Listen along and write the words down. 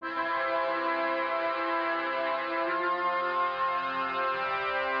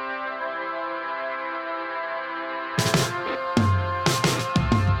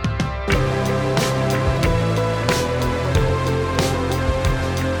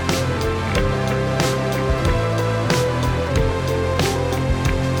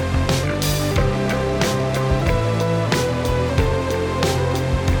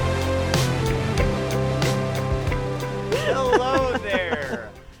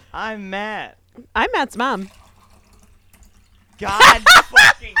I'm Matt. I'm Matt's mom. God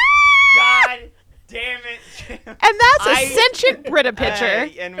damn it. And that's a sentient Brita pitcher.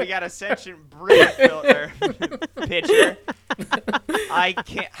 And we got a sentient Brita filter pitcher. I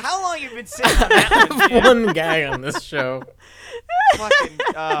can't. How long have you been sitting on that one, Jim? One guy on this show. Fucking,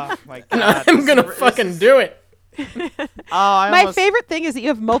 oh my And God. I'm going to fucking do it. My favorite thing is that you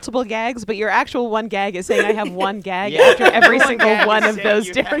have multiple gags, but your actual one gag is saying I have one gag after every single one of those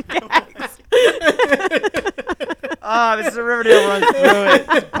different gags. This is a Riverdale runs through it.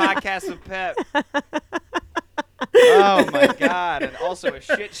 It's a podcast with Pep. Oh my God. And also a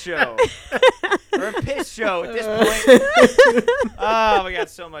shit show. Or a piss show at this point. Oh, we got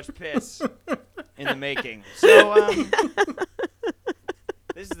so much piss in the making. So,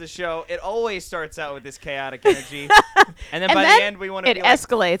 this is the show. It always starts out with this chaotic energy, and then by the end we want to. It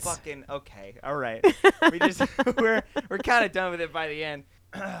escalates. Like, fucking okay, all right. We're kind of done with it by the end.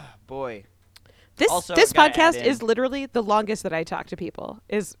 Boy, this also, this gotta podcast add in- is literally the longest that I talk to people.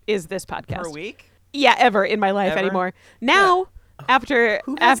 Is this podcast per week? Yeah, ever in my life Ever? anymore. Now, after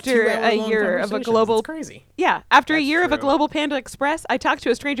Who has after 2 a hour-long year of a conversations? global It's crazy. after a That's year of a true. global Panda Express, I talked to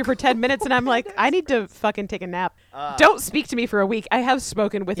a stranger for 10 minutes and I'm like, I need to fucking take a nap. Don't speak to me for a week. I have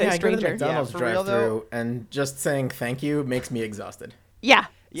spoken with a I go to the stranger. McDonald's Yeah, for real, drive-through, and just saying thank you makes me exhausted. Yeah,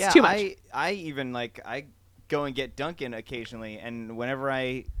 Yeah, it's too much. I even I go and get Dunkin' occasionally, and whenever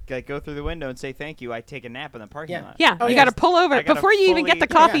I go through the window and say thank you, I take a nap in the parking Yeah. lot. Yeah, Oh, you yeah. got to pull over I gotta before you even get the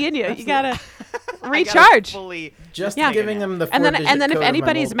fully- coffee Yeah, in you. You got to I gotta recharge. fully Just Yeah. giving them the And then- 4-digit and then if code of my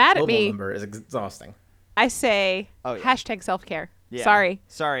anybody's mad at mobile me- number is exhausting. I say Oh, yeah. hashtag self-care. Yeah.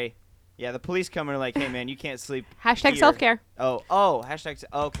 Sorry. Yeah, the police come and are like, hey man, you can't sleep. Hashtag here. self-care. Oh, hashtag.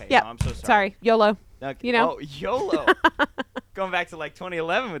 Okay, Yep. no, I'm so sorry. Sorry. YOLO. Okay. You know? Oh, YOLO. Going back to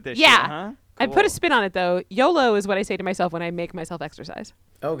 2011 with this Yeah. shit, huh? I put Cool. a spin on it, though. YOLO is what I say to myself when I make myself exercise.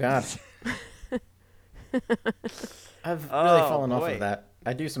 Oh, God. I've really Oh, fallen off boy. of that.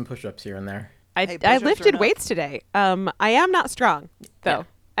 I do some push-ups here and there. I push-ups are lifted enough. weights today. I am not strong, though. Yeah.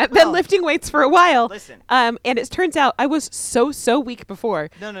 I've been Well, lifting weights for a while. listen. And it turns out I was so weak before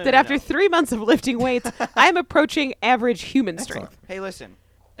No, that after no. 3 months of lifting weights, I'm approaching average human Excellent. strength. Hey, listen.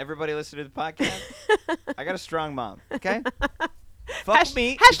 Everybody listen to the podcast. I got a strong mom, okay? Fuck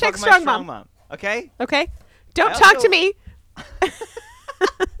me. you hashtag fuck my strong strong mom. okay? Okay? Don't I talk also- to me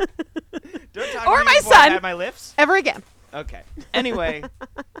Don't talk Or to me my before I son. have my lifts. ever again. Okay. Anyway.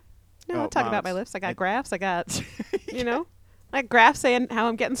 No, Oh, I'll talk about my moms. lifts. I got graphs. I got, like graphs saying how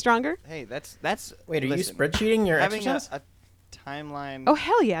I'm getting stronger. Hey, that's. Wait, are listen, you spreadsheeting your having exercise? a timeline? Oh,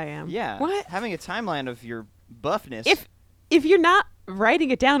 hell yeah, I am. yeah. What? Having a timeline of your buffness. If you're not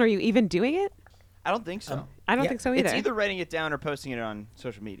writing it down, are you even doing it? I don't think so. I don't Yeah, think so either. It's either writing it down or posting it on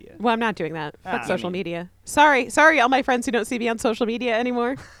social media. Well, I'm not doing that. Fuck I social mean- media. Sorry, all my friends who don't see me on social media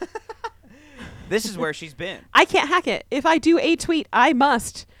anymore. This is where she's been. I can't hack it. If I do a tweet, I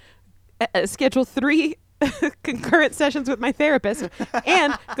must schedule 3 concurrent sessions with my therapist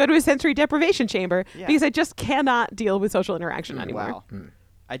and go to a sensory deprivation chamber Yeah. because I just cannot deal with social interaction anymore. Wow.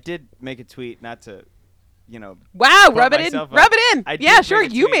 I did make a tweet, not to, Wow, quote rub it in. myself up. Rub it in. I did Yeah, make sure. a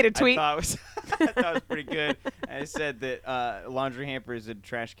You made a tweet. I thought it was pretty good. I said that laundry hampers and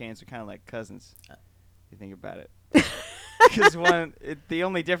trash cans are kind of like cousins. If you think about it. Because the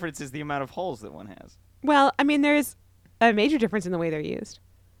only difference is the amount of holes that one has. Well, I mean, there's a major difference in the way they're used.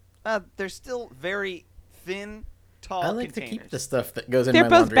 They're still very thin, tall I like containers. to keep the stuff that goes in They're my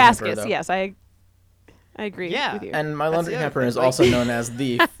both laundry hamper, baskets. though. Yes, I agree Yeah. with you. And my That's laundry the other hamper thing, is like- also known as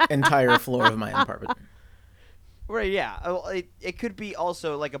the entire floor of my apartment. Right, yeah. It could be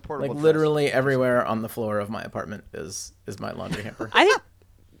also like a portable Like dresser. literally everywhere on the floor of my apartment is my laundry hamper. I think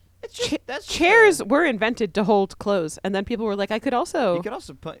It's just, that's just chairs were invented to hold clothes, and then people were like, I could also you could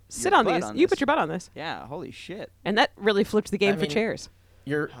also put sit your on butt these. You this. put your butt on this. Yeah, holy shit. And that really flipped the game I for mean- chairs.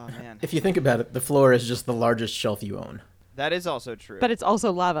 You're, Oh, man. if you think about it, the floor is just the largest shelf you own. That is also true. But it's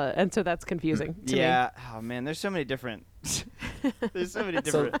also lava, and so that's confusing to me. yeah. Oh man, there's so many different. There's so many So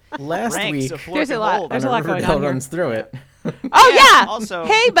different last ranks week, of floor There's a can lot- hold. there's a lot going Riverdale on here. runs through it. Oh, Yeah, yeah. also-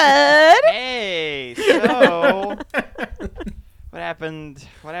 Hey, bud. Hey, so what happened?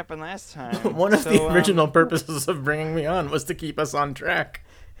 What happened last time? One of So, the original purposes of bringing me on was to keep us on track.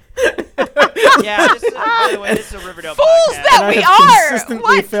 Yeah. By the way, this is a Riverdale Fools podcast. that And we I have are! consistently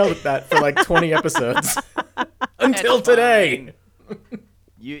What? failed at that for like 20 episodes. Until It's today. fine.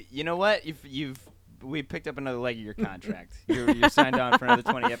 You know what? We picked up another leg of your contract. You're signed on for another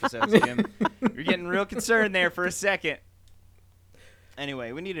 20 episodes, Jim. You're getting real concerned there for a second.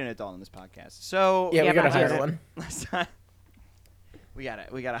 Anyway, we need an adult on this podcast. So Yeah, Yeah, we gotta but- hire one. last time we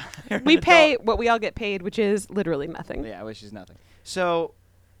gotta hire We an pay adult. what we all get paid, which is literally nothing. Yeah, which is nothing. So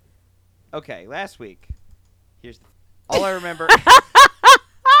okay, last week. All I remember.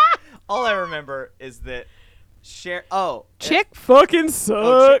 All I remember is that Chick fucking sucks.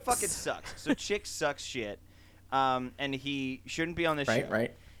 Oh, Chick fucking sucks. So Chick sucks shit. And he shouldn't be on this show.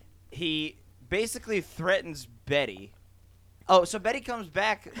 Right. He basically threatens Betty. Oh, so Betty comes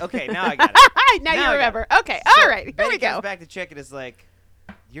back. Okay, now I got it. now you remember. Okay, So all right, here Betty we go. comes back to Chick and is like,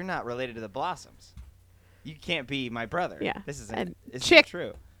 "You're not related to the Blossoms. You can't be my brother. Yeah. This And isn't Chick-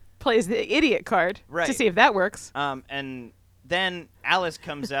 true." Plays the idiot card to Right. see if that works. And then Alice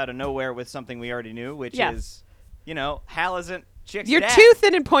comes out of nowhere with something we already knew, which is, Hal isn't Chick's You're dad. too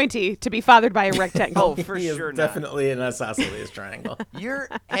thin and pointy to be fathered by a rectangle. Oh, for He is sure not. definitely an isosceles triangle.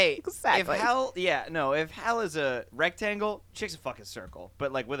 Hey, Exactly. if Hal is a rectangle, Chick's a fucking circle,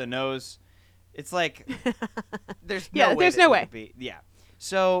 but like with a nose. It's like there's no way. there's that no he way. could be. Yeah.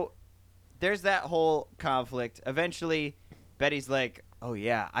 So there's that whole conflict. Eventually, Betty's like, "Oh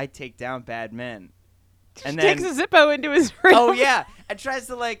yeah, I take down bad men," and then Takes a Zippo into his room. oh yeah, and tries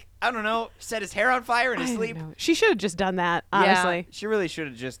to set his hair on fire in his I sleep. don't know. She should have just done that, honestly. Yeah, she really should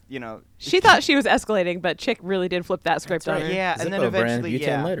have just, She thought she was escalating, but Chick really did flip that script on her. Yeah, and then Zippo brand eventually,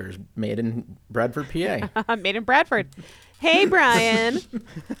 butane lighters made in Bradford, PA. Made in Bradford. Hey, Brian.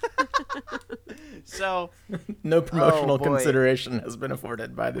 So No promotional boy. consideration has been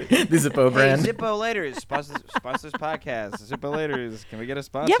afforded by the Zippo brand. Hey, Zippo Lighters, sponsors podcast. Zippo Lighters, can we get a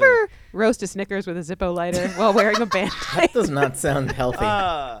sponsor? You ever roast a Snickers with a Zippo lighter while wearing a band? That does not sound healthy.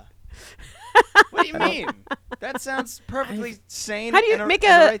 What do you mean? That sounds perfectly sane. How do you and make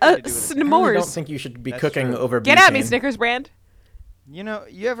and the a right thing to do with it. I really don't s'mores? think you should be That's cooking true. over Get at me, butane. Snickers brand.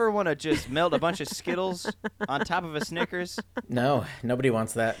 You ever want to just melt a bunch of Skittles on top of a Snickers? No, nobody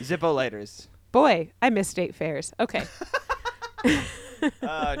wants that. Zippo Lighters. Boy, I miss state fairs. Okay.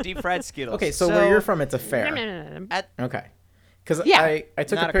 Deep fried Skittles. Okay, so where you're from, it's a fair. At, Okay. Because Yeah. I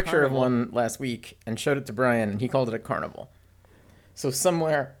took Not a a picture of carnival. one last week and showed it to Brian, and he called it a carnival. So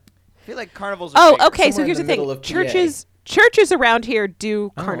somewhere... I feel like carnivals are Oh, bigger. okay. So Somewhere here's in the the middle thing. of PA. Churches around here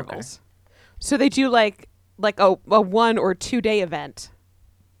do Oh, okay. carnivals. So they do like a 1 or 2 day event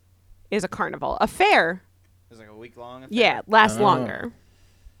is a carnival. A fair, It's like a week long. lasts Oh. longer.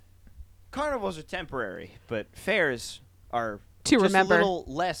 Carnivals are temporary, but fairs are To just remember. a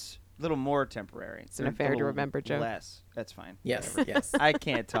little more temporary. It's an affair to remember joke. Less. That's fine. Yes, Whatever. yes. I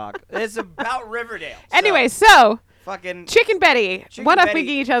can't talk. It's about Riverdale. Anyway, so fucking Chick and Betty Chick one and upping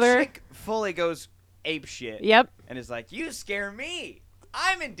Betty- each other. Chick fully goes ape shit. Yep. And is like, "You scare me.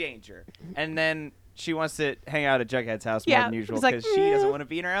 I'm in danger." And then she wants to hang out at Jughead's house more Yeah, than usual he's like, because she doesn't want to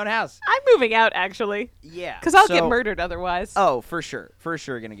be in her own house. I'm moving out actually Yeah. because I'll get so- murdered otherwise. Oh, for sure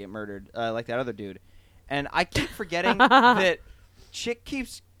gonna get murdered, like that other dude. And I keep forgetting that Chick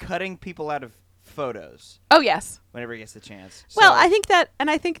keeps cutting people out of photos Oh yes. whenever he gets the chance. Well, So- I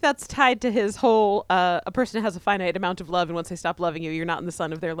think that's tied to his whole a person has a finite amount of love, and once they stop loving you, you're not in the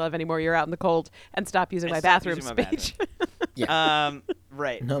sun of their love anymore. You're out in the cold, and stop using And my stop bathroom using my speech.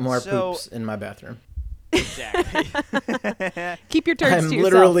 right. No more So- poops in my bathroom. Exactly. Keep your turds I'm to yourself.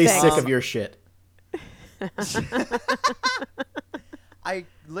 literally thanks. sick of your shit. I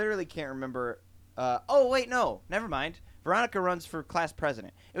literally can't remember. Oh wait, no, never mind. Veronica runs for class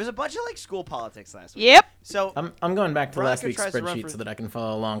president. It was a bunch of like school politics last week. Yep. So I'm going back to last Veronica week's tries to run spreadsheet for- so that I can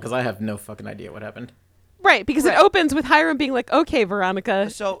follow along because I have no fucking idea what happened. Right, because Right. it opens with Hiram being like, "Okay,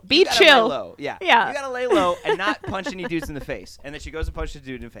 Veronica, So be you gotta chill." Lay low. Yeah. Yeah. You gotta lay low and not punch any dudes in the face. And then she goes and punches a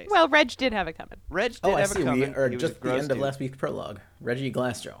dude in the face. Well, Reg did have it coming. Reg did Oh, I have see. it We coming. are He was just a at the gross end of dude. last week's prologue. Reggie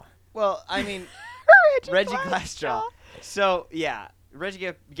Glassjaw. Well, I mean, Reggie Glassjaw. So yeah,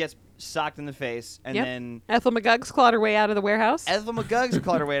 Reggie gets socked in the face, and Yep. then Ethel McGugg's clawed her way out of the warehouse. Ethel McGugg's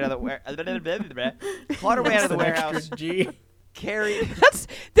clawed her way out of the clawed her way out of the That's an warehouse. extra G. Carried.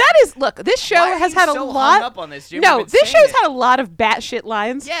 That is look. This show Why are has you had a so lot. hung up on this, Jim? No, We've been this saying show's it. had a lot of batshit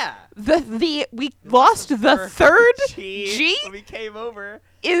lines. Yeah. We lost the third G when we came over.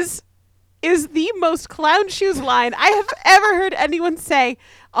 is the most clown shoes line I have ever heard anyone say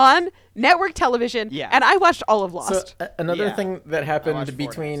on network television. Yeah. And I watched all of So Lost. another Yeah. thing that watched happened 4.5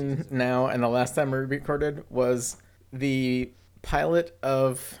 between seasons. now and the last time we recorded was the pilot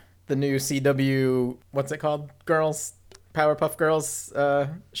of the new CW, what's it called? Powerpuff Girls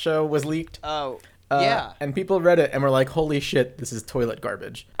show was leaked. Oh, yeah. And people read it and were like, holy shit, this is toilet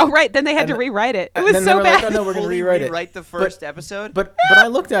garbage. Oh right, then they had to and- rewrite it. It and was then they so were bad. like, oh, no, we're going to Fully rewrite it. rewrite the first episode. But I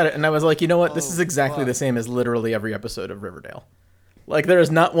looked at it and I was like, you know what? This is Oh, exactly the fuck. same as literally every episode of Riverdale. Like, there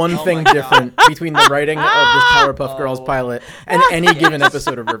is not one Oh thing my God. different between the writing of this Powerpuff Girls Oh. pilot and any given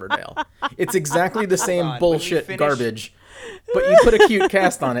episode of Riverdale. It's exactly the same on, when we bullshit finish- garbage, but you put a cute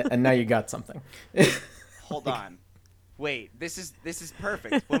cast on it and now you got something. Hold on. Wait, this is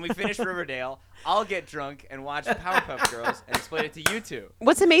perfect. When we finish Riverdale, I'll get drunk and watch Powerpuff Girls and explain it to you two.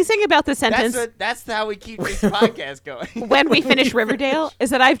 What's amazing about this sentence, That's how we keep this podcast going. when we finish Riverdale,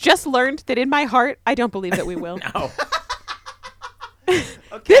 is that I've just learned that in my heart, I don't believe that we will. No.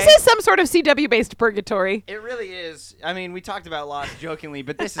 Okay. This is some sort of CW-based purgatory. It really is. I mean, we talked about Lost jokingly,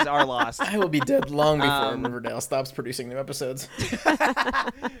 but this is our Lost. I will be dead long before Riverdale stops producing new episodes.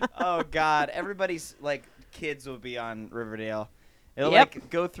 Oh God, everybody's like kids will be on Riverdale. It'll Yep. like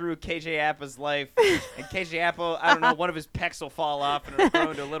go through KJ Appa's life, and KJ Appa, I don't know, one of his pecs will fall off and it'll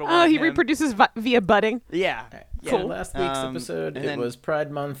grow into a little one. Oh, of he him. reproduces via budding. Yeah. Yeah, Cool. last week's Um, episode, and it then- was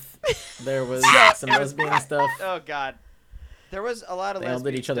Pride Month. There was Yeah, some it was lesbian stuff. Oh God, there was a lot of They all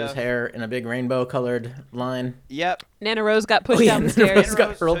lesbian did each other's stuff. hair in a big rainbow-colored line. Yep. Nana Rose got pushed down the Rose stairs. got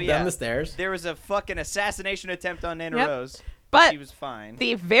Rose, hurled so yeah. down the stairs. There was a fucking assassination attempt on Nana Yep. Rose. But she was fine.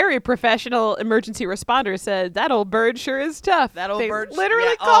 the very professional emergency responder said, that old bird sure is tough. That old they bird- literally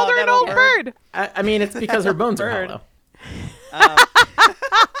yeah, called oh, her that an old old bird. bird. I mean, it's because her bones are Bird. hollow.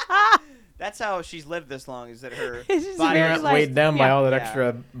 That's how she's lived this long. Is that her It's just body very is like- Weighed down by yeah. all that Yeah.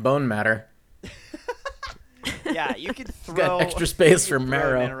 extra bone matter. Yeah, you could throw got extra space you for could throw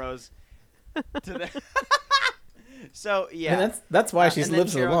marrow. Nana Rose to the So yeah, And that's why she's and then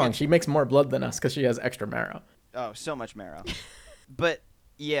lived so Cheryl long. gets- She makes more blood than us because she has extra marrow. oh, so much marrow. But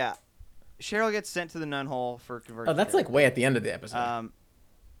yeah, Cheryl gets sent to the nun hole for conversion. Oh, that's like way at the end of the episode.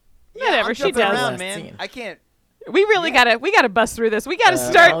 Whatever, I'm she jumping does. around, Last man. scene. I can't. We really Yeah. gotta bust through this. We gotta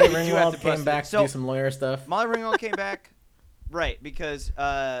start. Molly do have Ringwald to came bust back it. to do some lawyer stuff. Molly Ringwald came back, right? Because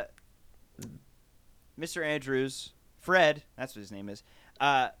Mr. Andrews, Fred, that's what his name is,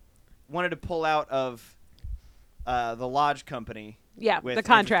 wanted to pull out of the lodge company. Yeah, With the Andrews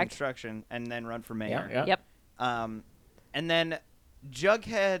contract. Construction, and then run for mayor. Yeah. Yep. And then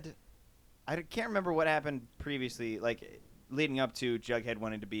Jughead, I can't remember what happened previously, like leading up to Jughead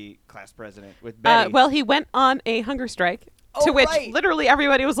wanting to be class president with Betty. Well, he went on a hunger strike, Oh, to which right. literally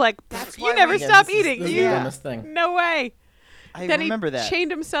everybody was like, That's "You why never we- Yeah, stop this is- eating. this is You the dumbest thing. no way." I Then remember he that.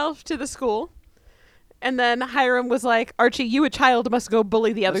 chained himself to the school. And then Hiram was like, "Archie, you a child must go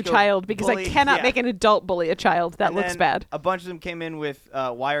bully the other Let's go child because bully- I cannot yeah. make an adult bully a child. That And looks then bad." A bunch of them came in with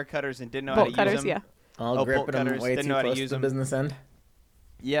wire cutters and didn't know how Bolt to cutters, use them. yeah. All bolt gripping them cutters, way didn't too know how to close use to the them. business end.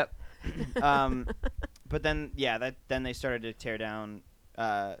 Yep. But then, yeah, then they started to tear down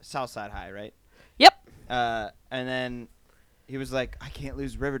Southside High, right? Yep. And then he was like, "I can't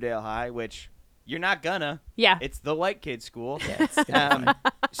lose Riverdale High," which you're not gonna. Yeah. It's the white kid school. Yeah, it's gonna be fine.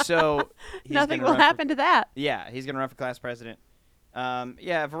 So he's Nothing gonna will run happen to that. Yeah, he's gonna run for class president.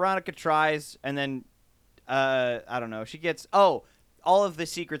 Yeah, Veronica tries, and then I don't know. She gets all of the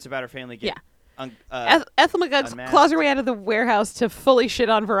secrets about her family get Ethel McGugs unmasked. claws her way out of the warehouse to fully shit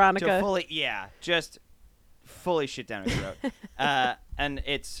on to Veronica. just fully shit down her throat. And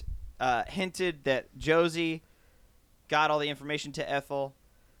it's hinted that Josie got all the information to Ethel.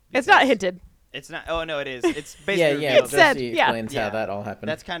 It's not because- hinted. It's not. Oh no, it is. It's basically Yeah. revealed. It's said, Josie yeah. explains Yeah. how that all happened.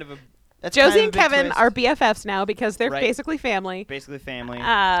 That's kind of a. That's Josie kind of and a big Kevin twist. are BFFs now because they're Right. basically family. basically family.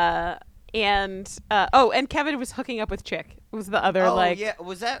 And Kevin was hooking up with Chick. Was the other oh like? yeah,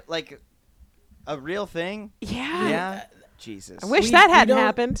 was that like a real thing? Yeah. Yeah. Jesus. I wish We- that we hadn't don't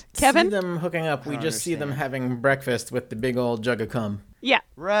happened. see Kevin. them hooking up. We don't just see them understand. having breakfast with the big old jug of cum. Yeah.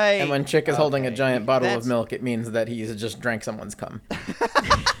 Right. And when Chick is holding a Okay. giant bottle That's- of milk, it means that he's just drank someone's cum.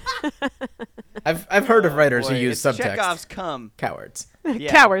 I've heard of writers who Boy, use it's subtext. Chekhov's cum. Cowards.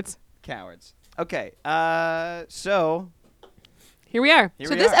 Yeah. Cowards. Cowards. Okay. So Here we are. Here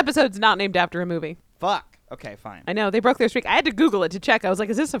So we this are. episode's not named after a movie. fuck. Okay, fine. I know they broke their streak. I had to Google it to check. I was like,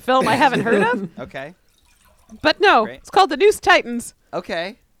 "Is this a film I haven't heard of?" Okay. But no, Great. it's called The Noose Titans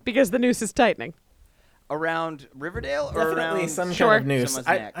Okay. because the noose is tightening. Around Riverdale or Definitely around some Sure. kind of news. Someone's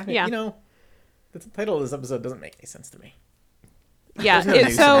neck. Yeah. You know, the title of this episode doesn't make any sense to me. Yeah. There's no it-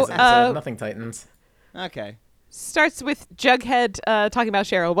 news in so this episode. Nothing Titans. Okay. starts with Jughead talking about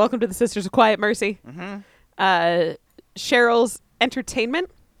Cheryl. Welcome to the Sisters of Quiet Mercy. Mm-hmm. Cheryl's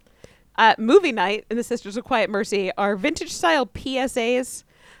entertainment. Movie night in the Sisters of Quiet Mercy are vintage style PSAs,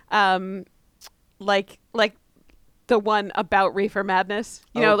 like the one about Reefer Madness.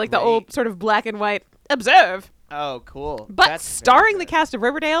 You know, Oh, like the great. old sort of black and white observe, Oh, cool. but That's very starring the good. cast of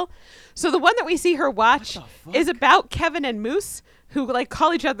Riverdale. So the one that we see her watch What the fuck? is about Kevin and Moose, who like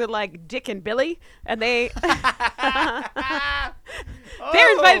call each other like Dick and Billy, and they're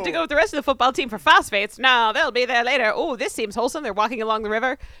invited to go with the rest of the football team for phosphates. No, they'll be there later. Oh, this seems wholesome. They're walking along the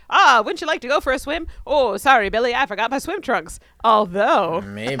river. Ah, wouldn't you like to go for a swim? Oh, sorry, Billy, I forgot my swim trunks. Although,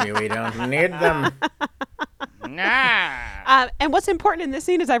 Maybe we don't need them. Nah. And what's important in this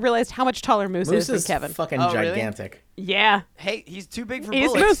scene is I've realized how much taller Moose is than Kevin. Fucking Oh, really? gigantic. Yeah. Hey, he's too big for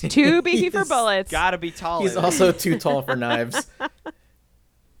He's bullets. Moose too beefy for He's bullets. Gotta be taller. He's also too tall for knives.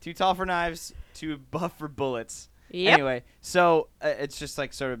 Too tall for knives, too buff for bullets. Yep. Anyway, so it's just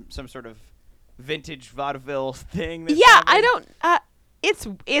like sort of some sort of vintage vaudeville thing. That's Yeah, I happening. don't.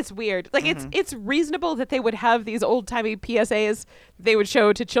 It's weird. Like it's reasonable that they would have these old timey PSAs they would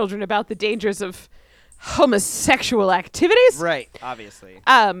show to children about the dangers of homosexual activities. Right, obviously.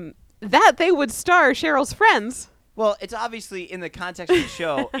 That they would star Cheryl's friends. Well, it's obviously in the context of the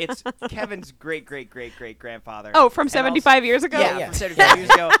show. It's Kevin's great grandfather. Oh, from 75 years ago. Yeah, Yeah. from 75 years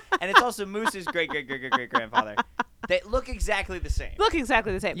ago, and it's also Moose's great grandfather. They look exactly the same. Look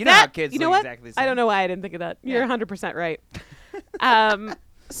exactly the same. You know how kids you know look what? exactly the same. I don't know why I didn't think of that. You're Yeah. 100% right.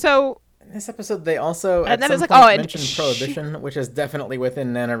 So In this episode, they also And at then some it's like, point oh, and mentioned Prohibition, which is definitely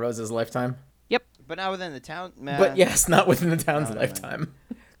within Nana Rose's lifetime. But not within the town. But yes, not within the town's No, no, no. lifetime.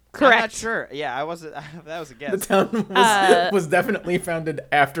 correct. I'm not sure. Yeah, I wasn't. That was a The guess. town was definitely founded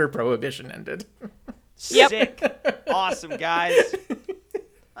after Prohibition ended. Yep. Sick. Awesome, guys.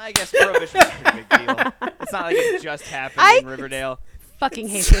 I guess Prohibition is a pretty big deal. It's not like it just happened in Riverdale. Fucking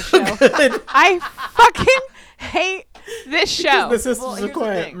hate this show. I fucking hate this show. The Sisters Well, of here's the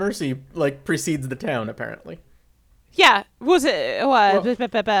Quiet thing. Mercy precedes the town, apparently. Yeah, was it the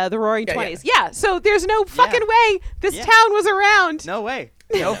Roaring yeah. '20s? Yeah. So there's no fucking way this Yeah. town was around. No way.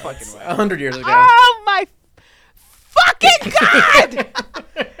 No fucking way. 100 years ago. Oh my fucking god!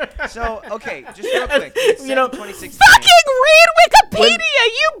 So, okay, just real quick. It's You know, 2016. Fucking read Wikipedia,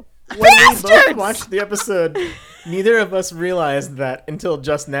 you When we both bastards! watched the episode, neither of us realized that until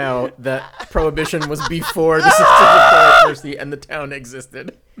just now that Prohibition was before the Sisters of Quiet Mercy and the town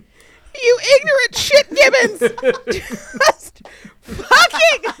existed. You ignorant shit gibbons! Just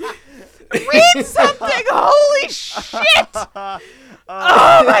fucking read something! Holy shit!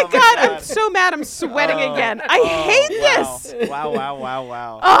 Oh my god, I'm so mad I'm sweating again. I hate this! Wow.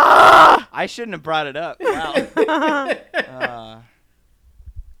 Ah! I shouldn't have brought it up. Wow.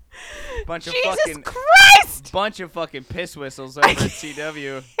 Bunch of Jesus fucking Christ! bunch of fucking piss whistles over at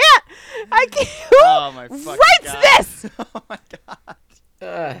CW. Yeah, I can't. Who Oh my fucking writes god. this? Oh my god.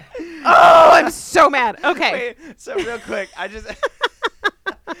 Oh, I'm so mad. Okay. Wait, so real quick,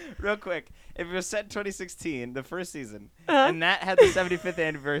 real quick, if it was set in 2016, the first season, and that had the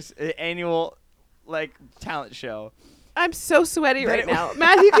 75th annual like talent show, I'm so sweaty Then right it- now.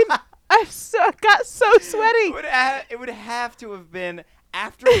 Matthew, got so sweaty. it would have to have been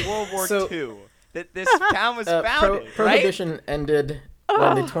after World War So- II that this town was founded, right? Prohibition ended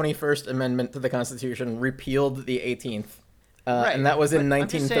when the 21st Amendment to the Constitution repealed the 18th. Right, And that was in but I'm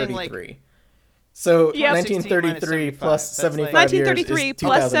just saying, 1933. So Yeah. 1933 plus 16 minus 75 years 1933 is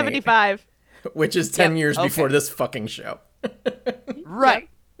plus 2008, 75. which is 10 years okay. before this fucking show. Right.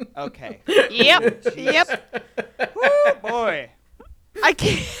 Okay. Yep. Jeez. Yep. Woo, boy. I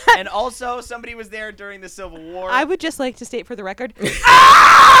can't. And also, somebody was there during the Civil War. I would just like to state for the record.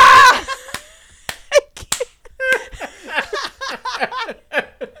 Ah! I can't.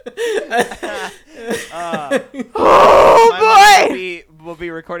 Oh boy! We'll be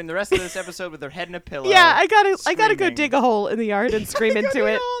recording the rest of this episode with their head in a pillow. Yeah, I gotta go screaming. dig a hole in the yard and scream into Go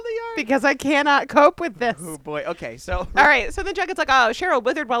it dig a hole in the yard. because I cannot cope with this. Oh boy. Okay, so All right, so then Jughead's like, oh, Cheryl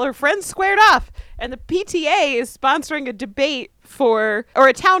withered while her friends squared off. And the PTA is sponsoring a debate or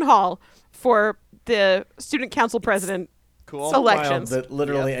a town hall for the student council president cool. elections. Wild that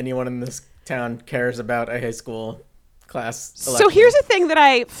literally anyone in this town cares about a high school class So election. here's the thing that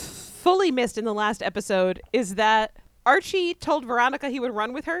I fully missed in the last episode is that Archie told Veronica he would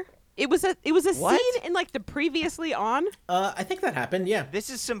run with her. It was a What? scene in like the previously on I think that happened, yeah. This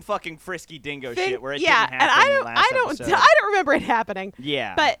is some fucking frisky dingo thing. shit where it Yeah, didn't and happen in the last episode. I don't remember it happening.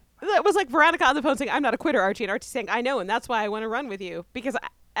 Yeah. But it was like Veronica on the phone saying, "I'm not a quitter, Archie," and Archie saying, "I know, and that's why I want to run with you." Because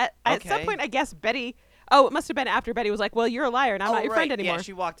at some Okay. point, I guess Betty. Oh, it must have been after Betty was like, "Well, you're a liar, and I'm not your friend anymore." Yeah,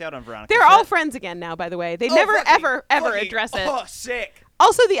 she walked out on Veronica. They're all friends again now, by the way. They never, ever address it. Oh, sick.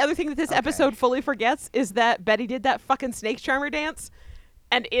 Also, the other thing that this Okay. episode fully forgets is that Betty did that fucking snake charmer dance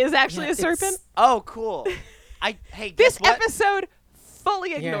and is actually a serpent. Oh, cool. Hey, This guess what? episode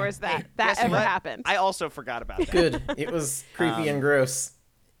fully ignores that Hey, that guess ever what? happened. I also forgot about that. Good. It was creepy and gross.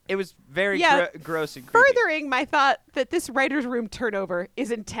 It was very Yeah. gross and creepy. Furthering my thought that this writer's room turnover is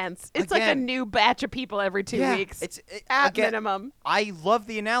intense. It's like a Again. new batch of people every 2 weeks. At again, minimum. I love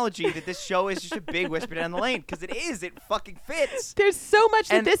the analogy that this show is just a big whisper down the lane because it is. It fucking fits. There's so much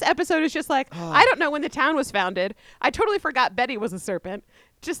that And- this episode is just like, I don't know when the town was founded. I totally forgot Betty was a serpent.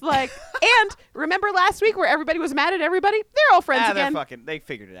 Just like, and remember last week where everybody was mad at everybody? They're all friends They're again. fucking. They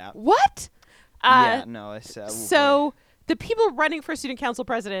figured it out. What? Yeah, no. It's, So the people running for student council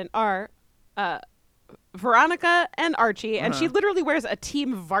president are Veronica and Archie, and she literally wears a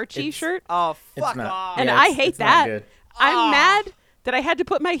Team Varchi shirt. Oh, It's fuck not- off. And yeah, I it's- hate it's not that. good. I'm mad that I had to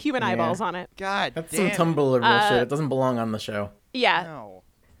put my human eyeballs on it. God That's damn some it. Tumblr bullshit. It doesn't belong on the show. Yeah. No.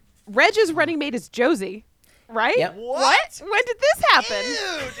 Reg's running mate is Josie, right? Yep. What? When did this happen?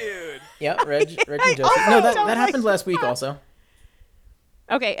 Ew, dude. Yeah, Reg and Josie. also No, don't that like happened last week also.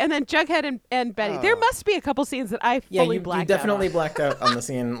 Okay, and then Jughead and Betty. There must be a couple scenes that I Yeah, fully you blacked definitely out blacked out on the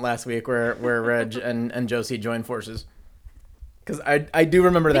scene last week where Reg and Josie joined forces. Because I do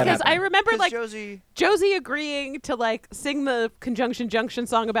remember that because I happening. remember like Josie agreeing to like sing the Conjunction Junction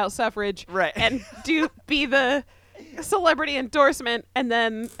song about suffrage, Right. and be the celebrity endorsement, and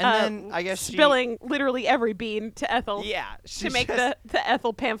then I guess spilling literally every bean to Ethel. Yeah. To make the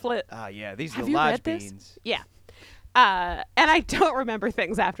Ethel pamphlet. Yeah, these are Have the you lodge read this? beans. Yeah. And I don't remember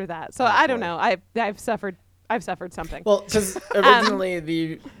things after that, so I don't boy. know. I've suffered something. Well, because originally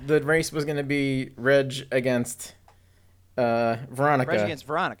the race was going to be Reg against Veronica. Reg against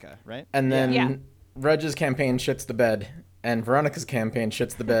Veronica, right? And then Yeah. Reg's campaign shits the bed, and Veronica's campaign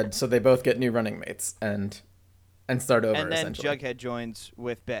shits the bed, so they both get new running mates and start over, And then essentially. Jughead joins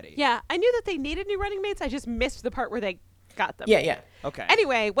with Betty. Yeah, I knew that they needed new running mates. I just missed the part where they got them. Yeah. Okay.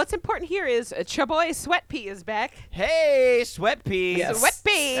 Anyway, what's important here is Chaboy Sweat Pea is back. Hey, Sweat Pea. Yes. Sweat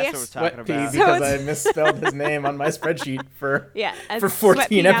Pea. That's what we're Sweat talking Pea, about. So because I it's- misspelled his name on my spreadsheet for Yeah, and for Sweat 14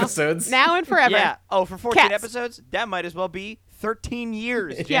 Pea now- episodes. Now and forever. Yeah. Oh, for 14 Cats. episodes? That might as well be 13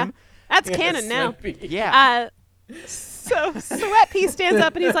 years, Jim. Yeah, that's Yeah, canon now. Sweat Pea. Yeah. So Sweat Pea stands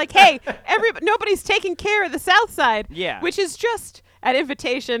up and he's like, "Hey, nobody's taking care of the South Side." Yeah. which is just an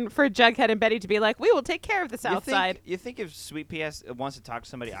invitation for Jughead and Betty to be like, "We will take care of the South Side." You think if Sweet Pea wants to talk to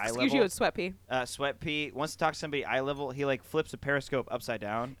somebody eye Excuse you, level, it's Sweat Pea. Sweat Pea wants to talk to somebody eye level, he like flips a periscope upside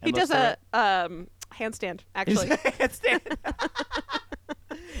down. And He looks does through a it. handstand, actually. Handstand.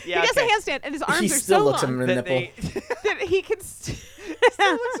 He Yeah, does okay. a handstand, and his arms He are still so looks long him in the That nipple. that he can. Still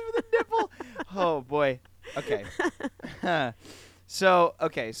looks over the nipple. Oh boy. Okay.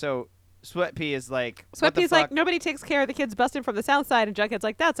 So Sweat Pea is like Sweat what the Pea's like, fuck? nobody takes care of the kids busting from the South Side, and Jughead's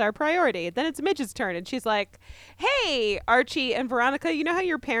like, that's our priority. Then it's Midge's turn, and she's like, hey, Archie and Veronica, you know how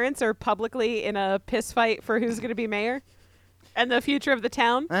your parents are publicly in a piss fight for who's going to be mayor and the future of the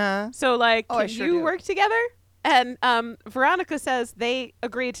town? So, like, Oh, I can sure you do. work together? And Veronica says they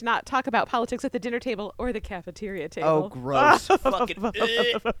agreed to not talk about politics at the dinner table or the cafeteria table. Oh, gross. Fucking.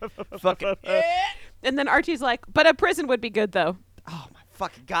 Fucking. And then Archie's like, but a prison would be good, though. Oh my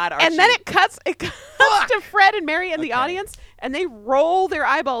fucking god, Archie. And then it cuts to Fred and Mary in the Okay. audience, and they roll their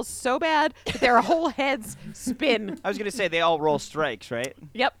eyeballs so bad that their whole heads spin. I was gonna say they all roll strikes, right?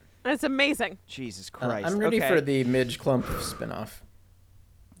 Yep. That's amazing. Jesus Christ. I'm ready okay. for the Midge Clump spinoff.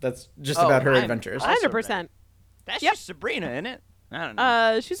 That's just Oh, about her I'm- adventures. Also 100%. That's Yep. just Sabrina, isn't it? I don't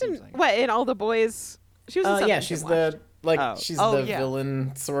know. She's in, Seems like it. what, in All the Boys? She was in something Yeah, you she's watched. she's Oh, the yeah.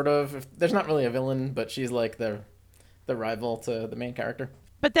 villain, sort of. There's not really a villain, but she's like the rival to the main character.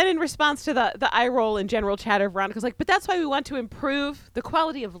 But then in response to the eye roll and general chatter, Veronica's like, but that's why we want to improve the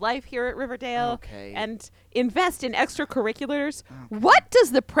quality of life here at Riverdale Okay. and invest in extracurriculars. What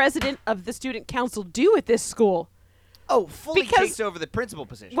does the president of the student council do at this school? Oh, fully because takes over the principal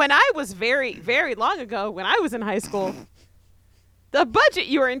position. When I was very, very long ago, when I was in high school, the budget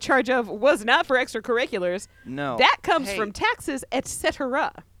you were in charge of was not for extracurriculars. No. That comes Hey, from taxes,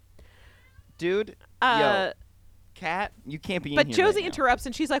 etc. dude. Uh, yo, Kat, you can't be in But here Josie right now. interrupts,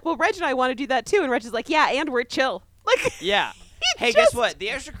 and she's like, well, Reg and I want to do that too. And Reg is like, yeah, and we're chill. Like, Yeah. Hey, just- guess what? The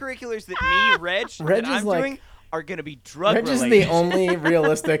extracurriculars that Reg that is I'm like- doing are gonna be drug Reg is related. the only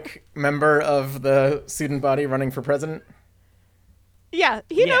realistic member of the student body running for president. yeah,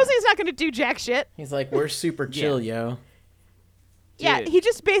 he knows he's not going to do jack shit. He's like, we're super chill, yo. Yeah, Dude. he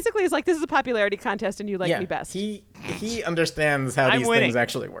just basically is like, this is a popularity contest, and you like yeah, me best. he understands how I'm these winning. things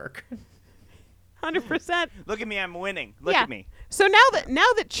actually work. 100%. Look at me, I'm winning. Look Yeah. at me. So now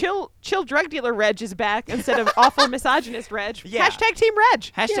that chill drug dealer Reg is back instead of awful misogynist Reg. Yeah. Hashtag Team Reg.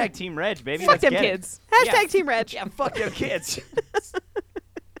 Hashtag Team Reg, baby. Fuck Let's them get it. kids. Hashtag Yeah. Team Reg. Yeah, fuck them kids.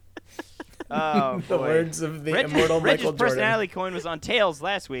 Oh, The boy. words of the Reg's immortal Reg's Michael Jordan. personality coin was on tails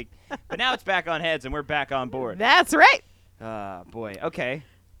last week, but now it's back on heads, and we're back on board. That's right. Boy. Okay.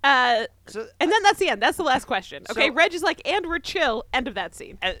 So, And then that's the end. That's the last question. Okay, So- Reg is like, and we're chill. End of that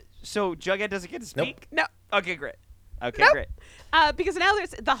scene. so Jughead doesn't get to Nope. speak? No. Okay, great. Okay, Nope. great. Because now there's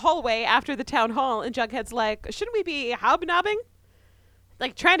the hallway after the town hall, and Jughead's like, shouldn't we be hobnobbing?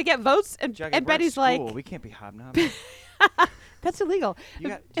 Like, trying to get votes? And, Jughead, and we're at Betty's school. like, we can't be hobnobbing. that's illegal. You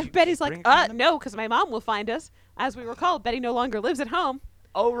got- And you Betty's bring like, a condom? no, because my mom will find us. As we recall, Betty no longer lives at home.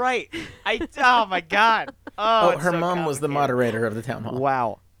 Oh right. Oh my god. Oh, it's her so mom was the complicated. moderator of the town hall.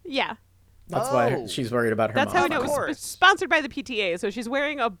 Wow. Yeah. That's why Oh. she's worried about her That's mom. how I know Of it was course. sponsored by the PTA. So she's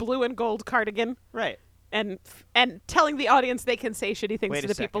wearing a blue and gold cardigan Right. and telling the audience they can say shitty things Wait to a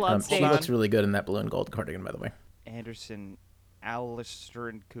the people second. on She stage. Hold looks really good in that blue and gold cardigan, by the way. Anderson, Alistair,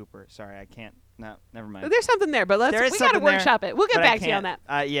 and Cooper. Sorry, I can't. No, never mind. There's something there, but There is we gotta something there, workshop it. We'll get But I back to you on that.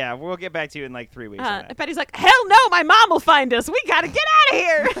 can't- yeah, we'll get back to you in like 3 weeks. on that. Betty's like, hell no, my mom will find us. We gotta get out of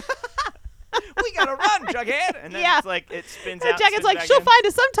here. We gotta run, Jughead. And then Yeah. it's like it spins And out. Jacket's spins like, back she'll in. find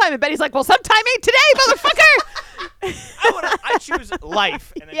us sometime. And Betty's like, well, sometime ain't today, motherfucker. I choose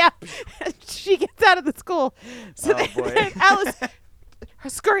life. And then Yeah. She gets out of the school. So Oh, then boy. Alice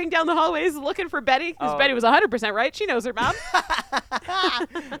scurrying down the hallways looking for Betty, because Oh. Betty was 100% right. She knows her mom.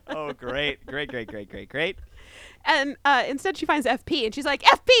 Oh, great. And instead she finds FP, and she's like,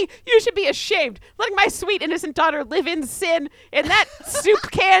 FP, you should be ashamed, letting my sweet innocent daughter live in sin in that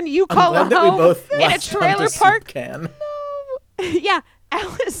soup can you call a Glad that we home both in a latched onto trailer soup park. can. Yeah,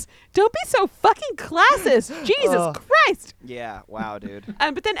 Alice, don't be so fucking classist. Jesus Ugh. Christ. Yeah. Wow, dude.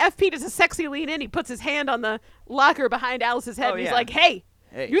 But then FP does a sexy lean in. He puts his hand on the locker behind Alice's head, Oh, and he's yeah. like, hey,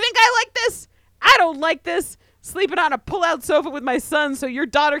 Hey. you think I like this? I don't like this. Sleeping on a pull-out sofa with my son so your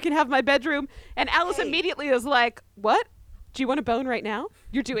daughter can have my bedroom. And Alice Hey. immediately is like, what? Do you want a bone right now?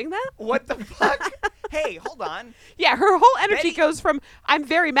 You're doing that? What the fuck? Hey, hold on. Yeah, her whole energy Betty- goes from, I'm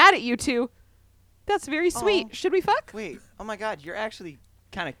very mad at you to, that's very sweet. Aw. Should we fuck? Wait. Oh my God, you're actually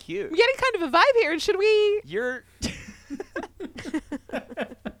kind of cute. I'm getting kind of a vibe here. Should we? You're.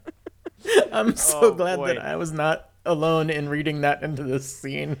 I'm so Oh, glad boy. that I was not alone in reading that into this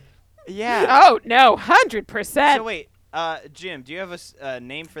scene. Yeah. Oh, no, 100%. So wait, Jim, do you have a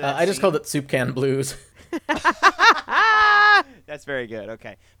name for that? I just scene? called it Soup Can Blues. That's very good.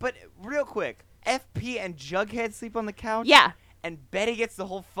 Okay, but real quick, FP and Jughead sleep on the couch. Yeah. And Betty gets the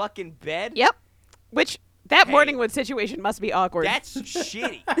whole fucking bed. Yep. Which, that Hey. Morningwood situation must be awkward. That's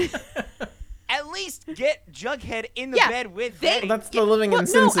shitty. At least get Jughead in the Yeah, bed with they- Betty. That's the living Well, in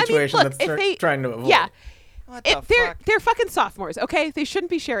sin no, I mean, situation look, that's if they- trying to avoid. Yeah. What the They're fuck? they're fucking sophomores, okay? They shouldn't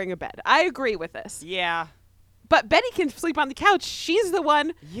be sharing a bed. I agree with this. Yeah. But Betty can sleep on the couch. She's the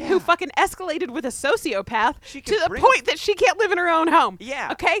one Yeah. who fucking escalated with a sociopath She to could the bring- point that she can't live in her own home. Yeah,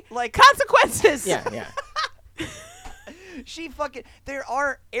 Okay? like- consequences. Yeah, yeah. She fucking. There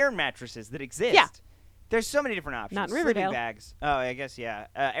are air mattresses that exist. Yeah. There's so many different options. Not in Sleeping Riverdale. bags. Oh, I guess yeah.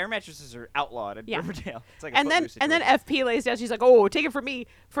 Air mattresses are outlawed in Yeah. Riverdale. It's like a And then Footloose and then situation. FP lays down. She's like, "Oh, take it from me.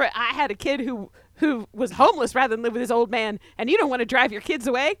 For I had a kid who was homeless rather than live with his old man, and you don't want to drive your kids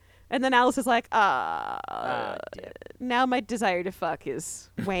away." And then Alice is like, dip. now my desire to fuck is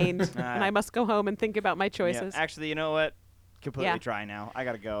waned, and I must go home and think about my Yeah, choices." actually, you know what? Completely Yeah. dry now. I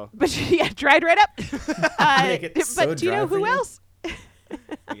gotta go. But yeah, dried right up. Make it but so do you know dry for who you. else?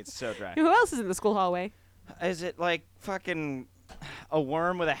 Like, it's so dry. Who else is in the school hallway? Is it like fucking a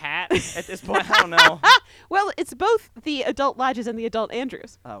worm with a hat at this point? I don't know. Well, it's both the adult Lodges and the adult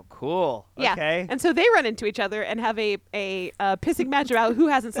Andrews. Oh, cool. Yeah. Okay. And so they run into each other and have a pissing match about who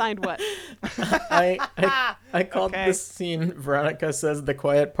hasn't signed what. I called Okay. this scene, Veronica says the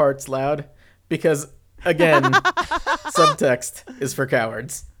quiet part's loud, because, again, subtext is for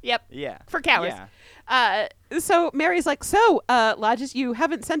cowards. Yep. Yeah. For cowards. Yeah. So Mary's like, so, Lodges, you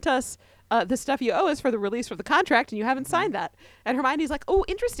haven't sent us the stuff you owe us for the release for the contract, and you haven't signed that. And Hermione's like, oh,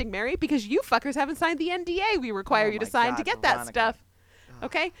 interesting, Mary, because you fuckers haven't signed the NDA we require Oh you to my sign to God, get that Veronica. stuff.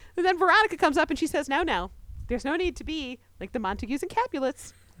 Okay? And then Veronica comes up and she says, now, there's no need to be like the Montagues and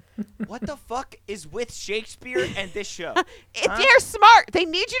Capulets. What the fuck is with Shakespeare and this show? They're smart. They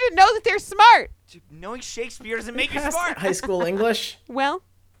need you to know that they're smart. Dude, knowing Shakespeare doesn't make you Past smart. high school English. Well,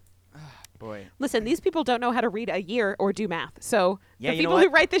 Boy. listen, these people don't know how to read a year or do math. So Yeah, the you know people who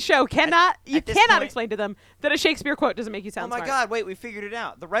what? write this show cannot, you at this cannot point- explain to them that a Shakespeare quote doesn't make you Oh sound my smart. God! Wait, we figured it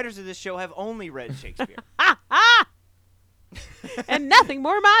out. The writers of this show have only read Shakespeare And nothing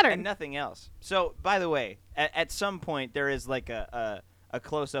more modern. and nothing else. So, by the way, at some point there is like a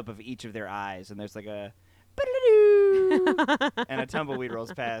close up of each of their eyes, and there's like a and a tumbleweed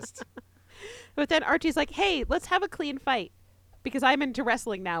rolls past. But then Archie's like, hey, let's have a clean fight. Because I'm into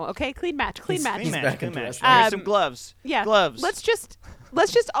wrestling now, okay? Clean match, clean He's- match. he's Clean back match, clean into match. wrestling. Here's some gloves. Yeah. Gloves. Let's just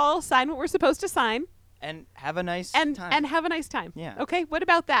all sign what we're supposed to sign and have a nice and time. and have a nice time. Yeah. Okay? What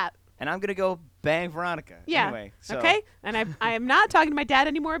about that? And I'm gonna go bang Veronica. Yeah. Anyway, so. Okay? And I am not talking to my dad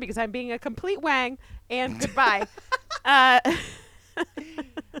anymore because I'm being a complete wang, and goodbye. And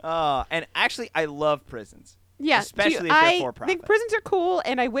actually, I love prisons. Yeah. Especially if they're I for think profit. prisons are cool,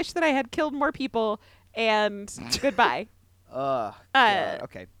 and I wish that I had killed more people, and goodbye. God.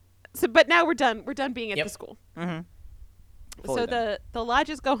 Okay. So, but now we're done. We're done being at Yep. the school. Mm-hmm. fully So done. the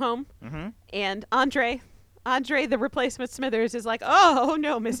lodges go home, Mm-hmm. and Andre, the replacement Smithers, is like, "Oh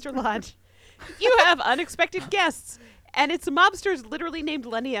no, Mr. Lodge, you have unexpected guests." And it's mobsters literally named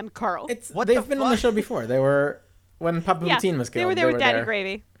Lenny and Carl. What They've the been on the fuck? show before. They were when Papa yeah, Poutine was killed. they were there with Daddy there.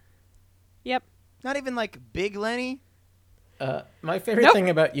 Gravy. Yep. Not even like Big Lenny. My favorite Nope. thing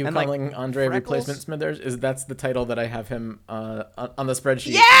about you And, like, calling Andre Freckles? Replacement Smithers is that's the title that I have him on the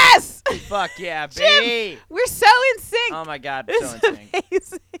spreadsheet. Yes, Fuck yeah, Jim, baby. we're so in sync. Oh my god, This so is insane.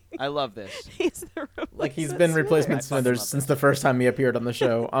 amazing. I love this. He's the Like he's replacement been Smithers. Replacement I fucking Smithers love since the first time he appeared on the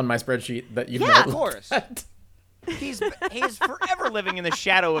show on my spreadsheet that you've Yeah. never Of course. looked at. He's forever living in the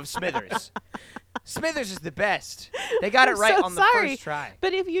shadow of Smithers. Smithers is the best. They got it I'm right so on the sorry, first try.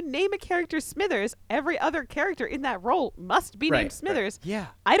 But if you name a character Smithers, every other character in that role must be Right, named Smithers. Yeah.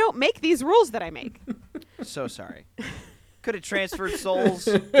 I don't make these rules that I make. So sorry. Could have transferred souls.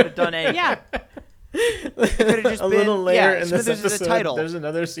 Could have done anything. Yeah. Could've just a been- little later yeah, in this Smithers is episode, the title. there's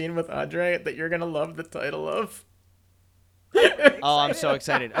another scene with Andre that you're gonna love the title of. Oh, I'm so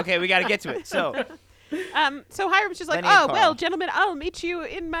excited. Okay, we got to get to it. So, So Hiram's just like, Lenny and "Oh, Carl. well, gentlemen, I'll meet you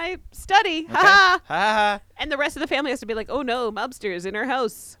in my study." okay. Ha ha. Ha And the rest of the family has to be like, "Oh no, mobsters in her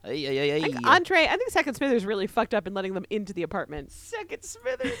house." ha. Ay, ay, ay, ay. I think Second Smithers really fucked up in letting them into the apartment. Second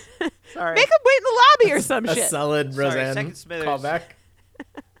Smithers. Sorry. Make them wait in the lobby or some A shit. solid Sorry, Roseanne Second Smithers. callback.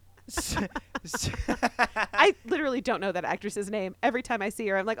 I literally don't know that actress's name. Every time I see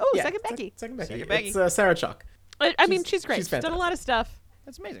her, I'm like, "Oh, Yeah, Second Becky." Second Becky. Second Becky. It's Sarah Chalk. I mean, she's great. she's She's done a lot of stuff.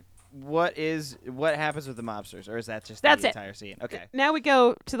 That's amazing. What happens with the mobsters, or is that just That's the it. entire scene? Okay. Now we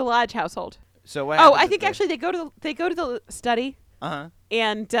go to the Lodge household. So what? Oh, I think actually they go to the study, Uh huh.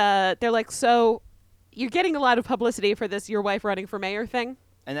 and they're like, "So, you're getting a lot of publicity for this your wife running for mayor thing."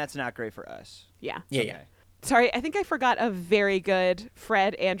 And that's not great for us. Yeah. Yeah. Sorry, I think I forgot a very good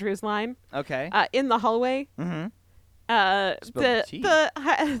Fred Andrews line Okay. in the hallway. Mm-hmm. Spill The the tea.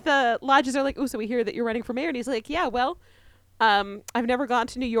 the lodges are like, "Oh, so we hear that you're running for mayor," and he's like, "Yeah, well, I've never gone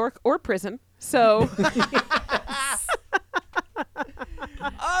to New York or prison, so."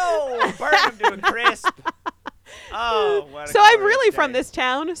 Oh, burn him to a crisp. Oh, what a So I'm glorious really from day. this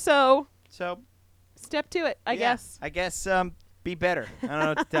town, so So step to it, I yeah, guess. I guess be better. I don't know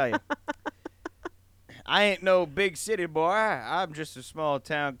what to tell you. I ain't no big city boy. I'm just a small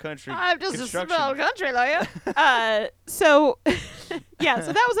town country. I'm just a construction- small country lawyer. So yeah,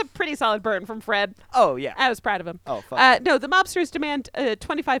 so that was a pretty solid burn from Fred. Oh yeah. I was proud of him. Oh fuck. No, the mobsters demand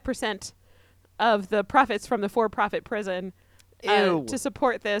 25% of the profits from the for-profit prison Ew. to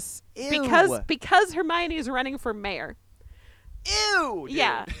support this Ew. because Hermione is running for mayor. Ew. Dude.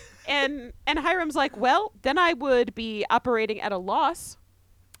 Yeah. And Hiram's like, "Well, then I would be operating at a loss.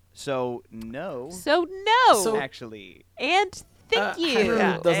 So no. So no." So- Actually. and thank you. Hiram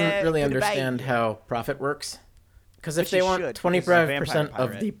Yeah. doesn't really Goodbye. understand how profit works. Because if Which they he want should, because he's a 25% vampire of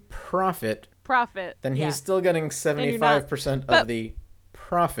pirate. the profit, Profit. then yeah. he's still getting you're 75% But- of the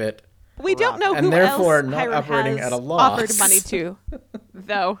profit. We don't know And who therefore else not Hiram operating has at a loss. offered money to,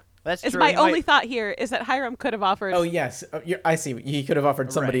 though. That's Is true. my He only might- thought here is that Hiram could have offered. Oh, yes. I see. He could have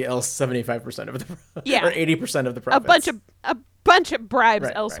offered somebody Right. else 75% of the Yeah. or 80% of the a profits. bunch of bribes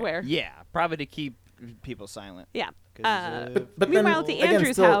Right, elsewhere. Yeah, probably to keep people silent. Yeah. 'Cause, But Meanwhile, then, at the again,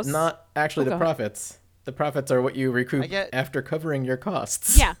 Andrews still house- not actually Oh, go the ahead. profits. The profits are what you recoup I get- after covering your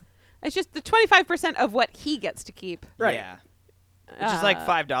costs. Yeah. It's just the 25% of what he gets to keep. Right. Yeah. Which is like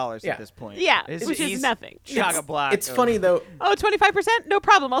 $5 yeah. at this point. Yeah, It's- which is he's nothing. chock-a-block It's of- funny, though, Oh, 25%? No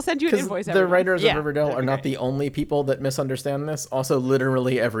problem. I'll send you an because invoice. the everyone. writers Yeah, of Riverdale that'd are be not great. the only people that misunderstand this. Also,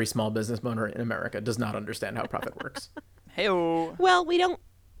 literally every small business owner in America does not understand how profit works. Hey-o. Well, we don't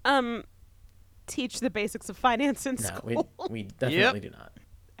teach the basics of finance in No, school, we definitely do not.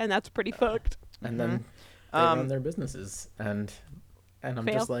 and that's pretty fucked. And then they Um, run their businesses, and I'm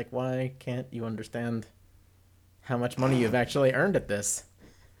Fail. just like, why can't you understand how much money you've actually earned at this?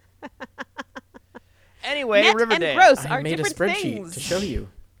 Anyway, Net Riverdale. and gross I are made a different spreadsheet things. to show you.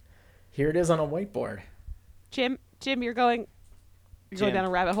 Here it is on a whiteboard. Jim, you're going Jim. down a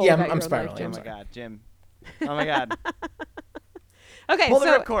rabbit hole. Yeah, about I'm your own life, spiraling. Jim. Oh I'm my sorry. god, Jim. Oh my god. Okay, Pull the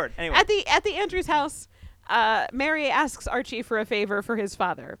so ripcord. Anyway. at the Andrews house, Mary asks Archie for a favor for his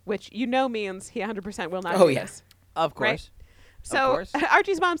father, which means he 100% will not Oh, do yeah. this. Of course. Right. So course.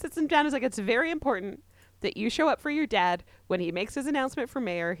 Archie's mom sits him down and is like, "It's very important that you show up for your dad when he makes his announcement for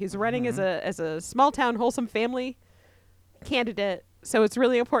mayor. He's running as a small town wholesome family candidate, so it's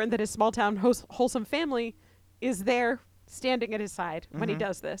really important that his small town wholesome family is there standing at his side when he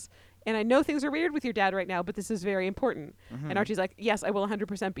does this. And I know things are weird with your dad right now, but this is very important." And Archie's like, "Yes, I will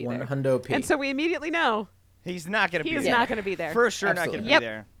 100% be One there." hundo p. And so we immediately know He's not going to be there. He's not going to be there. For sure Absolutely. not going to be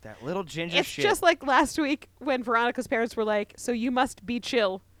there. That little ginger It's shit. just like last week when Veronica's parents were like, so you must be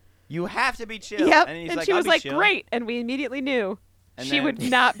chill. You have to be chill. Yep. And, he's And like, she I'll was be like, chill. great. And we immediately knew And she then would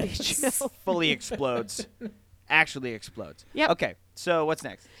not be chill. fully explodes. Actually explodes. Yep. Okay, so what's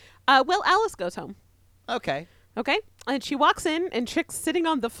next? Well, Alice goes home. Okay. Okay. And she walks in, and Chick's sitting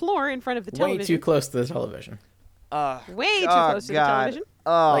on the floor in front of the Way television. too close to the television. Way too close to the television.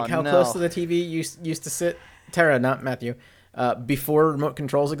 Oh, Like how no. close to the TV used to sit. Tara, not Matthew. Before remote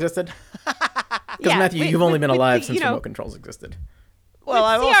controls existed. Because Matthew, you've only been alive since remote controls existed. Well,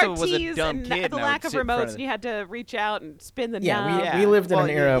 I with also was a CRTs dumb and kid. the and I lack would of sit in front remotes, and you had to reach out and spin the knob. Yeah. We lived in Well,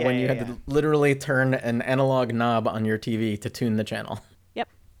 an era yeah, when you yeah, had yeah. to literally turn an analog knob on your TV to tune the channel. Yep.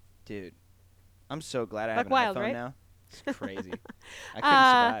 Dude, I'm so glad I Buck have an wild, iPhone right? now. It's crazy. I couldn't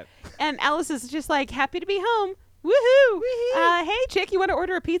survive. And Alice is just like, happy to be home. Woohoo! Hey, Chick, you want to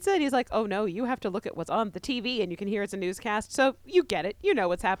order a pizza? And he's like, oh, no, you have to look at what's on the TV, and you can hear it's a newscast, so you get it. You know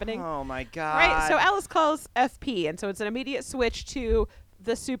what's happening. Oh, my God. Right? So Alice calls FP, and so it's an immediate switch to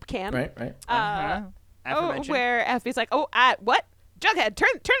the soup can. Right. Aforementioned. Where FP's like, what? Jughead, turn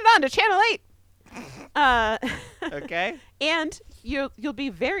it on to channel 8. Okay. And you'll be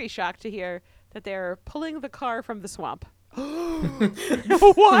very shocked to hear that they're pulling the car from the swamp.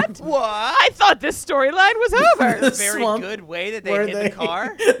 What? What? I thought this storyline was over. The Very swamp good way that they where hit the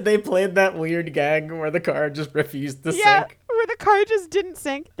car. They played that weird gag where the car just refused to Yeah, sink. where the car just didn't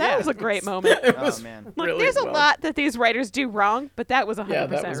sink. That Yeah. was a great moment. It Oh, was man. Look, really there's a well. lot that these writers do wrong, but that was 100% Yeah,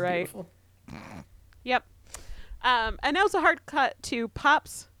 that was right. beautiful. Yep. And now it's a hard cut to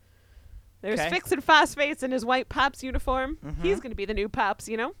Pops. There's Okay. Fix and Phosphates in his white Pops uniform. He's going to be the new Pops,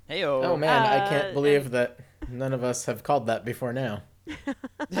 you know? Hey-o. Oh man, I can't and- believe that none of us have called that before now.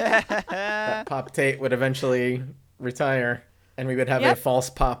 That Pop Tate would eventually retire, and we would have a Yep. false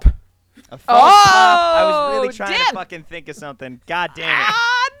Pop. A false pop. I was really Oh, trying damn. to fucking think of something. God damn it.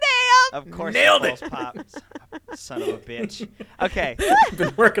 Ah, damn! Of course, Nailed a false pop. Son of a bitch. Okay. I've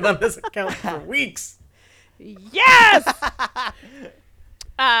been working on this account for weeks. Yes!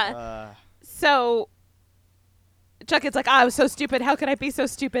 Uh, So Jughead's like, I was so stupid. How could I be so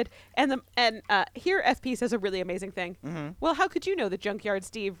stupid? And here FP says a really amazing thing. Well, how could you know that Junkyard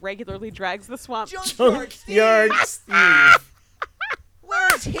Steve regularly drags the swamp? Junkyard Steve. Junkyard Steve. Where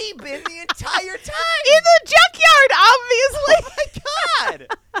has he been the entire time? In the junkyard, obviously. Oh my God.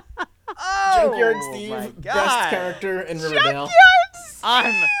 Oh Junkyard my Steve, God. best character in Riverdale. Junkyard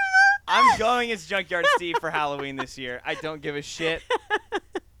Steve. I'm going as Junkyard Steve for Halloween this year. I don't give a shit.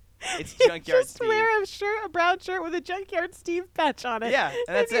 It's Junkyard Just Steve. wear a brown shirt with a Junkyard Steve patch on it. Yeah,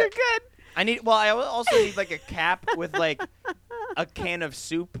 and that's you're it. good. I also need like a cap with like a can of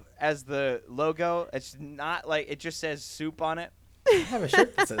soup as the logo. It's not like it just says soup on it. I have a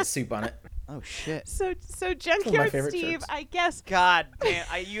shirt that says soup on it. Oh shit. So my Junkyard favorite Steve, shirts. I guess. God damn.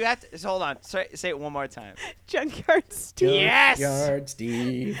 You have to hold on. Say it one more time. Junkyard Steve. Yes! Junkyard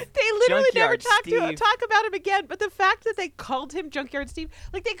Steve. They literally never Junkyard Steve. talk about him again. But the fact that they called him Junkyard Steve,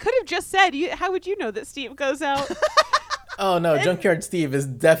 like they could have just said, "How would you know that Steve goes out?" Oh no, Junkyard Steve is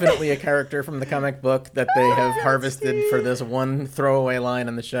definitely a character from the comic book that they have harvested for this one throwaway line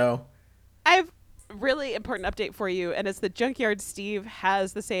in the show. I have a really important update for you, and it's that Junkyard Steve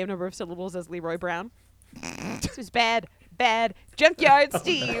has the same number of syllables as Leroy Brown. This is bad. Junkyard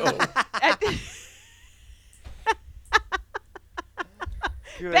Steve.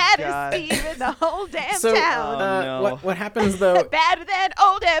 Good Baddest God. Steve in the whole damn So town. no. what happens though Badder than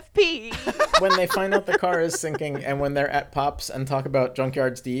old FP. when they find out the car is sinking and when they're at Pops and talk about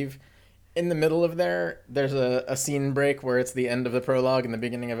Junkyard Steve, in the middle of there's a scene break where it's the end of the prologue and the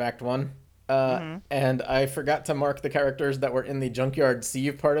beginning of Act 1. And I forgot to mark the characters that were in the Junkyard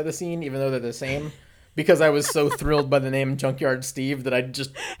Steve part of the scene, even though they're the same, because I was so thrilled by the name Junkyard Steve that I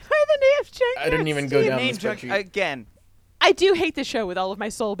just By the name of Junkyard I didn't even go Steve. down the Name Junk spreadsheet. again. I do hate the show with all of my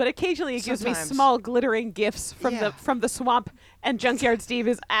soul, but occasionally it gives me Sometimes. small glittering gifts from Yeah. the swamp, and Junkyard Steve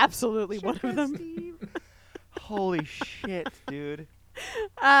is absolutely one of them. Holy shit, dude.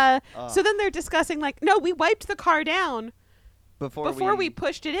 So then they're discussing like, no, we wiped the car down before we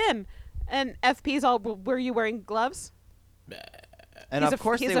pushed it in, and FP's all, "Well, were you wearing gloves?" And He's of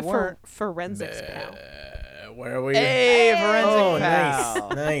course he's they a weren't. forensics pal. Where are we? Hey, forensic Oh, pal.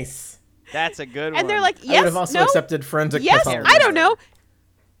 nice. That's a good one. And they're like, I would yes, have also no, accepted forensic yes, pathology. I don't know.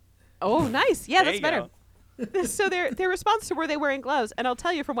 Oh, nice. Yeah, There that's you better. go. So their response to were they wearing gloves, and I'll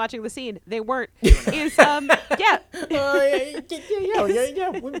tell you from watching the scene, they weren't. Is yeah,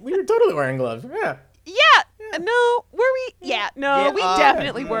 Yeah. We were totally wearing gloves. Yeah. no, were we? Yeah, no, Yeah, we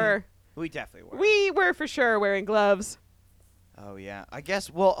definitely mhm. were. We definitely were. We were for sure wearing gloves. Oh yeah. I guess.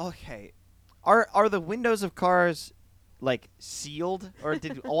 Well, okay. Are the windows of cars like sealed, or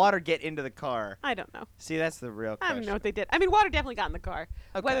did water get into the car? I don't know. See, that's the real I question. don't know what they did. I mean, water definitely got in the car,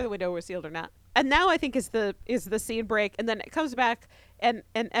 whether the window was sealed or not. And now I think is the scene break, and then it comes back, and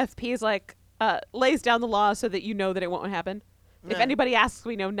FP is like lays down the law so that you know that it won't happen. If anybody asks,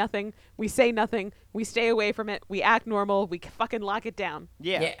 we know nothing. We say nothing. We stay away from it. We act normal. We fucking lock it down.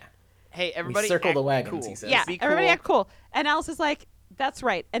 Yeah. Hey, everybody, We circle act the wagons, cool. he says. Yeah, Be everybody cool. act cool. And Alice is like, that's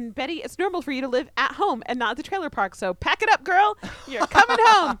right. And Betty, it's normal for you to live at home and not at the trailer park. So pack it up, girl. You're coming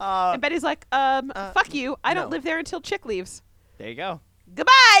home. And Betty's like, fuck you. I don't no. live there until Chick leaves. There you go.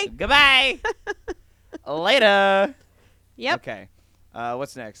 Goodbye. Goodbye. Later. Yep. Okay.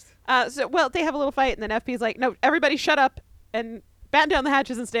 What's next? So they have a little fight, and then FP's like, no, everybody shut up and batten down the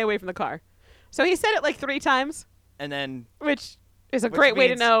hatches and stay away from the car. So he said it like 3 times, And then which is a Which great way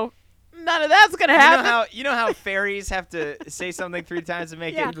to means- know none of that's going to happen. you know how fairies have to say something 3 times to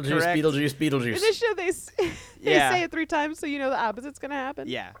make Yeah. it Beetlejuice, correct? Beetlejuice, In Beetlejuice. this show, they Yeah. say it 3 times so you know the opposite's going to happen.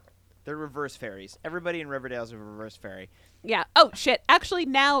 Yeah. They're reverse fairies. Everybody in Riverdale's a reverse fairy. Yeah. Oh shit. Actually,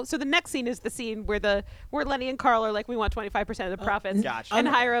 now, so the next scene is the scene where Lenny and Carl are like, we want 25% of the profits. Gotcha. And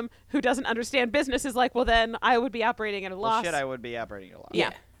Hiram, who doesn't understand business, is like, well, then I would be operating at a Well, loss. shit, I would be operating a lot.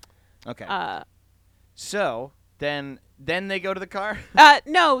 Yeah. Okay. Uh, So then they go to the car.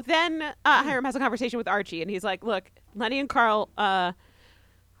 no. Then Hiram has a conversation with Archie, and he's like, look, Lenny and Carl are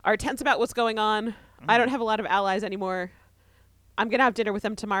tense about what's going on. I don't have a lot of allies anymore. I'm going to have dinner with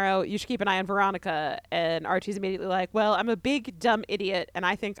them tomorrow. You should keep an eye on Veronica. And Archie's immediately like, well, I'm a big, dumb idiot, and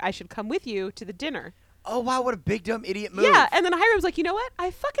I think I should come with you to the dinner. Oh wow, what a big dumb idiot move. Yeah, and then Hiram's like, you know what?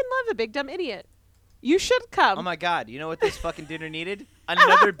 I fucking love a big, dumb idiot. You should come. Oh my god, you know what this fucking dinner needed?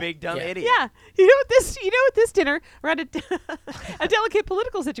 Another big dumb Yeah. idiot. Yeah. You know what this dinner around a delicate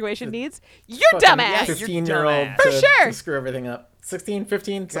political situation needs? Your Fucking dumbass. Yeah, you're 15-year-old dumbass. For to, sure. to screw everything up. 16,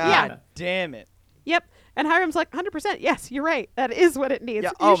 15, something God like that. damn it. Yep. And Hiram's like, 100%. Yes, you're right. That is what it needs. Yeah.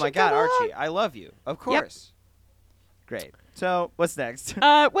 You Oh should my god, come along." Archie, I love you. Of course. Great. So what's next?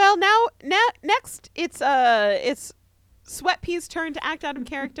 Well, now next it's Sweat Pea's turn to act out of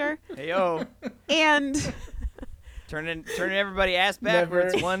character, Hey yo, and turning everybody ass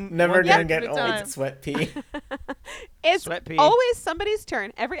backwards. Never one gonna step get at a old. time. Sweat pee. it's Sweat Pea. always somebody's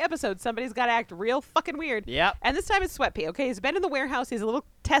turn. Every episode, somebody's got to act real fucking weird. Yep. And this time it's Sweat Pea. Okay, he's been in the warehouse. He's a little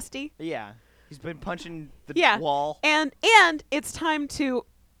testy. Yeah. He's been punching the Yeah. wall. And it's time to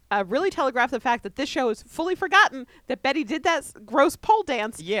really telegraph the fact that this show has fully forgotten that Betty did that gross pole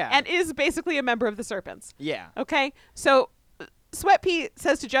dance. Yeah. And is basically a member of the Serpents. Yeah. Okay, so Sweat Pea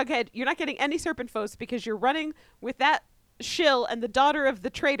says to Jughead, "You're not getting any serpent foes because you're running with that shill and the daughter of the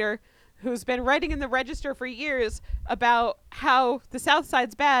traitor who's been writing in the register for years about how the South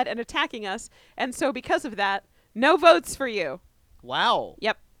Side's bad and attacking us. And so because of that, no votes for you." Wow.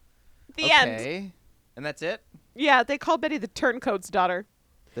 Yep. The end. Okay. And that's it? Yeah, they call Betty the turncoat's daughter.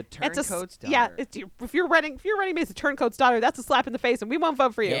 The It's a turncoat's daughter. Yeah, if you're running me as the turncoat's daughter, that's a slap in the face, and we won't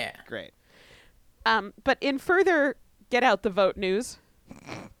vote for you. Yeah. Great. But in further get out the vote news,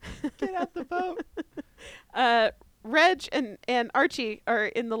 Get out the boat. Reg and Archie are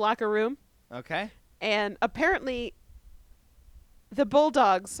in the locker room, Okay. and apparently the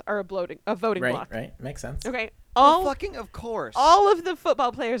Bulldogs are a voting Right, block. right. Makes sense. Okay. Oh, fucking of course. All of the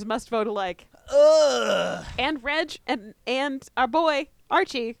football players must vote alike. Ugh. And Reg and our boy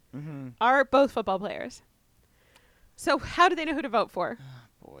Archie are both football players. So how do they know who to vote for?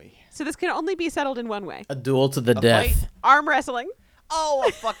 Boy. So this can only be settled in one way. A duel to the A death. fight? Arm wrestling. Oh,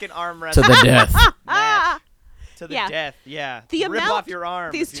 a fucking arm To wrestle. the death. match. To the Yeah. death, yeah. The Rip amount off your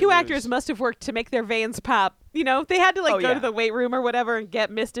arm. these if two you actors lose. must have worked to make their veins pop. You know, they had to Oh, go yeah. to the weight room or whatever and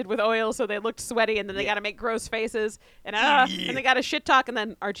get misted with oil so they looked sweaty, and then they Yeah. got to make gross faces and Yeah. and they got to shit talk, and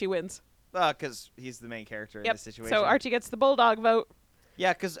then Archie wins. Because he's the main character in Yep. this situation. So Archie gets the Bulldog vote.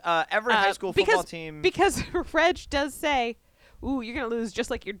 Yeah, because every high school football team. Because Reg does say, "Ooh, you're gonna lose just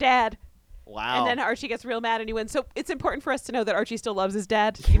like your dad." Wow. And then Archie gets real mad and he wins. So it's important for us to know that Archie still loves his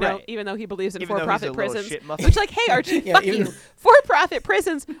dad, you know, Right. even though he believes in Even though he's for-profit a little prisons. shit muffin. Which, like, hey, Archie, Yeah, fuck even- you. For-profit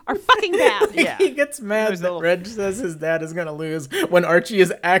prisons are fucking bad. Yeah. He gets mad There's a that little- Reg says his dad is gonna lose when Archie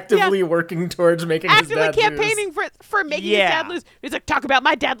is actively working towards making his Actively dad campaigning for making his Yeah. dad lose. He's like, talk about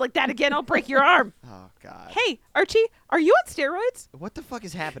my dad like that again, I'll break your arm. Oh, God. Hey, Archie, are you on steroids? What the fuck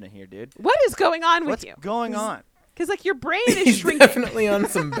is happening here, dude? What is going on with What's you? going on? Because, like, your brain lose. is He's shrinking. definitely on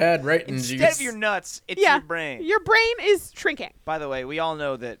some bad writing Instead juice. of your nuts, it's Yeah. your brain. Your brain is shrinking. By the way, we all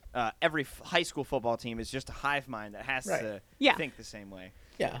know that every high school football team is just a hive mind that has Right. to Yeah. think the same way.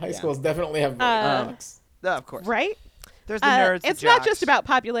 Yeah, high Yeah. schools definitely have Uh, blocks. Of course. Right? There's the nerds. the It's not jocks. just about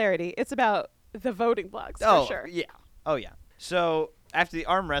popularity. It's about the voting blocks, Oh, for sure. yeah. Oh, yeah. So After the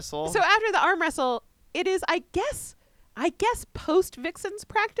arm wrestle. So after the arm wrestle, it is, I guess post Vixen's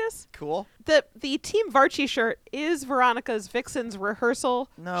practice. Cool. The Team Varchi shirt is Veronica's Vixen's rehearsal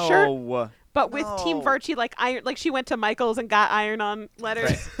No. shirt, but with No. Team Varchi like iron, like she went to Michael's and got iron-on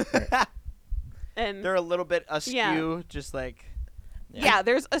letters. Right. And They're a little bit askew, Yeah. just like. yeah,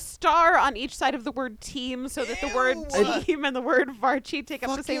 there's a star on each side of the word team, so that the word Ew. team and the word Varchi take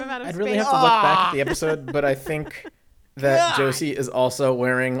up the same Fucking- amount of I'd space. really have to look back at the episode, but I think that God. Josie is also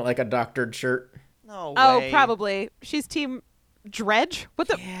wearing like a doctored shirt. No Oh, way. probably. She's Team Dredge. What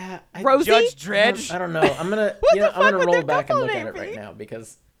the? Yeah, Rosie? Judge Dredge. I don't know. I'm gonna What the I'm fuck gonna would roll their back and couple look at name it right be? now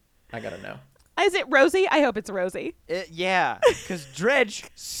because I gotta know. Is it Rosie? I hope it's Rosie. Yeah, because Dredge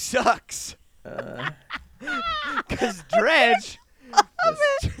sucks. Uh, Because Dredge.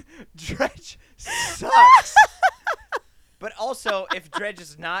 Dredge sucks. But also, if Dredge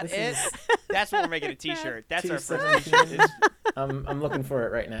is not This it, that's what we're making a T-shirt. That's our first 217. T-shirt. I'm looking for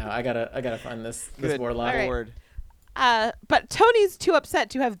it right now. I gotta find this Good warlock. All right. Lord. But Tony's too upset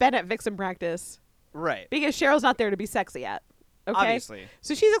to have been at Vixen practice Right. because Cheryl's not there to be sexy at. Okay. Obviously.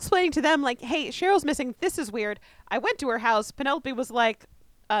 So she's explaining to them like, "Hey, Cheryl's missing. This is weird. I went to her house. Penelope was like,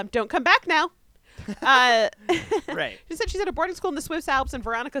 don't come back now." Right. She said she's at a boarding school in the Swiss Alps, and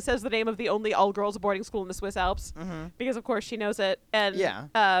Veronica says the name of the only all-girls boarding school in the Swiss Alps because, of course, she knows it. And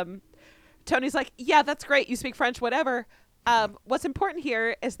Yeah. Tony's like, "Yeah, that's great. You speak French, whatever." What's important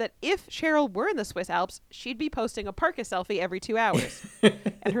here is that if Cheryl were in the Swiss Alps, she'd be posting a Parka selfie every 2 hours,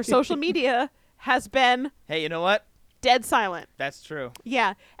 and her social media has been Hey, you know what? dead silent. That's true.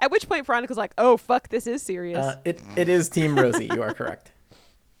 Yeah. At which point Veronica's like, "Oh fuck, this is serious." It is Team Rosie. You are correct.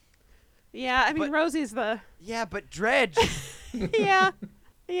 Yeah, I mean But- Rosie's the Yeah, but Dredge. yeah.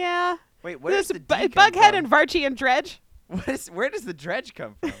 Wait, where's There's the D come Bughead from? and Varchi and Dredge. Where does the Dredge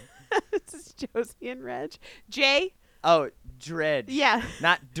come from? This is Josie and Reg. Jay? Oh, Dredge. Yeah.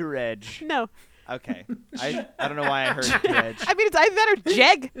 Not Dredge. No. Okay. I don't know why I heard Dredge. I mean, it's either that or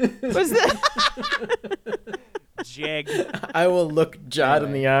Jeg. Was the Jeg. I will look Jod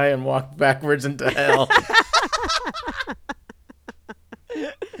in the eye and walk backwards into hell.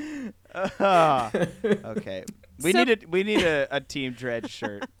 Okay. We So- need a Team Dredge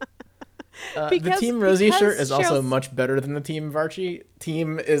shirt. The Because- Team Rosie shirt because is also Cheryl's- much better than the Team Varchi.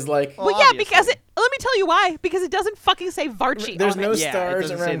 Team is like Well, Well, yeah, obviously. because let me tell you why. Because it doesn't fucking say Varchi there's on no it. Yeah, it stars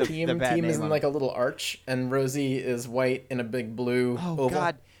doesn't say around the Team. bad Team is name in on like a little arch, and Rosie is white in a big blue Oh oval.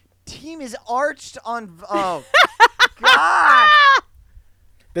 God. Team is arched on. Oh God.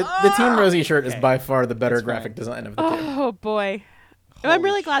 The Team Rosie shirt is Okay. by far the better That's fine. graphic design of the two. Oh boy. I'm Holy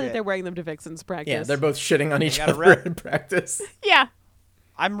really glad that shit. they're wearing them to Vixen's practice. Yeah, they're both shitting on each gotta other rep. in practice. Yeah.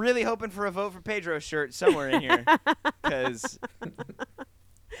 I'm really hoping for a vote for Pedro shirt somewhere in here, because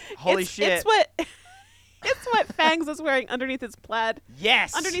holy shit. It's what it's what Fangs is wearing underneath his plaid,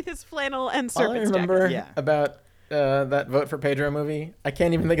 Yes. underneath his flannel and All I serpent's remember Yeah. about that vote for Pedro movie, I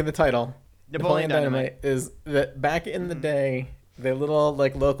can't even think of the title. Napoleon Dynamite. is that back in the day, the little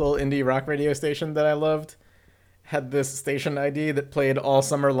like local indie rock radio station that I loved had this station ID that played all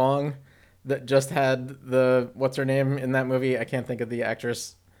summer long. That just had the what's her name in that movie? I can't think of the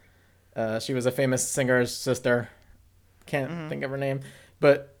actress. She was a famous singer's sister. Can't think of her name.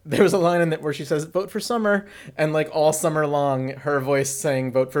 But there was a line in it where she says, "Vote for Summer," and like all summer long, her voice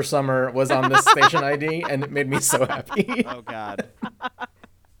saying "Vote for Summer" was on this station ID, and it made me so happy. Oh God.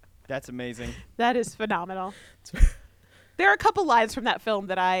 That's amazing. That is phenomenal. There are a couple lines from that film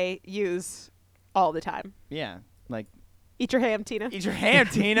that I use all the time. Yeah. Like, Eat your ham, Tina. eat your ham,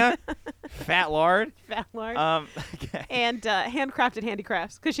 Tina. Fat lard. Fat lard. Okay. And handcrafted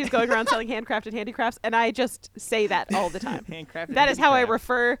handicrafts, because she's going around selling handcrafted handicrafts, and I just say that all the time. Handcrafted That is how I handicraft.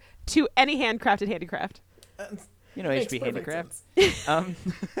 refer to any handcrafted handicraft. You know, Makes HB perfect Handicraft. sense. Um,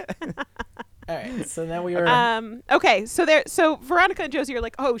 All right, so now we are. Okay, so Veronica and Josie are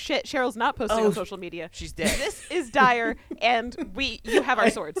like, "Oh shit, Cheryl's not posting on social media. she's dead. This is dire, and you have our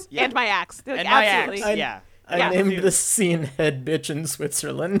swords Yeah. and my axe." They're like, And my absolutely. axe. Yeah. I yeah. named this scene "Head Bitch in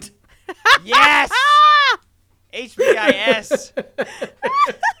Switzerland." Yes. HBIS.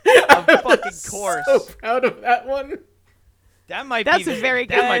 Of fucking course. So proud of that one. That might That's be very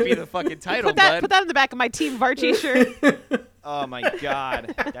That might good. be the fucking title, Put that bud. on the back of my Team Varchi shirt. Oh my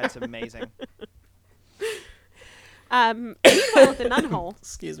God. That's amazing. Meanwhile, at the nun hole,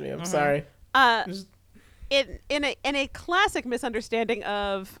 Excuse me, I'm sorry. Just- in a classic misunderstanding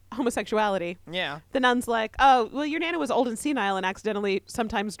of homosexuality, Yeah. the nun's like, "Oh, well, your nana was old and senile and accidentally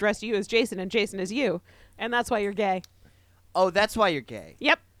sometimes dressed you as Jason and Jason as you, and that's why you're gay." Oh, that's why you're gay.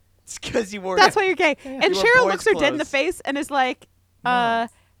 Yep, It's because you wore that's why you're gay. And You wore Cheryl boys' looks her dead in the clothes. face and is like,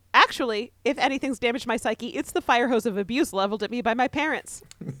 Actually, if anything's damaged my psyche, it's the fire hose of abuse leveled at me by my parents.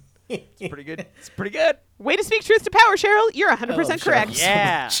 It's pretty good. It's pretty good. Way to speak truth to power, Cheryl. You're 100% correct. Cheryl so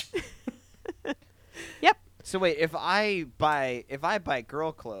Yeah. much. Yep. So wait, if I buy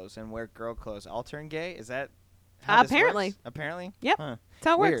girl clothes and wear girl clothes, I'll turn gay? Is that how this Apparently. works? Apparently. Yep. Huh. That's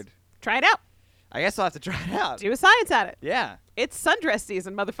how it works. Weird. Try it out. I guess I'll have to try it out. Do a science at it. Yeah. It's sundress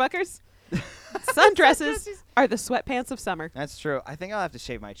season, motherfuckers. Sundresses are the sweatpants of summer. That's true. I think I'll have to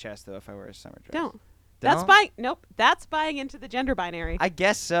shave my chest though if I wear a summer dress. Don't. That's buying. Nope. That's buying into the gender binary. I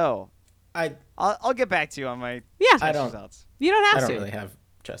guess so. I'll get back to you on my Yeah. I test don't- results. You don't I have don't to. really have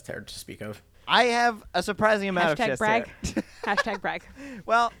chest hair to speak of. I have a surprising amount of Hashtag chest brag. hair. Hashtag brag.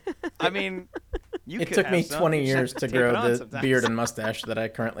 Well, I mean, It could took have me some. 20 You just years have to tape it grow on the sometimes. beard and mustache that I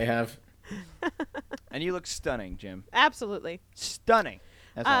currently have. And you look stunning, Jim. Absolutely. Stunning.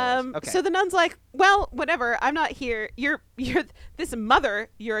 As always. Okay. So the nun's like, well, whatever. I'm not here. You're this mother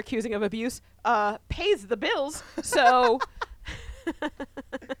you're accusing of abuse pays the bills. So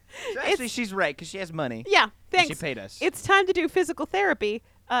Actually, she's right because she has money. yeah, and thanks. She paid us. It's time to do physical therapy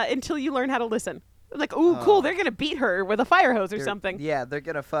until you learn how to listen. Like, ooh, Oh. cool. They're gonna beat her with a fire hose or They're- something. Yeah, they're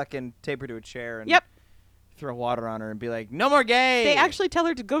gonna fucking tape her to a chair and Yep. throw water on her and be like, "No more gay." They actually tell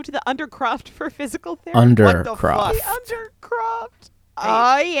her to go to the undercroft for physical therapy. Undercroft. The undercroft.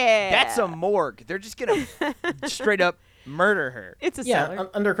 Oh yeah. That's a morgue. They're just gonna straight up murder her. It's a Yeah, cellar.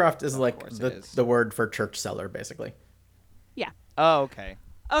 undercroft is like course it is. the word for church cellar, basically. Yeah. Oh, okay.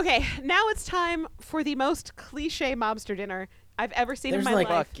 Okay, now it's time for the most cliche mobster dinner I've ever seen There's in my like-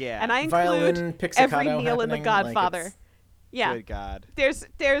 life. Fuck yeah. And I Violin include pizzicato every meal in The happening, like, Godfather. it's- Yeah. Good God. There's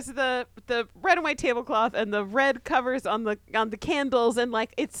the red and white tablecloth and the red covers on the candles and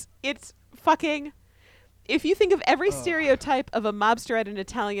like it's fucking. If you think of every stereotype of a mobster at an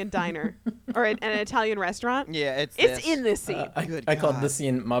Italian diner or an Italian restaurant, Yeah, it's it's in this scene. Good I called God. this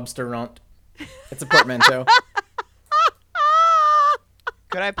scene mobsterant. It's a portmanteau.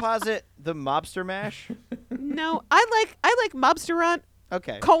 Could I posit the mobster mash? No, I like mobsterant.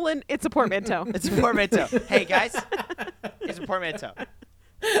 Okay. It's a portmanteau. It's a portmanteau. Hey guys, it's a portmanteau.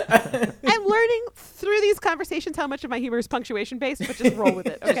 I'm learning through these conversations how much of my humor is punctuation based, but just roll with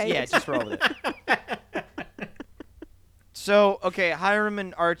it, okay? Just roll with it. So, okay, Hiram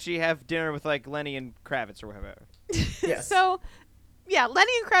and Archie have dinner with like Lenny and Kravitz or whatever. Yes. So, yeah,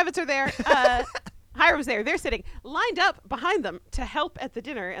 Lenny and Kravitz are there. Hiram's there. They're sitting lined up behind them to help at the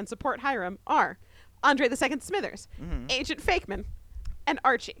dinner and support Hiram are Andre the Second Smithers, Agent Fakeman, and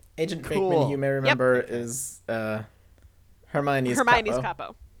Archie. Agent Cool. Fakeman, you may remember, is Hermione's capo.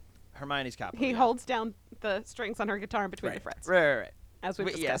 capo. Hermione's cop. He holds down the strings on her guitar in between the frets, Right. as we've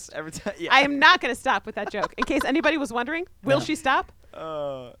Wait, yes, discussed. every time. Yeah. I am not going to stop with that joke. In case anybody was wondering, will she stop?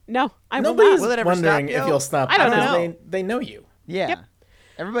 No, I will Nobody's not. Will it ever wondering stop, if yo? you'll stop. I don't because know. They know you. Yeah. Yep.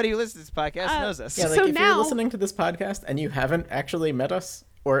 Everybody who listens to this podcast knows us. Yeah, like So if now- you're listening to this podcast and you haven't actually met us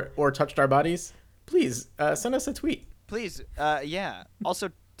or touched our bodies, please send us a tweet. Please, yeah.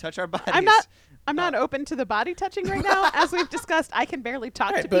 Also, touch our bodies. I'm not open to the body touching right now. As we've discussed, I can barely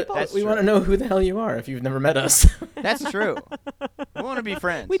talk Right, to but people. That's we true. want to know who the hell you are if you've never met us. That's true. We want to be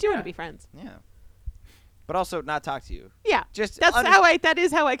friends. We do want to be friends. Yeah. But also not talk to you. Yeah, Just that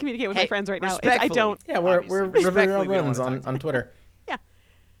is how I communicate with Hey, my friends right now. I respectfully. don't. Yeah, we're Obviously. River Respectfully, we don't Runs wanna talk to on Twitter. Yeah,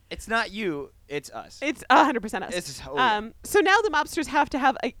 It's not you. It's us. it's 100% us. It's yeah. So now the mobsters have to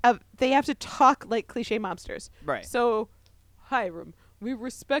have they have to talk like cliche mobsters. Right. So, Hiram, we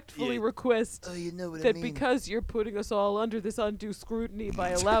respectfully Yeah. request Oh, you know what that because you're putting us all under this undue scrutiny by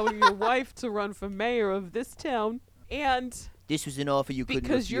allowing your wife to run for mayor of this town, and this was an offer you couldn't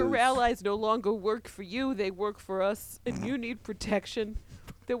because your refuse. allies no longer work for you, they work for us, and you need protection,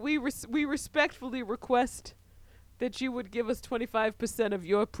 that we respectfully request that you would give us 25% of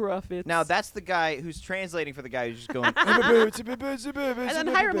your profits. Now that's the guy who's translating for the guy who's just going. and then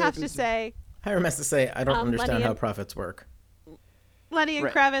Hiram has to say, Hiram has to say, I don't understand Lenny how and- profits work. Lenny and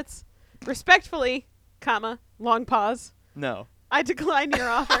Right. Kravitz, respectfully, long pause, No. I decline your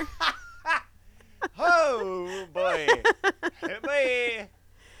offer. Oh boy. Hey boy.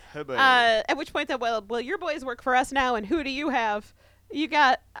 Hey boy. At which point, well, your boys work for us now, and who do you have? You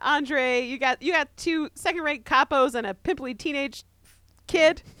got Andre. You got two second-rate capos and a pimply teenage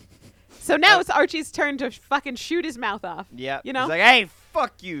kid. So now it's Archie's turn to fucking shoot his mouth off. Yeah. You know. He's like, hey,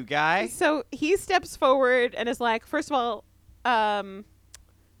 fuck you, guy. So he steps forward and is like, first of all,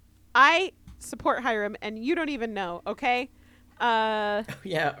 I support Hiram, and you don't even know, okay?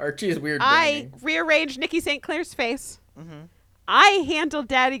 Yeah, Archie's weird. I branding. rearranged Nikki St. Clair's face. Mm-hmm. I handled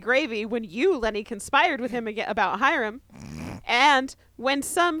Daddy Gravy when you, Lenny, conspired with him about Hiram. And when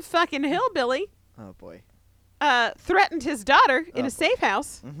some fucking hillbilly Oh boy. threatened his daughter in Oh, a safe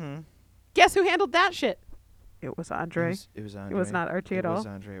house. Mm-hmm. Guess who handled that shit? It was Andre. It was Andre. It was not Archie at all. It was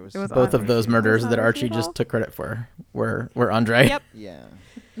Andre. It was Both of those murders Not that Archie Archie at all. just took credit for were Andre. Yep. Yeah.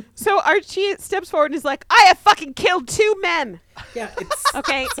 So Archie steps forward and is like, I have fucking killed 2 men. Yeah, it's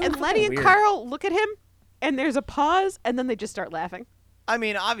Okay. so And Lenny and weird. Carl look at him, and there's a pause, and then they just start laughing. I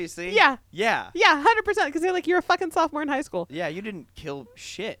mean, obviously. Yeah. Yeah. Yeah, 100%, because they're like, you're a fucking sophomore in high school. Yeah, you didn't kill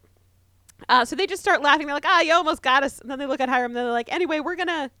shit. So they just start laughing. They're like, you almost got us. And then they look at Hiram, and they're like, anyway, we're going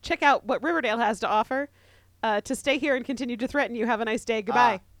to check out what Riverdale has to offer. To stay here and continue to threaten you. Have a nice day.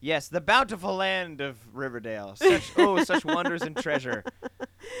 Goodbye. Yes, the bountiful land of Riverdale. Such wonders and treasure.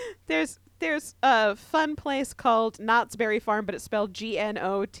 There's a fun place called Knott's Berry Farm, but it's spelled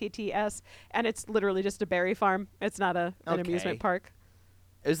Gnotts, and it's literally just a berry farm. It's not an Okay. amusement park.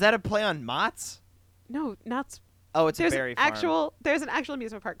 Is that a play on Mott's? No, Knott's. Oh, it's There's a berry farm. There's an actual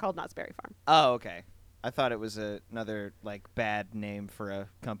amusement park called Knott's Berry Farm. Oh, okay. I thought it was another like bad name for a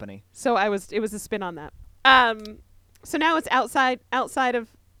company. So it was a spin on that. So now it's outside of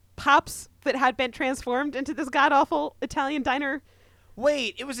Pops that had been transformed into this god awful Italian diner.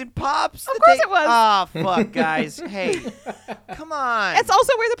 Wait, it was in Pops? Of course it was. Oh, fuck, guys. Hey, come on. It's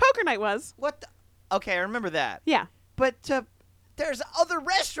also where the poker night was. What? Okay, I remember that. Yeah. But there's other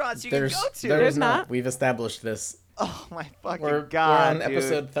restaurants you can go to. There's not. We've established this. Oh, my fucking We're God, on dude.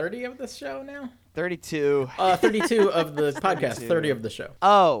 episode 30 of this show now. 32. 32 of the podcast, 32. 30 of the show.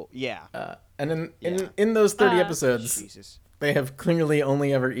 Oh, yeah. And Yeah. in those 30 episodes, Jesus. they have clearly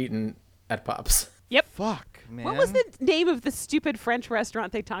only ever eaten at Pops. Yep. Fuck, man. What was the name of the stupid French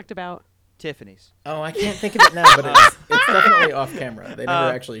restaurant they talked about? Tiffany's. Oh, I can't think of it now, but it's definitely off camera. They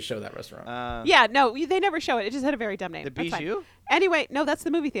never actually show that restaurant. Yeah, no, they never show it. It just had a very dumb name. The That's fine. Bijou? Anyway, no, that's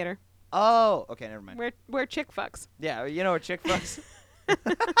the movie theater Oh, okay, never mind. where chick fucks. Yeah, you know what chick fucks?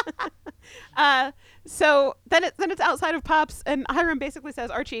 So then it's outside of Pops, and Hiram basically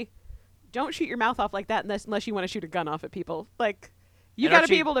says, Archie, don't shoot your mouth off like that unless you want to shoot a gun off at people. Like, you And got to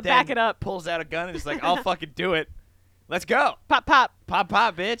Archie be able to then back it up. Pulls out a gun and is like, I'll fucking do it. Let's go. Pop, pop. Pop,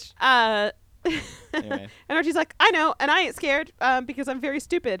 pop, bitch. Anyway. And Archie's like, I know, and I ain't scared because I'm very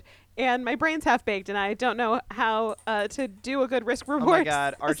stupid, and my brain's half-baked, and I don't know how to do a good risk-reward Oh my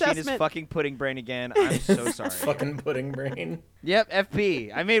God, Archie is assessment. fucking pudding brain again. I'm so sorry. Fucking pudding brain. Yep,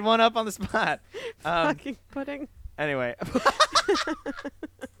 FP. I made one up on the spot. Fucking pudding. Anyway.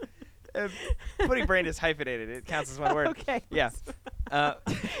 Pudding brain is hyphenated. It counts as one word. Okay. Yeah.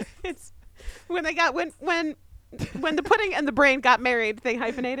 It's when they got when the pudding and the brain got married, they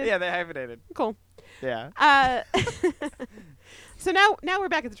hyphenated. Yeah, they hyphenated. Cool. Yeah. So now we're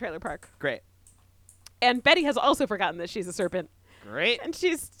back at the trailer park, Great. and Betty has also forgotten that she's a serpent, Great. and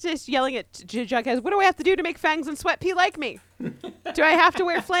she's just yelling at Jughead, "What do I have to do to make Fangs and Sweat pee like me? Do I have to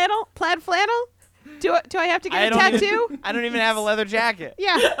wear plaid flannel? Do I have to get a tattoo? I don't even have a leather jacket.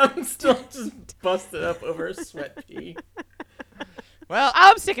 Yeah. I'm still just busted up over a sweat pee. Well,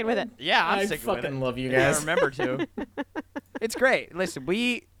 I'm sticking with it. yeah, I'm I sticking with it. fucking love you I guys. remember to. It's great. Listen,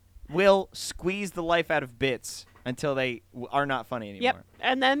 we will squeeze the life out of bits until they are not funny anymore. Yep.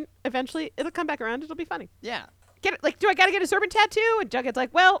 And then eventually it'll come back around. It'll be funny. Yeah. Get it? Like, do I got to get a serpent tattoo? And Jughead's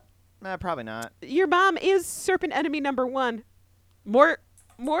like, well, Probably not. your mom is serpent enemy number 1. More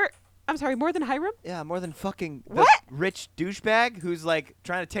than Hiram? Yeah, more than fucking the What? rich douchebag who's like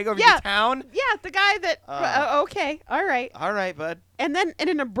trying to take over Yeah. your town. Yeah, the guy that. Okay, all right. All right, bud. And then in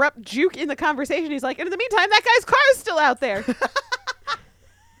an abrupt juke in the conversation, he's like, and in the meantime, that guy's car is still out there.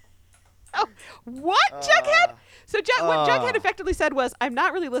 Oh, what, Jughead? So what Jughead effectively said was, I'm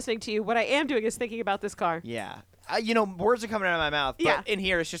not really listening to you. What I am doing is thinking about this car. Yeah. Words are coming out of my mouth, but Yeah. in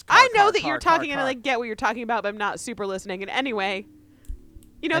here it's just car, I know car, that car, you're car, talking and I car. like get what you're talking about, but I'm not super listening. And anyway,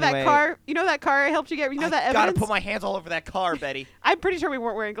 that Anyway. car, that car I helped you get, that I evidence? gotta put my hands all over that car, Betty. I'm pretty sure we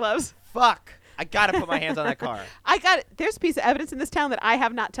weren't wearing gloves. Fuck. I gotta put my hands on that car. There's a piece of evidence in this town that I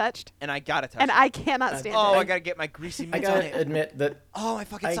have not touched, And I gotta touch and it. I cannot stand Oh, it. I gotta get my greasy I mitts on gotta it. admit that Oh, my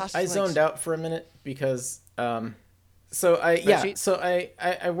fucking sausage I links. zoned out for a minute because I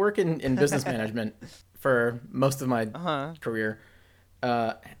work in business management for most of my career,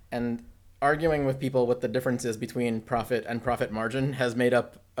 and arguing with people what the difference is between profit and profit margin has made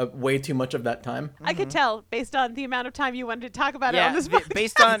up way too much of that time. I could tell based on the amount of time you wanted to talk about it on this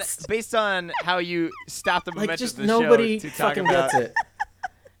podcast. based on how you stopped the Like, momentum just of the nobody show to talk fucking about gets it.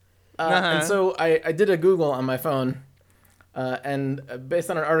 And so I did a Google on my phone, and based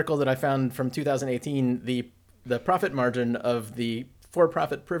on an article that I found from 2018, the profit margin of the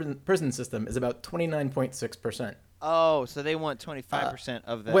for-profit prison system is about 29.6%. Oh, so they want 25%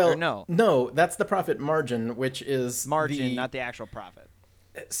 of the. Well, or no, that's the profit margin, which is margin, not the actual profit.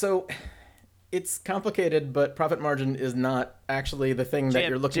 So it's complicated, but profit margin is not actually the thing that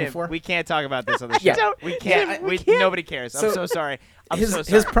you're looking for. We can't talk about this on the show. Yeah. We can't. We can't. Nobody cares. I'm so sorry.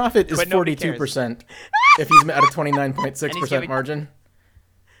 His profit is But nobody 42% if he's at a 29.6% margin.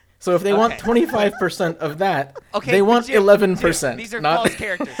 So if they want 25% of that, they want 11%. These are not, false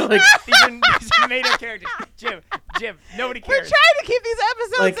characters. like, these are made-up characters. Jim, nobody We're cares. trying to keep these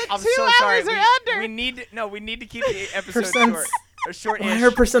episodes at I'm 2 so hours sorry. or under. We need to keep the episode Percents. short. Or short-ish. why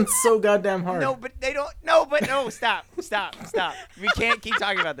are percents so goddamn hard? No, but they don't. No, stop. We can't keep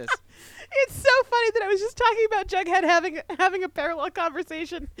talking about this. It's so funny that I was just talking about Jughead having a parallel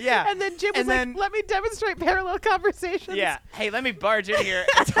conversation. Yeah. And then Jim was then- like, let me demonstrate parallel conversations. Yeah. Hey, let me barge in here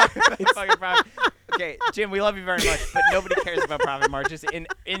and talk about fucking profit. Okay, Jim, we love you very much, but nobody cares about profit margins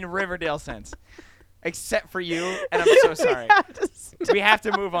in Riverdale sense. Except for you, and I'm so sorry. We have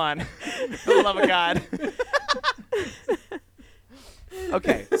to move on. For the love of God.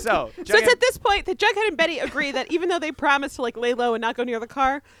 Okay, so So it's at this point that Jughead and Betty agree that even though they promised to like lay low and not go near the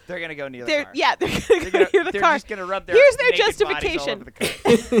car, they're gonna go near the they're car. they're gonna go near the they're car. just gonna rub their Here's their naked bodies all justification. over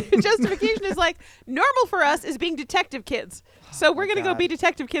the car. Justification is like normal for us is being detective kids, so we're gonna go God. be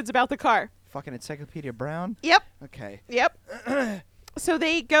detective kids about the car. Fucking Encyclopedia Brown. Yep. Okay, So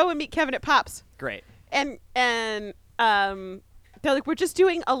they go and meet Kevin at Pops, great. and they're like, we're just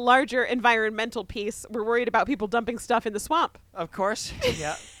doing a larger environmental piece. We're worried about people dumping stuff in the swamp. Of course.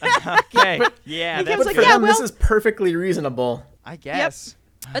 Yeah. Okay. Yeah, And that's Kevin's like, For good. yeah, them, this well- is perfectly reasonable. I guess.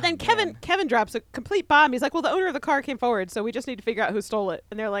 But then man. Kevin drops a complete bomb. He's like, well, the owner of the car came forward, so we just need to figure out who stole it.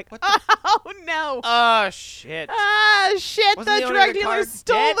 And they're like, oh, no. Oh shit. Ah, shit, Wasn't the the owner drug of the dealer car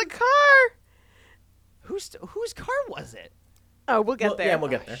stole dead? the car. Whose car was it? Oh, we'll get Well, there. yeah, we'll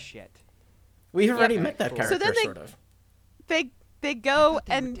get there. Shit. We've already met that So character, then they- sort of. They go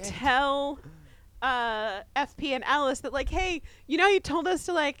they were and dead. tell FP and Alice that, like, hey, you know, you told us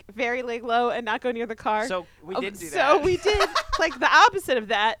to, like, very lay low and not go near the car. So we did do So that. we did, like, the opposite of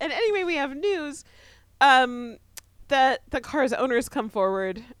that. And anyway, we have news that the car's owners come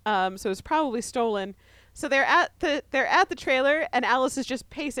forward, so it's probably stolen. So they're at the trailer, and Alice is just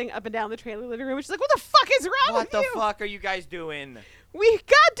pacing up and down the trailer living room. She's like, "What the fuck is wrong What with the you? fuck are you guys doing? We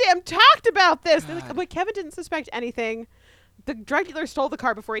goddamn talked about this." They're like, God. but Kevin didn't suspect anything. The drug dealer stole the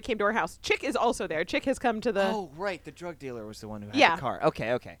car before he came to our house. Chick is also there. Chick has come to the Oh, right. The drug dealer was the one who had Yeah. the car.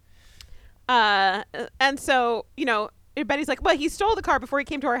 Okay. and so, you know, Betty's like, well, he stole the car before he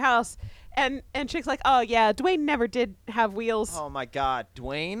came to our house. And Chick's like, oh, yeah, Dwayne never did have wheels. Oh my God,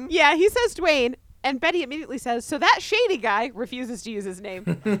 Dwayne. Yeah, he says Dwayne. And Betty immediately says, so that shady guy refuses to use his name.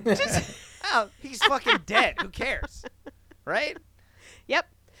 Just, Oh, he's fucking dead. Who cares? Right? yep.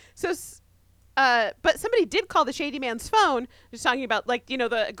 So, but somebody did call the shady man's phone, just talking about, like, you know,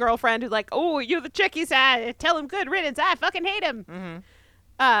 the girlfriend who's like, oh, you're the chick. He said, tell him good riddance. I fucking hate him. Mm-hmm.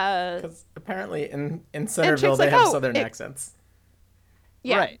 Because apparently in Centerville Chick's they like, have oh, southern it- accents.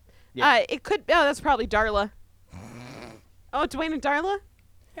 Yeah. Right. Yeah. It could, oh, that's probably Darla. Oh, Dwayne and Darla?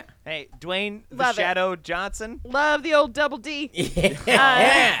 Hey, Dwayne the Love it. Shadow Johnson. Love the old double D.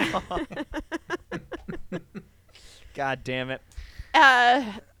 Yeah. God damn it.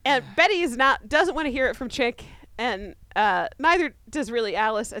 And Betty doesn't want to hear it from Chick, and neither does really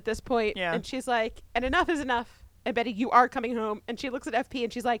Alice at this point. Yeah. And she's like, and enough is enough. And Betty, you are coming home. And she looks at FP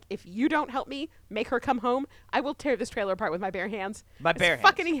and she's like, if you don't help me make her come home, I will tear this trailer apart with my bare hands. My It's bare hands.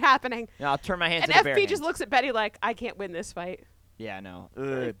 fucking happening. Yeah, I'll turn my hands And into bare FP hands. just looks at Betty like, I can't win this fight. Yeah, no.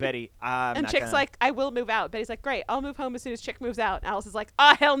 Ugh, Betty, I'm And not Chick's gonna... like, I will move out. Betty's like, great, I'll move home as soon as Chick moves out. And Alice is like,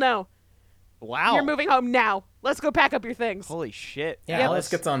 oh, hell no. Wow. You're moving home now. Let's go pack up your things. Holy shit. Yeah, Yep. Alice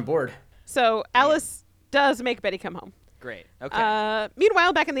gets on board. So Alice does make Betty come home. Great. Okay.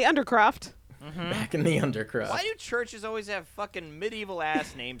 Meanwhile, back in the Undercroft, Back in the Undercroft. Why do churches always have fucking medieval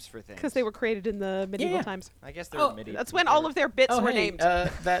ass names for things? because they were created in the medieval Yeah. times. I guess they're Oh, medieval. That's when all of their bits Oh, were hey, named.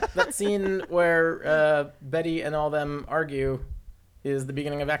 that scene where Betty and all them argue is the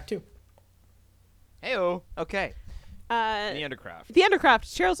beginning of Act 2. Heyo. Okay. The Undercroft. The Undercroft.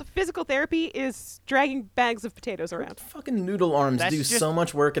 Cheryl's physical therapy is dragging bags of potatoes around. Fucking noodle arms That's do just- so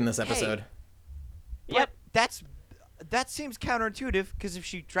much work in this episode. But that seems counterintuitive because if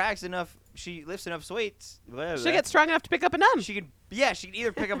she lifts enough weights, She'll get strong enough to pick up a nun. she could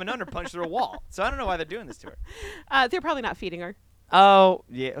either pick up a nun or punch through a wall. So I don't know why they're doing this to her. They're probably not feeding her. Oh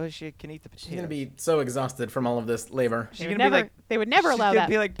yeah, she can eat the potatoes. She's gonna be so exhausted from all of this labor. She's They would gonna be never, like they would never she's allow gonna that.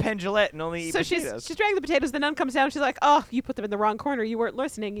 be like Penn Jillette and only eat So potatoes. she's dragging the potatoes. The nun comes down. She's like, "Oh, you put them in the wrong corner. You weren't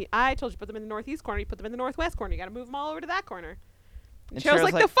listening. I told you to put them in the northeast corner. You put them in the northwest corner. You got to move them all over to that corner." And Cheryl's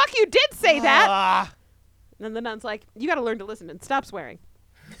like, "The fuck you did say that." Ah. And then the nun's like, "You got to learn to listen and stop swearing."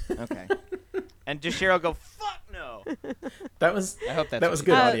 Okay. And does Cheryl go, fuck no? That was I hope that's that was what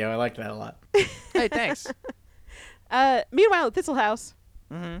good Uh, audio. I liked that a lot. Hey, thanks. Meanwhile, at Thistle House,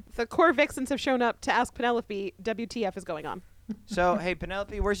 Mm-hmm. the core vixens have shown up to ask Penelope WTF is going on. So, hey,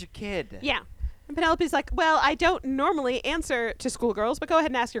 Penelope, where's your kid? Yeah. And Penelope's like, well, I don't normally answer to schoolgirls, but go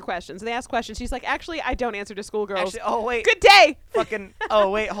ahead and ask your questions. And they ask questions. She's like, actually, I don't answer to schoolgirls. Actually, oh, wait. Good day. Fucking, oh,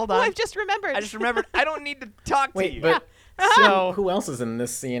 wait, hold on. Oh, I've just remembered. I just remembered. I don't need to talk to you. Wait, but So, who else is in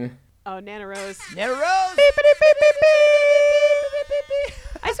this scene? Oh, Nana Rose. Nana Rose.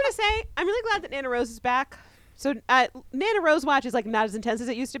 I just want to say, I'm really glad that Nana Rose is back. So Nana Rose watch is like not as intense as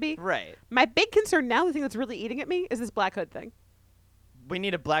it used to be. Right. My big concern now, the thing that's really eating at me, is this Black Hood thing. We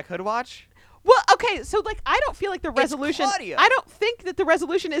need a Black Hood watch? Well, okay, so like I don't feel like the resolution. Claudio. I don't think that the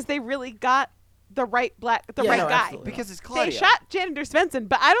resolution is they really got the right guy. Absolutely Because it's They Claudio. shot Janitor Svensson,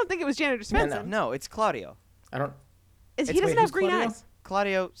 but I don't think it was Janitor Svensson. No, it's Claudio. I don't. He Wait, doesn't who's have green Claudio? eyes.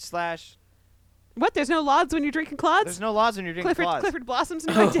 Claudio slash... What? There's no Lods when you're drinking Clods? There's no laws when you're drinking claws. Clifford Blossoms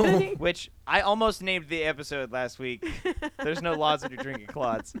in Identity. Which I almost named the episode last week. There's no laws when you're drinking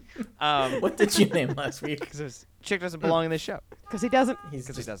claws. What did you name last week? Because chick doesn't belong in this show. Because he doesn't. He's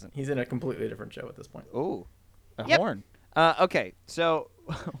 'Cause he doesn't. He's in a completely different show at this point. Ooh, a Yep. horn. Okay, so...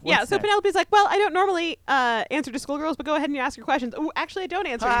 Yeah, what's so next? Penelope's like, well, I don't normally answer to schoolgirls, but go ahead and ask your questions. Oh, actually, I don't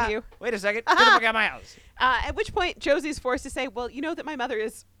answer Ah, to you. wait a second. Get the fuck out of my house. At which point, Josie's forced to say, well, you know that my mother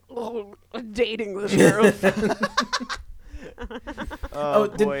is dating this girl. Oh,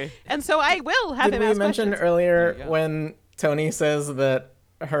 did- boy. And so I will have Did him we ask mention questions. earlier There you go. when Tony says that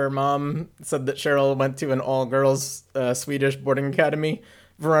her mom said that Cheryl went to an all-girls Swedish boarding academy?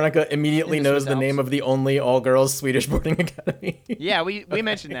 Veronica immediately In the knows Swiss the name Alps? of the only all-girls Swedish boarding academy. Yeah, we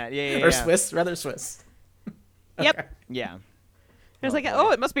mentioned that. Yeah, yeah, Or yeah. Swiss, rather Swiss. Yep. Yeah. It's like, boy.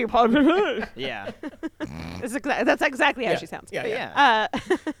 oh, it must be a part of her. Yeah. That's exactly how Yeah, she sounds. Yeah, But yeah.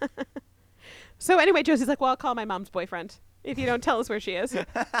 yeah. So anyway, Josie's like, well, I'll call my mom's boyfriend if you don't tell us where she is.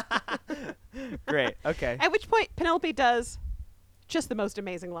 Great. Okay. At which point, Penelope does just the most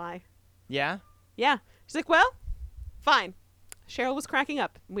amazing lie. Yeah? Yeah. She's like, well, fine. Cheryl was cracking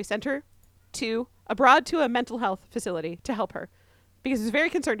up. We sent her abroad to a mental health facility to help her because he was very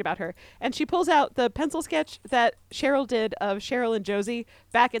concerned about her. And she pulls out the pencil sketch that Cheryl did of Cheryl and Josie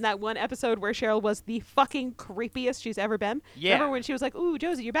back in that one episode where Cheryl was the fucking creepiest she's ever been. Yeah. Remember when she was like, ooh,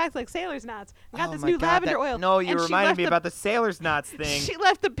 Josie, your back's like sailor's knots. I got Oh this my new God, lavender that- oil. No, you And she reminded left me the- about the sailor's knots thing. She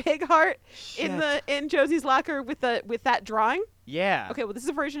left the pig heart Shit. in Josie's locker with that drawing. Yeah. Okay, well, this is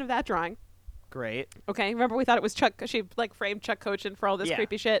a version of that drawing. Great. Okay, remember we thought it was Chuck. She like framed Chuck Cochin for all this Yeah.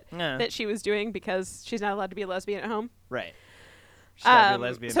 creepy shit Yeah. that she was doing because she's not allowed to be a lesbian at home. Right. She's gotta be a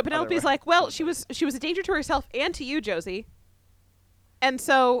lesbian So Penelope's otherwise. like, well, she was a danger to herself and to you, Josie. And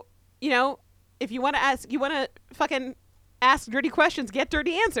so, if you want to fucking ask dirty questions, get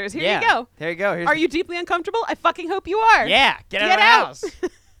dirty answers. Here you go. There you go. Here's Are you deeply uncomfortable? I fucking hope you are. Yeah. Get out of Get my out. house.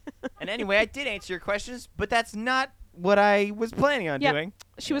 And anyway, I did answer your questions, but that's not what I was planning on Yep. doing.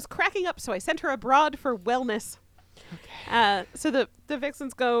 She was cracking up, so I sent her abroad for wellness. Okay. So the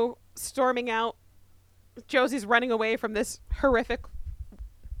vixens go storming out. Josie's running away from this horrific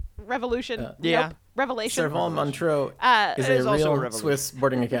revolution. Yeah. Nope, revelation. Serval Montreux is It is a also a real revolution. Swiss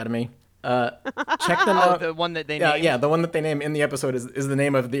boarding academy. Check them Oh, out. the one that they Yeah, named? yeah, the one that they name in the episode is the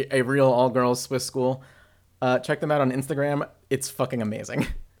name of a real all-girls Swiss school. Check them out on Instagram. It's fucking amazing.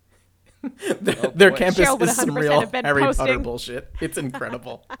 Their boy. campus Cheryl would is some 100% real have been Harry Potter posting. bullshit. It's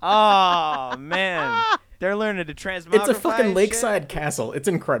incredible. Oh, man. They're learning to transmogrify It's a fucking and lakeside castle. It's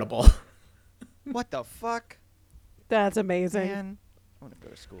incredible. shit. What the fuck? That's amazing. Man. I want to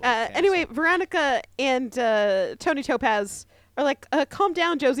go to school. at Anyway, Castle. Veronica and Tony Topaz are like, calm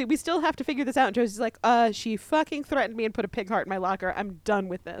down, Josie. We still have to figure this out. And Josie's like, she fucking threatened me and put a pig heart in my locker. I'm done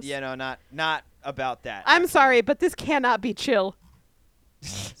with this. Yeah, no, not about that. I'm sorry, but this cannot be chill.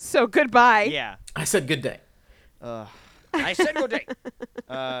 So goodbye. Yeah. I said good day. I said good day.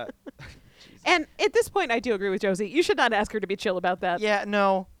 And at this point, I do agree with Josie. You should not ask her to be chill about that. Yeah,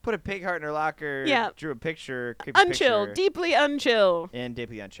 no. Put a pig heart in her locker. Yeah. Drew a picture. Creepy Unchill. picture, Deeply unchill. and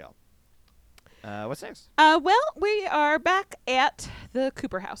deeply unchill. What's next? Well, we are back at the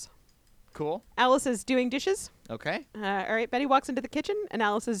Cooper house. Cool. Alice is doing dishes. Okay. All right, Betty walks into the kitchen, and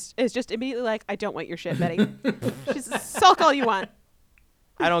Alice is just immediately like, I don't want your shit, Betty. She's sulk all you want.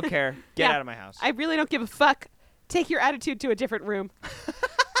 I don't care. Get Yeah. out of my house. I really don't give a fuck. Take your attitude to a different room.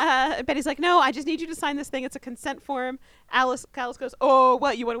 Betty's like, no, I just need you to sign this thing. It's a consent form. Alice goes, oh,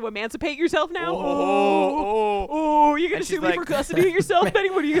 what? You want to emancipate yourself now? Oh, you're going And to she's sue me for like- custody of yourself, Betty?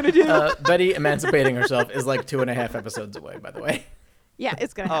 What are you going to do? Betty emancipating herself is like 2.5 episodes away, by the way. Yeah,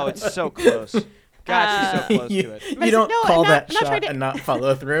 it's going to Oh, happen. it's so close. God, she's so close you to it. But you I said, don't no, call I'm that not trying shot to- and not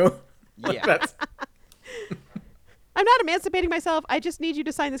follow through. Yeah. That's, I'm not emancipating myself. I just need you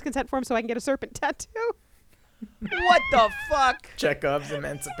to sign this consent form so I can get a serpent tattoo. What the fuck? Chekhov's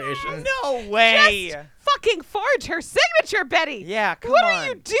emancipation. No way. Just fucking forge her signature, Betty. Yeah, come what on. are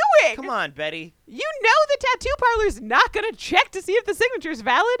you doing? Come on, Betty. You know the tattoo parlor's not going to check to see if the signature's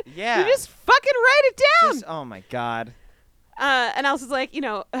valid. Yeah. You just fucking write it down. Just, oh my God. And Alice is like,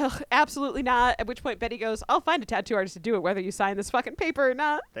 ugh, absolutely not. At which point Betty goes, I'll find a tattoo artist to do it, whether you sign this fucking paper or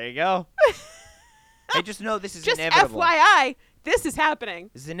not. There you go. Hey, just know this is Just inevitable. FYI, this is happening.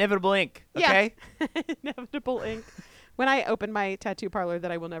 This is inevitable ink, okay? Yeah. Inevitable ink. When I open my tattoo parlor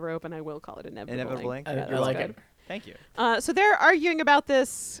that I will never open, I will call it Inevitable Ink. Ink? I like it. Thank you. So they're arguing about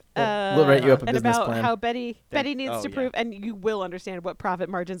this. We'll write you up a and business about plan. how Betty needs to yeah. prove, and you will understand what profit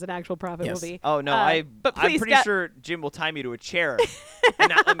margins and actual profit Yes. will be. Oh, no, but I'm please, pretty sure Jim will tie me to a chair and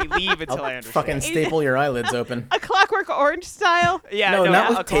not let me leave until I understand. Fucking staple your eyelids open. A Clockwork Orange style. Yeah, no,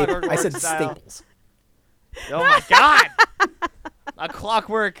 not a with tape. Clockwork I said Orange style. staples. Oh my God. A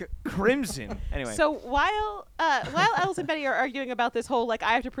Clockwork Crimson. Anyway. So while Alice and Betty are arguing about this whole I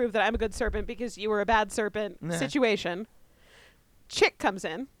have to prove that I'm a good serpent because you were a bad serpent situation, Chick comes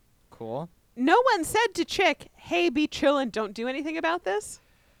in. Cool. No one said to Chick, "Hey, be chill and don't do anything about this."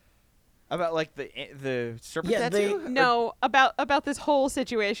 About the serpent Yeah, tattoo? No, about this whole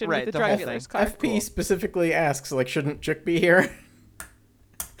situation Right, with the the drug whole dealer's thing. car. FP specifically asks, shouldn't Chick be here?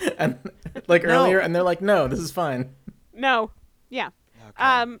 And No. earlier, and they're like, no, this is fine. No. Yeah.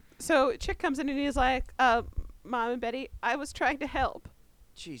 Okay. So Chick comes in and he's like, Mom and Betty, I was trying to help.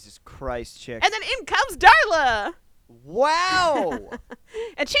 Jesus Christ, Chick. And then in comes Darla. Wow.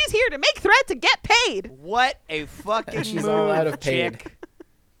 And she's here to make threats and get paid. What a fucking And she's move, all out of paid. Chick.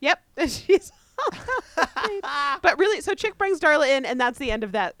 Yep. And she's But really, so Chick brings Darla in, and that's the end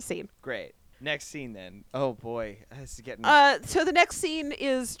of that scene. Great. Next scene then. Oh boy, this is getting. So the next scene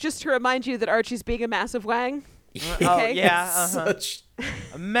is just to remind you that Archie's being a massive wang. Oh okay. yeah, Such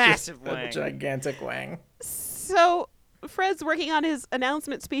a massive a wang. gigantic wang. So Fred's working on his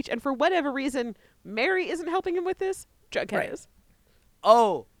announcement speech, and for whatever reason, Mary isn't helping him with this. Jughead Right. is.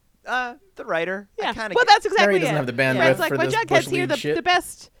 Oh, the writer. Yeah. I kinda Well, get- that's exactly Mary it. doesn't have the bandwidth Fred's like, for well, this Jughead's bush here, league shit. the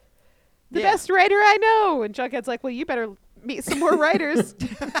best Yeah. writer I know. And Jughead's like, well, you better meet some more writers.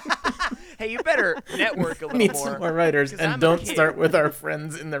 Hey, you better network a little Meet more. some more writers, 'cause and I'm a don't kid. start with our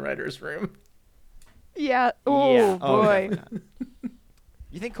friends in the writers' room. Yeah. Oh, Yeah. boy. definitely not.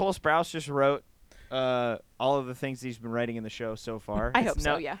 You think Cole Sprouse just wrote all of the things he's been writing in the show so far? I It's hope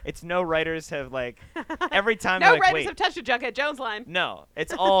so, yeah. It's no writers have every time No they're like, writers wait, have touched a Jughead Jones line. no,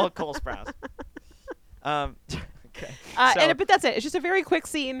 it's all Cole Sprouse. Okay. But that's it. It's just a very quick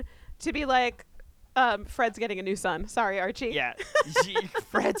scene to be like, Fred's getting a new son. Sorry, Archie. Yeah,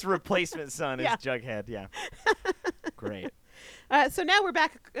 Fred's replacement son Yeah. is Jughead. Yeah, great. So now we're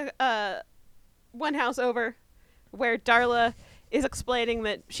back one house over where Darla is explaining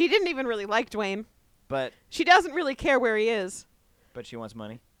that she didn't even really like Dwayne. But She doesn't really care where he is. she wants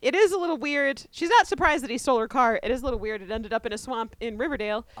money. It is a little weird. She's not surprised that he stole her car. It is a little weird. It ended up in a swamp in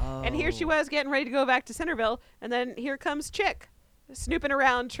Riverdale. And here she Oh. was getting ready to go back to Centerville. And then here comes Chick snooping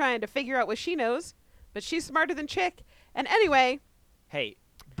around trying to figure out what she knows. But she's smarter than Chick. And anyway, Hey,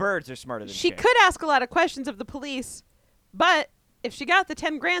 birds are smarter than she chicks. could ask a lot of questions of the police. But if she got the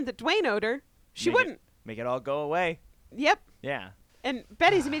 10 grand that Dwayne owed her, she Make wouldn't. make it all go away. Yep. Yeah. And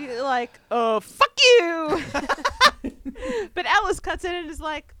Betty's immediately like, oh, fuck you. But Alice cuts in and is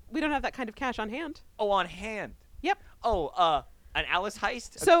like, we don't have that kind of cash on hand. Oh, on hand. Yep. Oh, an Alice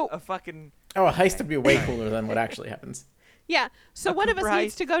heist. So- a fucking. Oh, a heist would be way cooler than what actually happens. Yeah. So A one of us Cooper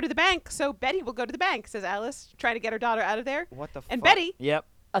needs heist. to go to the bank. So Betty will go to the bank, says Alice, trying to get her daughter out of there. What the? And fuck? Betty, Yep.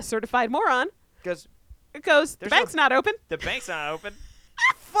 a certified moron, Because goes, the There's bank's not open. the bank's not open.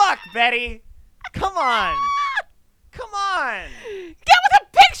 Fuck, Betty. Come on. Come on. Get with a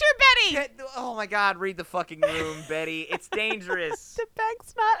picture, Betty. Oh my God! Read the fucking room, Betty. It's dangerous. The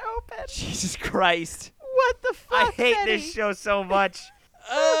bank's not open. Jesus Christ! What the fuck, I hate Betty? this show so much.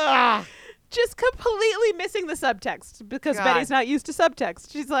 Ugh. Just completely missing the subtext because God. Betty's not used to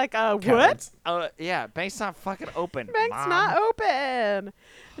subtext. She's like, what? Cowards. Yeah, bank's not fucking open. Bank's Mom. not open.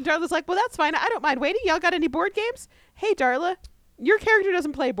 And Darla's like, well, that's fine. I don't mind waiting. Y'all got any board games? Hey, Darla, your character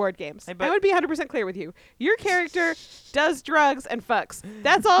doesn't play board games. Hey, I but- would be 100% clear with you. Your character does drugs and fucks.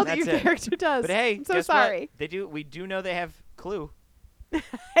 That's all that That's your it. character does. But hey, I'm so guess sorry. What? They do. We do know they have Clue.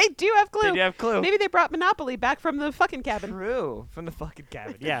 They do have Clue. They do have Clue. Maybe they brought Monopoly back from the fucking cabin. True. From the fucking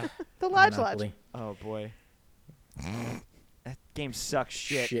cabin. Yeah. The Lodge Monopoly. Oh boy. That game sucks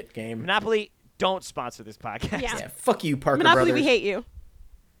shit. Shit game. Monopoly, don't sponsor this podcast. Yeah. Yeah, fuck you, Parker Monopoly, Brothers. we hate you.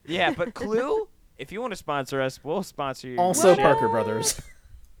 Yeah, but Clue, if you want to sponsor us, we'll sponsor you. Also Shit. Parker Brothers.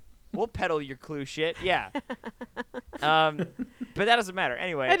 We'll peddle your Clue shit. Yeah. But that doesn't matter.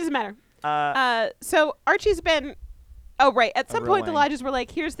 Anyway. It doesn't matter. So Archie's been. Oh right. At some point, the lodges were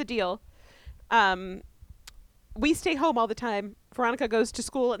like, "Here's the deal. We stay home all the time. Veronica goes to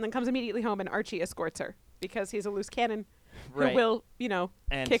school and then comes immediately home, and Archie escorts her because he's a loose cannon who will,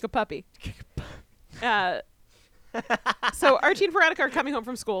 kick a puppy." So Archie and Veronica are coming home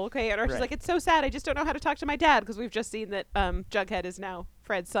from school, okay? And Archie's like, "It's so sad. I just don't know how to talk to my dad," because we've just seen that Jughead is now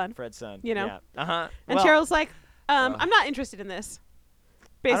Fred's son. You know? Yeah. Uh-huh. And Cheryl's like, I'm not interested in this.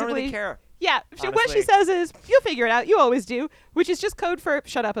 Basically, I don't really care. Yeah. What she says is, "You'll figure it out. You always do," which is just code for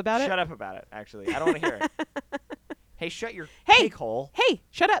shut up about it. Shut up about it, actually. I don't want to hear it. Hey, shut your cake hole. Hey,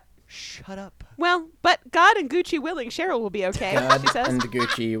 shut up. Shut up. Well, but God and Gucci willing, Cheryl will be okay, God she says. and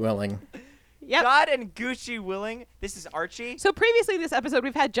Gucci willing. Yep. God and Gucci willing. This is Archie. So previously in this episode,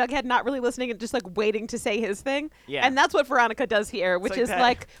 we've had Jughead not really listening and just like waiting to say his thing. Yeah. And that's what Veronica does here, which is that.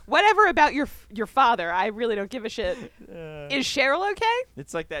 like, whatever about your father, I really don't give a shit. Is Cheryl okay?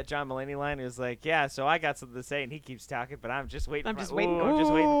 It's like that John Mulaney line is like, yeah, so I got something to say, and he keeps talking, but I'm just waiting. I'm just waiting. Ooh, I'm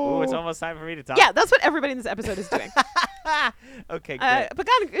just waiting. Ooh, it's almost time for me to talk. Yeah, that's what everybody in this episode is doing. Okay, great. But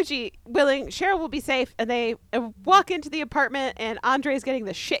God and Gucci willing, Cheryl will be safe, and they walk into the apartment, and Andre's getting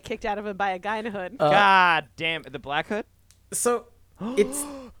the shit kicked out of him by a guy in a hood. God damn it. The Black Hood? So it's,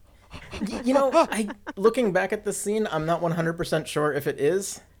 looking back at this scene, I'm not 100% sure if it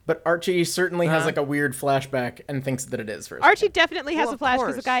is, but Archie certainly has like a weird flashback and thinks that it is for a Archie second. definitely has Well, a flash of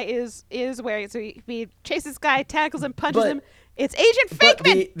because the course. guy is wearing it. So he chases this guy, tackles him, punches But- him. It's Agent But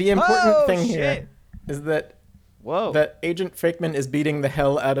Fakeman! the important Oh, thing shit. here is that Whoa. that Agent Fakeman is beating the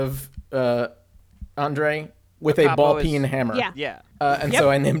hell out of Andre with a Capo ball is- peen hammer. Yeah. Yeah. And so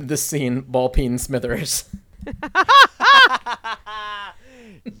I named this scene Ball Peen Smithers.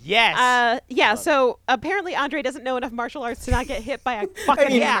 Yes. Yeah, so apparently Andre doesn't know enough martial arts to not get hit by a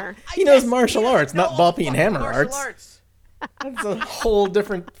fucking hammer. He knows martial arts, not ball peen hammer Martial arts. That's a whole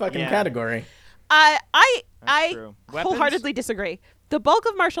different fucking Yeah. category. I true. Weapons? wholeheartedly disagree. The bulk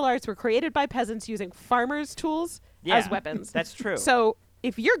of martial arts were created by peasants using farmers' tools as Yeah, weapons. That's true. So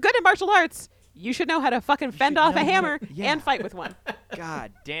if you're good at martial arts, you should know how to fucking fend off a hammer Yeah. and fight with one.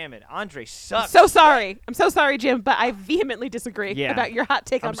 God damn it. Andre sucks. So sorry. I'm so sorry, Jim, but I vehemently disagree Yeah. about your hot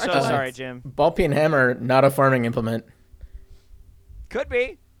take I'm on so martial arts. sorry, Jim. Ball peen hammer, not a farming implement. Could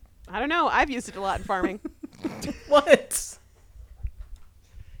be. I don't know. I've used it a lot in farming. What?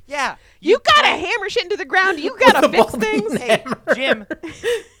 Yeah. You gotta hammer shit into the ground. You gotta With a fix ball peen things. Hey, hammer. Jim.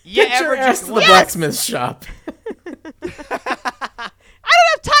 You Get your ever ass just to the Yes! blacksmith shop. I don't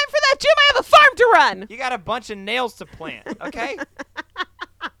have time for that, Jim. I have a farm to run. You got a bunch of nails to plant, okay?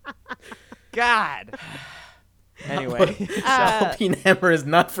 God. Anyway, Ball peen hammer is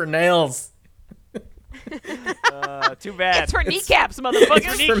not for nails. too bad. It's for kneecaps, motherfucker.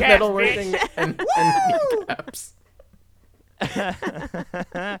 It's for For kneecaps, metalworking and kneecaps.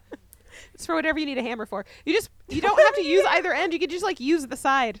 It's for whatever you need a hammer for. You don't have to use either end. You can just like use the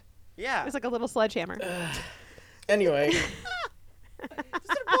side. Yeah. It's like a little sledgehammer. Anyway, Does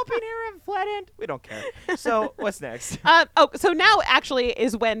a ball peen hammer have a flat end? We don't care. So, what's next? So now actually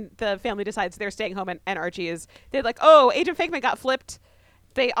is when the family decides they're staying home, and Archie is. They're like, oh, Agent Fakeman got flipped.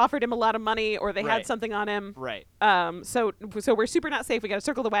 They offered him a lot of money, or they Right. had something on him. Right. So we're super not safe. We got to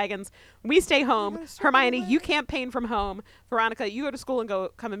circle the wagons. We stay home. gotta circle the Hermione, you campaign from home. Veronica, you go to school and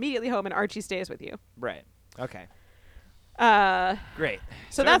come immediately home, and Archie stays with you. Right. Okay. Great.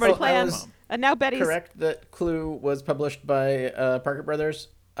 So that's the everybody plan. goes home. And now Betty's. correct that Clue was published by Parker Brothers.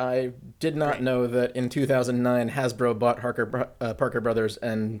 I did not Right. know that in 2009 Hasbro bought Parker Brothers,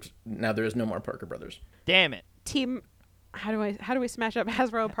 and now there is no more Parker Brothers. Damn it. Team. How do we smash up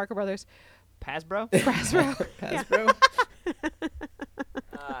Hasbro and Parker Brothers? Hasbro? Hasbro. Hasbro?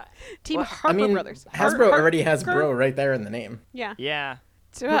 Team Well, Harper Brothers. Hasbro already has Harker? bro right there in the name. Yeah. Yeah.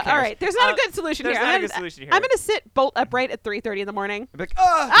 So, Who all cares? right. There's not a good solution there's here. not a I'm good gonna- solution here. I'm gonna sit bolt upright at 3:30 in the morning. I'd be like,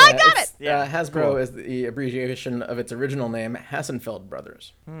 oh! I got it. Yeah, Hasbro cool. is the abbreviation of its original name, Hassenfeld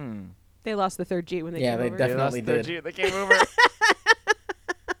Brothers. They lost the third G when they Yeah, came they over. definitely They lost did. They came over.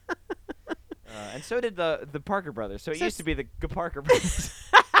 And so did the Parker brothers. So it So used to be the Parker brothers.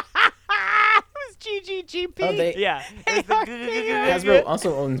 It was GGGP. Oh, they- Yeah. They are Hasbro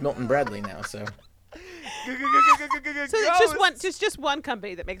also owns Milton Bradley now, so So it's just one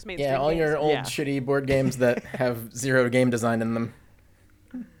company that makes mainstream yeah, all your games. old Yeah. shitty board games that have zero game design in them.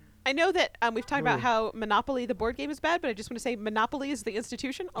 I know that we've talked about how Monopoly, the board game, is bad, but I just want to say Monopoly is the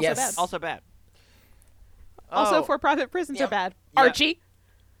institution. Also Yes. bad. Also bad. Also, Oh, for-profit prisons Yep. are bad. Yeah. Archie.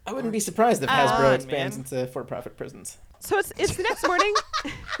 I wouldn't be surprised if Hasbro on, expands man. into for-profit prisons. So it's the next morning.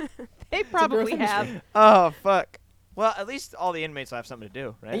 They probably growth have. industry. Oh, fuck. Well, at least all the inmates will have something to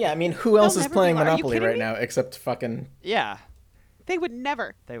do, right? Yeah, I mean, who else is never playing do. Are you Monopoly kidding right me? now except fucking... Yeah. They would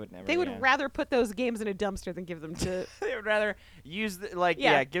never. They would never. They would yeah. rather put those games in a dumpster than give them to. They would rather use give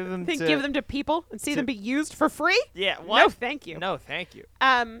them give them to people and see them be used for free. Yeah. What? No, thank you. No, thank you.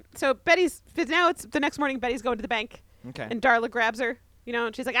 So now it's the next morning. Betty's going to the bank. Okay. And Darla grabs her.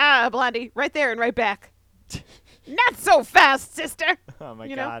 And she's like, Blondie, right there and right back. Not so fast, sister. Oh my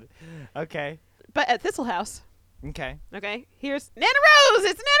you God. Okay. But at Thistle House. Okay. Okay. Here's Nana Rose.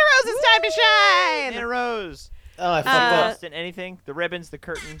 It's Nana Rose. It's time to shine. Nana Rose. Oh, I fucked up. Lost in anything? The ribbons, the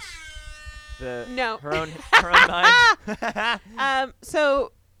curtains, No. her own mind.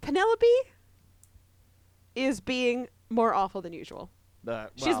 So Penelope is being more awful than usual.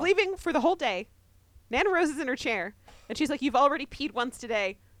 She's leaving for the whole day. Nana Rose is in her chair, and she's like, "You've already peed once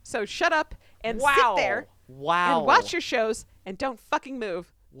today, so shut up and sit there and watch your shows and don't fucking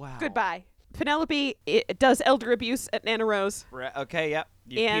move. Wow. Goodbye." Penelope does elder abuse at Nana Rose. Okay, yep.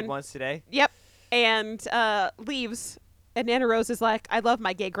 You peed once today. Yep. And leaves. And Nana Rose is like, "I love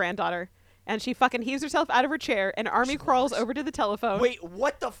my gay granddaughter." And she fucking heaves herself out of her chair and army crawls over to the telephone. Wait,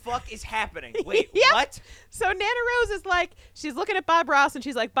 what the fuck is happening? Wait, Yep. what? So Nana Rose is like, she's looking at Bob Ross and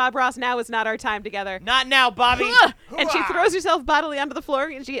she's like, "Bob Ross, now is not our time together." Not now, Bobby. And she throws herself bodily onto the floor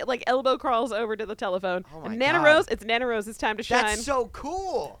and she like elbow crawls over to the telephone. Oh my and Nana God. Rose, it's Nana Rose's time to shine. That's so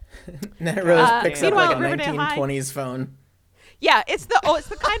cool. Nana Rose picks up like a Riverdale High. 1920s phone. Yeah, it's the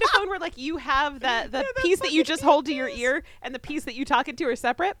kind of phone where like you have the piece that you just hold to your ear and the piece that you talk into are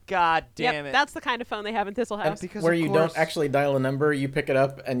separate. God damn it. That's the kind of phone they have in Thistle House. Because where of you course- don't actually dial a number, you pick it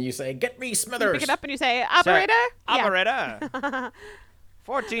up and you say, "Get me Smithers." You pick it up and you say, "Operator." Operator.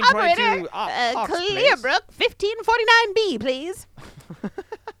 1422 Operator. Hawks, please. Clearbrook 1549B, please.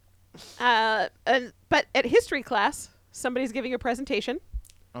 But at history class, somebody's giving a presentation.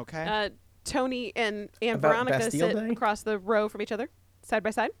 Okay. Tony and About Veronica Bastille sit Day? across the row from each other, side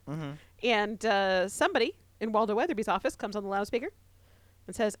by side. Mm-hmm. And somebody in Waldo Weatherby's office comes on the loudspeaker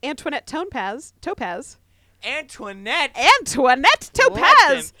and says, "Antoinette Topaz. Antoinette. Antoinette Let them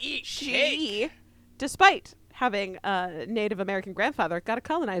Topaz. eat She, cake. despite having a Native American grandfather, got a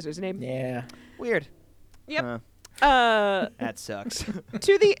colonizer's name." Yeah. Weird. Yep. That sucks.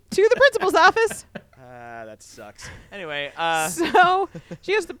 To the principal's office. That sucks. Anyway, So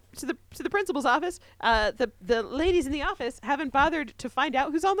she goes to the principal's office. The ladies in the office haven't bothered to find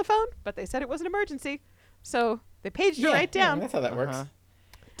out who's on the phone, but they said it was an emergency, so they paged her right down. Yeah, that's how that works.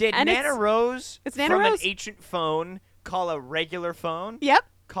 Did And Nana Rose it's Nana from Rose. an ancient phone call a regular phone? Yep.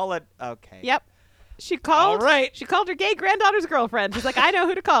 Call it okay. Yep. She called. All right. She called her gay granddaughter's girlfriend. She's like, "I know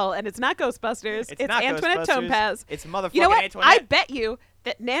who to call, and it's not Ghostbusters. It's not Antoinette Ghostbusters. Topaz." It's motherfucking You know what? Antoinette. I bet you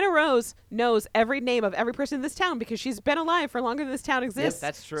that Nana Rose knows every name of every person in this town because she's been alive for longer than this town exists.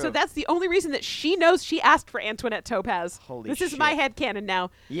 that's true. So that's the only reason that she knows she asked for Antoinette Topaz. Holy This is my shit. headcanon now.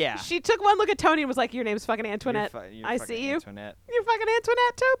 Yeah. She took one look at Tony and was like, "Your name's fucking Antoinette. You're I fucking see you. Antoinette. You're fucking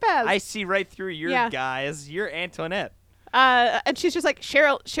Antoinette Topaz." I see right through your Yeah. guys. You're Antoinette. And she's just like,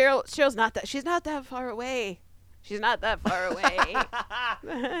 Cheryl's not that. She's not that far away. She's not that far away.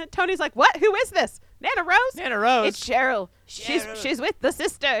 Tony's like, "What? Who is this? Nana Rose? Nana Rose. It's Cheryl. Cheryl. She's with the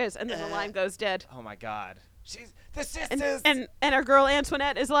sisters." And then the line goes dead. Oh my God. She's the And, sisters. and our girl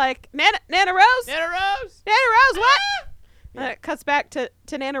Antoinette is like, Nana Rose? Nana Rose. Nana Rose, what? Yeah. It cuts back to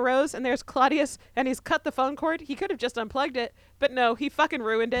Nana Rose, and there's Claudius, and he's cut the phone cord. He could have just unplugged it, but no, he fucking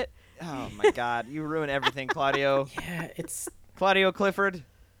ruined it. Oh my God. You ruin everything, Claudio. Yeah, it's... Claudio Clifford.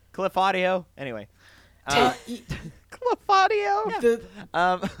 Cliff Audio. Anyway. Claudio.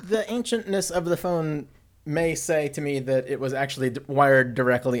 The ancientness of the phone may say to me that it was actually wired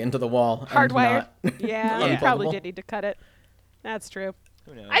directly into the wall. and Hardwired. not Yeah, he probably unpluggable. did need to cut it. That's true.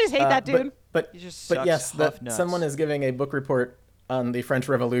 Who knows? I just hate that dude. But He just but sucks yes, huff that nuts. someone is giving a book report on the French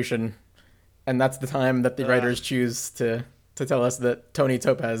Revolution, and that's the time that the writers choose to tell us that Tony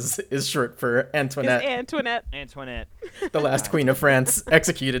Topaz is short for Antoinette, It's Antoinette. Antoinette. the last queen of France,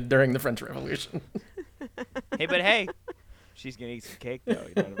 executed during the French Revolution. Hey, but hey. She's going to eat some cake, though.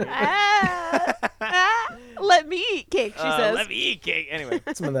 You know what I mean? Let me eat cake, she says. Let me eat cake. Anyway.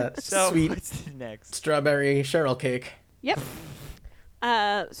 Some of that So, sweet what's next? strawberry Cheryl cake. Yep.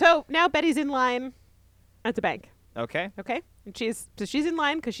 So now Betty's in line at the bank. Okay. Okay, and she's in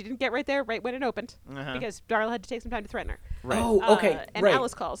line because she didn't get right there right when it opened Uh-huh. because Darla had to take some time to threaten her. Right. Oh, okay, And right.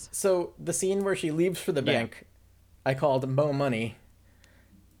 Alice calls. So the scene where she leaves for the Yeah. bank, I called Mo Money.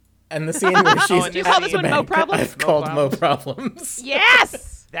 And the scene where she's Did you at call this the one Mo bank, Problems? I've Mo called Problems? Mo Problems.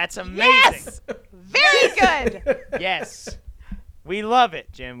 Yes. That's amazing. Yes. Very good. Yes. We love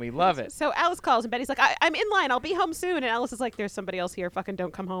it, Jim. We love it. So Alice calls, and Betty's like, I'm in line. I'll be home soon. And Alice is like, there's somebody else here. Fucking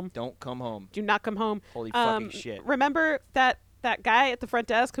don't come home. Don't come home. Do not come home. Holy fucking shit. Remember that guy at the front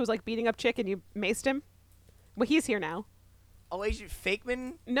desk who was like beating up Chick and you maced him? Well, he's here now. Oh, Agent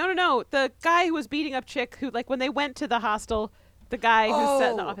Fakeman? No. The guy who was beating up Chick, who like when they went to the hostel, the guy who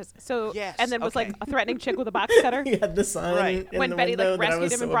sat in the office. So yes, and then was like threatening Chick with a box cutter. He had the sign Right. in When the Betty window like that I rescued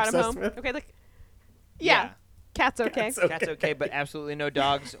was him and so brought him obsessed home. with. Okay, like yeah. Cat's okay. Cat's okay. Cat's okay, but absolutely no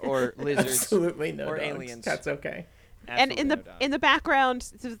dogs or lizards. Absolutely no or dogs. aliens. Cat's okay. And Absolutely in no dogs. the background,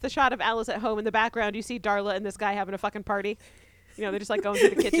 the shot of Alice at home. In the background, you see Darla and this guy having a fucking party. You know, they're just like going through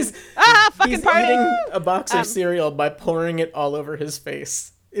the kitchen. Fucking He's party! eating a box of cereal by pouring it all over his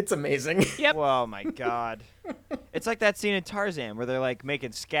face. It's amazing. Yep. Oh my god. It's like that scene in Tarzan where they're like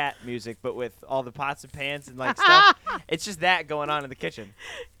making scat music but with all the pots and pans and like stuff. It's just that going on in the kitchen.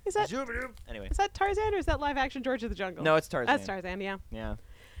 Is that Anyway. is that Tarzan or is that live action George of the Jungle? No, it's Tarzan. That's Tarzan. Yeah. Yeah.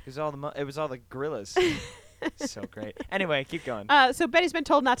 It was all the gorillas. So great. Anyway, keep going. So Betty's been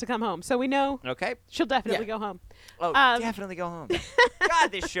told not to come home, so we know Okay. she'll definitely go home. Oh, definitely go home.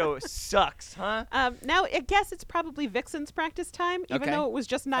 God, this show sucks, huh? Now I guess it's probably Vixen's practice time, even Okay. though it was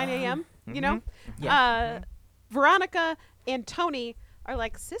just 9 a.m. You know, Veronica and Tony are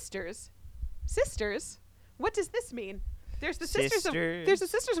like sisters. Sisters? What does this mean? There's the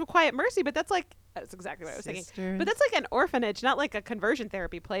Sisters of Quiet Mercy, but that's exactly what I was thinking. But that's like an orphanage, not like a conversion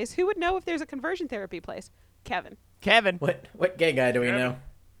therapy place. Who would know if there's a conversion therapy place? Kevin. What gay guy do we know?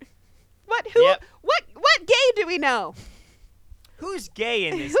 What? Who? Yep. What gay do we know? Who's gay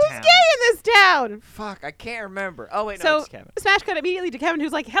in this Who's town? gay in this town? Fuck, I can't remember. Oh, wait, no, So it's Kevin. smash cut immediately to Kevin,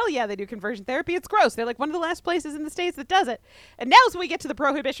 who's like, hell yeah, they do conversion therapy. It's gross. They're like one of the last places in the States that does it. And now's when we get to the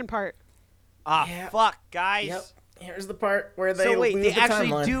prohibition part. Ah, Yeah. fuck, guys. Yep. Here's the part where they So wait, lose they the actually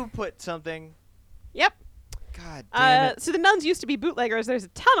timeline. do put something. Yep. God damn it. So the nuns used to be bootleggers. There's a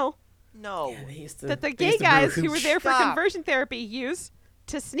tunnel No. Yeah, they used to- that the they gay used to brew guys who hooch. were there for Stop. conversion therapy use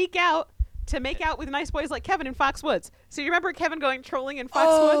to sneak out to make out with nice boys like Kevin in Foxwoods. So you remember Kevin going trolling in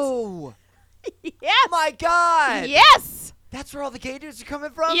Foxwoods? Oh, Yes. my God. Yes. That's where all the gay dudes are coming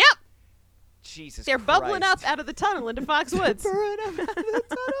from? Yep. Jesus They're bubbling Christ. up out of the tunnel into Foxwoods.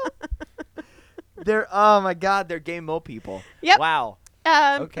 Oh, my God, they're gay mo people. Yep. Wow.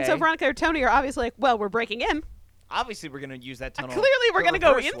 Okay. So Veronica or Tony are obviously like, well, we're breaking in. Obviously, we're going to use that tunnel. Clearly, we're going to go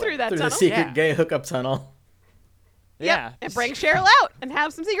reverse in way. through that Through tunnel. the secret Yeah. gay hookup tunnel. Yeah. And bring Cheryl out and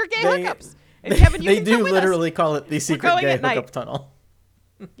have some secret gay They- hookups. And Kevin, you They can do come with literally call it the secret going gay at night. hookup tunnel.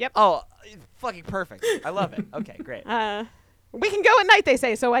 us. Yep. Oh, fucking perfect. I love it. Okay, great. We can go at night, they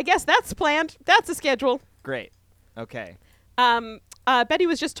say. So I guess that's planned. That's a schedule. Great. Okay. Betty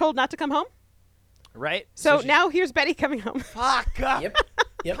was just told not to come home. Right? So she- now here's Betty coming home. Fuck. Yep.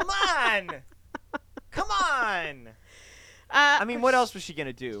 Come on. Come on. I mean, what else was she going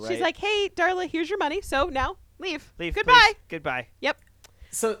to do, right? She's like, hey, Darla, here's your money. So now leave. Leave, Goodbye. please. Goodbye. Yep.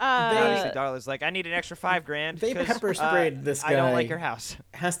 So Obviously, Darla's like, I need an extra $5,000. they 'cause, pepper sprayed this I don't guy. like your house.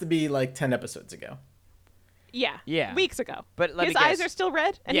 has to be like 10 episodes ago. Yeah. Yeah. Weeks ago. But let his me eyes guess. are still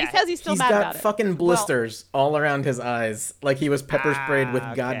red, and Yeah, he says he's still He's mad got about it. fucking blisters all around his eyes, like he was pepper sprayed with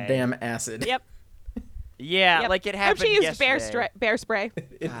okay. goddamn acid. Yep. Yeah, Yep. like it I hope happened she used yesterday. bear spray.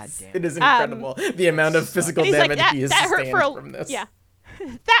 It's, damn it is incredible the amount of physical And he's damage like, he has that hurt sustained for a from this. Yeah.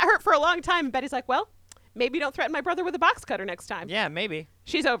 That hurt for a long time. And Betty's like, well, maybe don't threaten my brother with a box cutter next time. Yeah, maybe.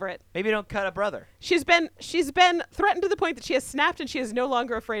 She's over it. Maybe don't cut a brother. She's been threatened to the point that she has snapped and she is no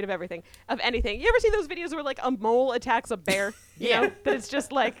longer afraid of anything. You ever see those videos where like a mole attacks a bear? You Yeah. know, that it's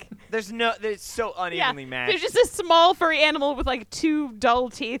just like There's so unevenly matched. there's just this small furry animal with like two dull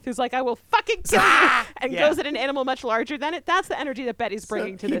teeth who's like, I will fucking kill you, and Yeah. goes at an animal much larger than it. That's the energy that Betty's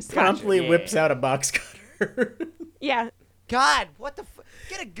bringing to he this. promptly Yeah. whips out a box cutter. Yeah. God, what the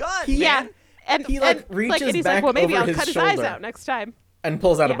Get a gun, Yeah. man. And He, like, reaches and he's back like, well, maybe over I'll his cut his eyes shoulder. out next time. and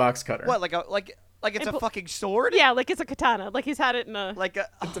pulls out Yeah. a box cutter. What, like it's And a fucking sword? Yeah, like it's a katana. Like he's had it in a. Like a.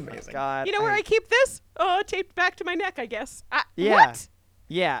 It's oh my amazing. God. You know where I keep this? Oh, taped back to my neck, I guess. Yeah. What?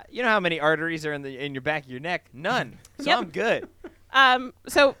 Yeah. You know how many arteries are in your back of your neck? None. So Yep. I'm good.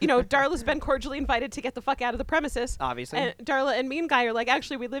 So, Darla's been cordially invited to get the fuck out of the premises. Obviously. And Darla and Mean Guy are like,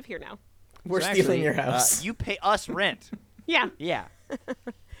 actually, we live here now. We're So stealing actually, your house. You pay us rent. Yeah. Yeah.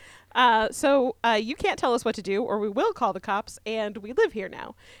 So you can't tell us what to do, or we will call the cops, and we live here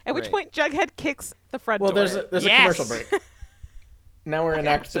now. At which Great. point, Jughead kicks the front Well, door. there's Yes! a commercial break. Now we're in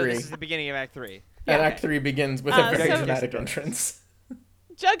Act So 3. this is the beginning of Act 3. And Yeah. Act 3 begins with So- a very So- dramatic entrance.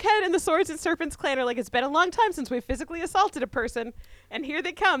 Jughead and the Swords and Serpents clan are like, it's been a long time since we've physically assaulted a person, and here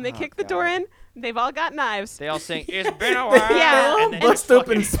they come. They kick the door in. They've all got knives. They all sing, "It's been a while." Yeah. They all and then bust just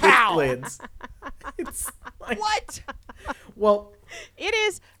open fucking pow. switchblades. It's like, What? well, It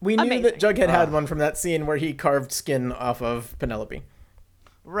is we knew amazing. that Jughead had one from that scene where he carved skin off of Penelope.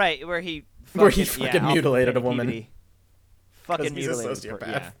 Right, where he fucking mutilated a woman. PvP. Fucking He's a mutilated. sociopath.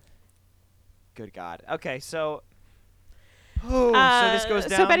 Yeah. Good God. Okay, so. Oh, so this goes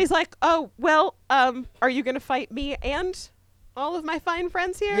down. So Betty's like, oh, well, are you going to fight me and all of my fine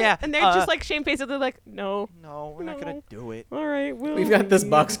friends here? Yeah, And they're just like shamefacedly like, no. No, we're not gonna do it. All right, well. We've got this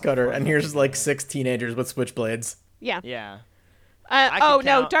box cutter, and here's like 6 teenagers with switchblades. Yeah. Yeah. Oh, can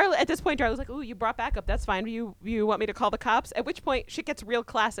no. count. Darla, at this point, Darla's like, ooh, you brought backup. That's fine. You want me to call the cops? At which point, shit gets real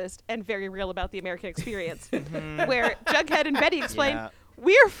classist and very real about the American experience. Where Jughead and Betty explain, Yeah.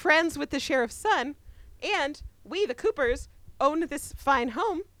 we're friends with the sheriff's son, and we, the Coopers, own this fine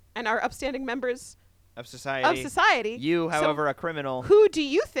home and are upstanding members Of society. You, So however, a criminal. who do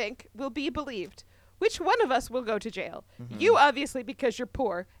you think will be believed? Which one of us will go to jail? You, obviously, because you're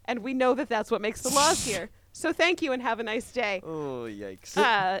poor, and we know that that's what makes the laws here. So thank you and have a nice day. Oh, yikes.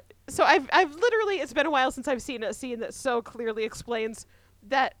 So I've literally, it's been a while since I've seen a scene that so clearly explains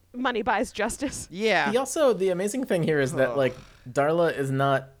that money buys justice. Yeah. He also, the amazing thing here is that, like, Darla is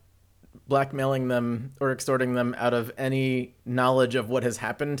not blackmailing them or extorting them out of any knowledge of what has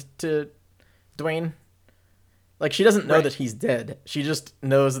happened to Dwayne. Like, she doesn't know Right. that he's dead. She just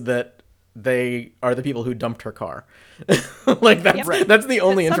knows that they are the people who dumped her car. Like, that's, Yep. that's the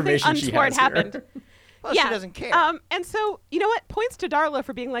only That something information she untoward has happened. here. Well, yeah. she doesn't care. And so, you know what? Points to Darla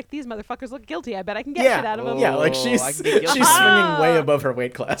for being like, these motherfuckers look guilty. I bet I can get Yeah. shit out of them. Yeah, like, Oh, she's I can get guilty. she's swinging Ah. way above her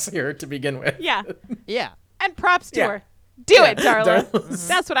weight class here to begin with. Yeah. yeah. And props to Yeah. her. Do it, Darla. Darla's-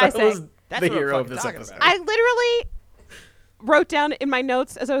 That's what I say. Darla's That's the what I'm hero of fucking this talking episode. about. I literally wrote down in my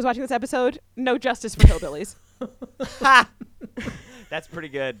notes as I was watching this episode, no justice for hillbillies. Ha! That's pretty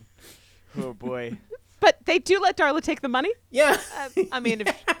good. Oh, boy. But they do let Darla take the money, Yeah. I mean,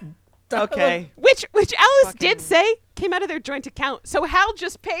 if, Darla- okay. which Alice Fucking- did say came out of their joint account. So Hal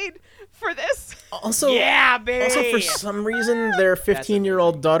just paid for this. Also, Yeah, baby. Also, for some reason, their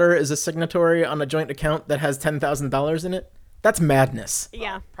 15-year-old daughter is a signatory on a joint account that has $10,000 in it. That's madness.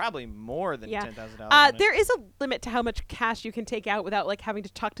 Yeah. Probably more than Yeah. $10,000. There is a limit to how much cash you can take out without like having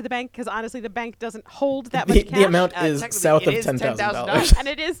to talk to the bank, because honestly, the bank doesn't hold that much The, cash. the amount is technically, south it of is $10,000. And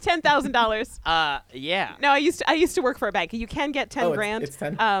it is $10,000. Yeah. No, I used to work for a bank. You can get 10 Oh, grand. it's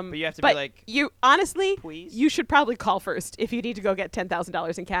 10? But you have to be but like, you honestly, please? you should probably call first if you need to go get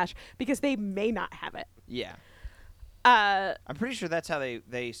 $10,000 in cash, because they may not have it. Yeah. Uh, I'm pretty sure that's how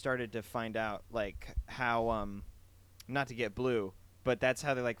they started to find out, like, how, not to get blue, but that's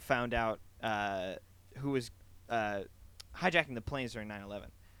how they, like, found out who was hijacking the planes during 9/11.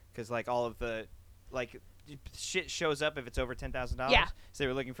 Because, like, all of the, like, shit shows up if it's over $10,000. Yeah. So they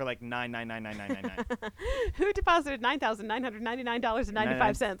were looking for, like, 9999999. who deposited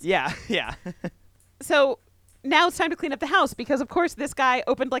 $9,999.95? Yeah, yeah. So now it's time to clean up the house, because of course this guy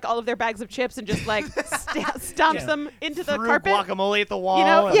opened like all of their bags of chips and just like stomps Yeah. them into the Threw carpet. guacamole at the wall. You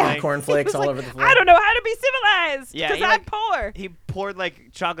know, and, yeah. like, Cornflakes He all was over like, the floor. I don't know how to be civilized Yeah, because he, I'm like, poor. He poured,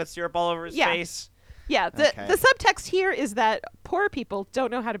 like, chocolate syrup all over his Yeah. face. Yeah, the Okay. the subtext here is that poor people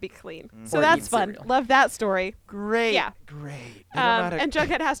don't know how to be clean. So Or that's eat fun. cereal. Love that story. Great. Yeah. Great. They don't know how to And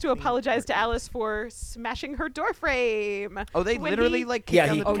Jughead has to clean apologize to or eat. Alice for smashing her door frame. Oh, they When literally he- like kicked Yeah,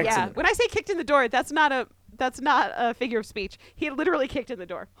 down he the Oh kicks yeah. in the- When I say kicked in the door, that's not a figure of speech. He literally kicked in the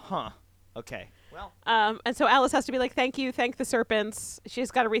door. Huh. Okay. Well. And so Alice has to be like, thank the serpents.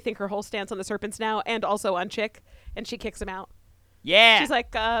 She's got to rethink her whole stance on the serpents now, and also on Chick, and she kicks him out. Yeah. She's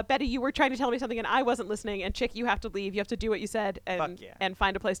like, Betty, you were trying to tell me something and I wasn't listening, and Chick, you have to leave. You have to do what you said and Fuck yeah. and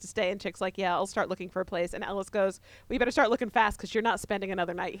find a place to stay. And Chick's like, yeah, I'll start looking for a place. And Alice goes, well, you better start looking fast because you're not spending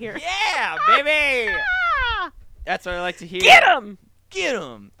another night here. Yeah, baby. Ah! That's what I like to hear. Get him! Get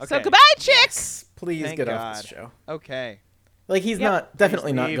him. Okay. So goodbye, Chick! Please Thank get God. off this show. Okay. Like, he's Yep.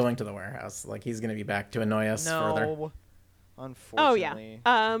 definitely not leave. going to the warehouse. Like, he's going to be back to annoy us further. No. Oh, Unfortunately.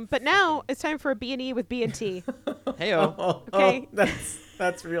 yeah. But now it's time for a B&E with B&T. Heyo. Oh, Okay.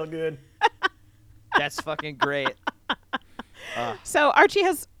 that's real good. That's fucking great. So Archie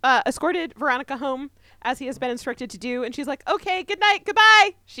has escorted Veronica home, as he has been instructed to do, and she's like, okay, good night,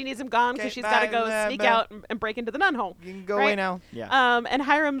 goodbye. She needs him gone because Okay, she's got to bye, go bye, sneak bye. out and break into the nun hole. You can go Right. away now. Yeah. And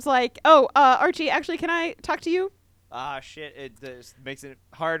Hiram's like, oh, Archie, actually, can I talk to you? Shit. It just makes it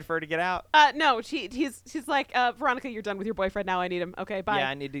hard for her to get out. No, she's like, Veronica, you're done with your boyfriend now. I need him. Okay, bye. Yeah,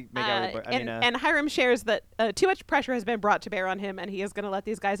 I need to make out with and Hiram shares that too much pressure has been brought to bear on him, and he is going to let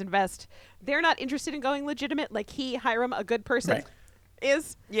these guys invest. They're not interested in going legitimate. Like Hiram, a good person, Right.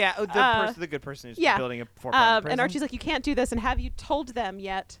 is. Yeah, the good person who's building a for and Archie's like, you can't do this, and have you told them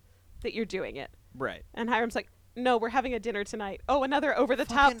yet that you're doing it? Right. And Hiram's like, no, we're having a dinner tonight. Oh, another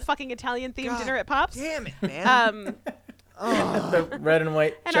over-the-top fucking Italian-themed dinner at Pops? Damn it, man. The red and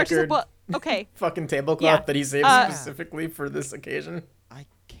white and Archie's like, checkered well, okay. fucking tablecloth that he saved specifically for this occasion. I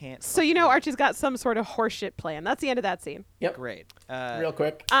can't. So Archie's got some sort of horseshit plan. That's the end of that scene. Yep. Great. Real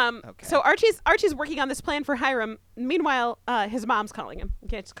quick. Okay. So Archie's working on this plan for Hiram. Meanwhile, his mom's calling him.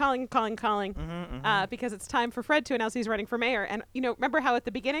 Okay, it's calling, because it's time for Fred to announce he's running for mayor. And remember how at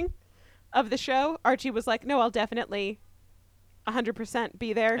the beginning of the show, Archie was like, "No, I'll definitely 100%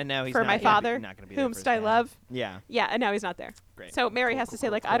 be there and now he's for not, my father, not gonna be there whomst I love." Yeah. Yeah, and now he's not there. Great. So Mary has to say,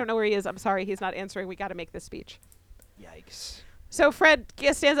 I don't know where he is. I'm sorry, he's not answering. We got to make this speech. Yikes. So Fred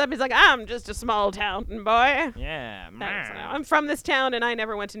stands up. He's like, I'm just a small town boy. Yeah. Thanks. I'm from this town, and I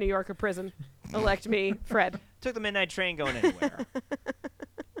never went to New York or prison. Elect me, Fred. Took the midnight train going anywhere.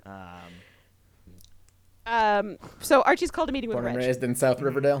 So Archie's called a meeting with Born and Reg. raised in South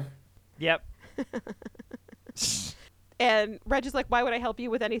Riverdale. Yep. And Reg is like, why would I help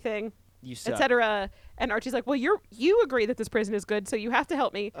you with anything? You suck. Etc. And Archie's like, well, you agree that this prison is good, so you have to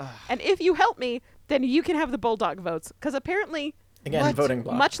help me. And if you help me, then you can have the bulldog votes. Because apparently, Again, voting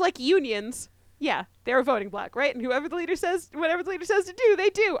block. much like unions, they're a voting block, right? And whatever the leader says to do, they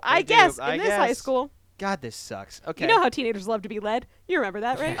do. I guess in this high school. God, this sucks. Okay. You know how teenagers love to be led. You remember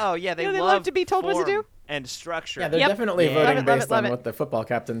that, right? Oh yeah, they love to be told what to do. And structure. Yeah, they're Yep. definitely Yeah. voting Love based it. on what the football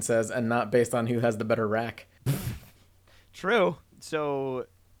captain says and not based on who has the better rack. True. So,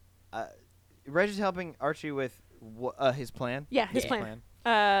 Reg is helping Archie with his plan. Yeah, his plan.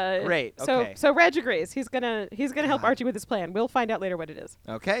 Great. Okay. So Reg agrees. He's gonna help Archie with his plan. We'll find out later what it is.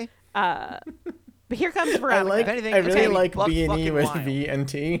 Okay. But here comes Veronica. anything, I it's really gonna be like buck B&E fucking with wild. V and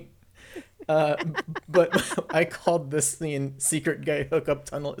T. But I called this scene "Secret Gay Hookup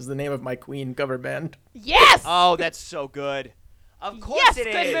Tunnel" is the name of my Queen cover band. Yes. Oh, that's so good. Of course Yes,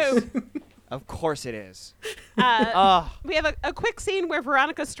 it good is. Of course it is. We have a quick scene where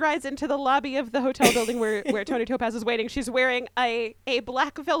Veronica strides into the lobby of the hotel building where Tony Topaz is waiting. She's wearing a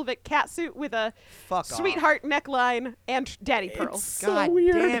black velvet catsuit with a sweetheart neckline and daddy pearls. So God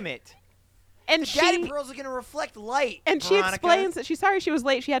weird. damn it. And Daddy pearls are going to reflect light. And she Veronica. explains that she's sorry she was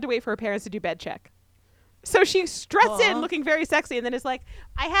late. She had to wait for her parents to do bed check. So she struts in looking very sexy and then is like,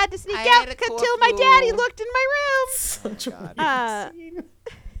 I had to sneak out until my daddy looked in my room. Such a weird scene.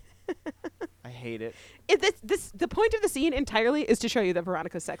 I hate it. The point of the scene entirely is to show you that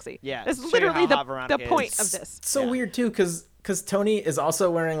Veronica's sexy. Yeah, That's show you literally how hot the Veronica point is. of this. So weird too, because Tony is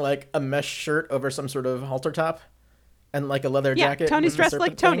also wearing like a mesh shirt over some sort of halter top, and like a leather jacket. Tony's with the dressed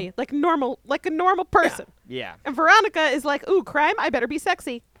like serpent thing. Tony, like a normal person. Yeah. And Veronica is like, ooh, crime, I better be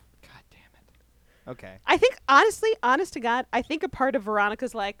sexy. God damn it. Okay. I think, honestly, honest to God, I think a part of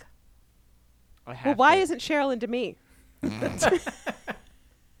Veronica's like, well, why isn't Cheryl into me?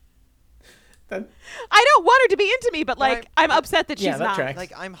 I don't want her to be into me, but like, I'm upset that she's that not. tracks.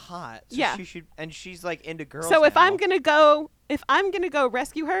 Like, I'm hot. So Yeah. she should, and she's like into girls. So if now. I'm gonna go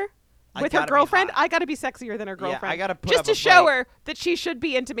rescue her I with her gotta be God, hot. I gotta be sexier than her girlfriend. I gotta put just up to a show fight. her that she should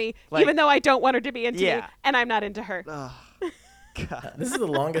be into me, Like- even though I don't want her to be into me, Yeah. and I'm not into her. Ugh. God. This is the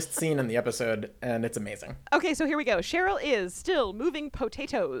longest scene in the episode, and it's amazing. Okay, so here we go. Cheryl is still moving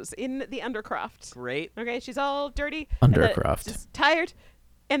potatoes in the Undercroft. Great. Okay, she's all dirty. Undercroft. Just tired,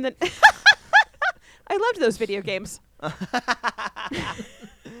 and then I loved those video games. Oh,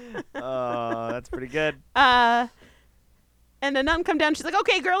 that's pretty good. And the nun come down. She's like,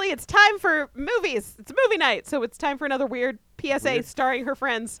 "Okay, girlie, it's time for movies. It's movie night." So it's time for another weird PSA starring her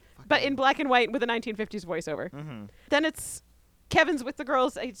friends, but in black and white with a 1950s voiceover. Mm-hmm. Then it's Kevin's with the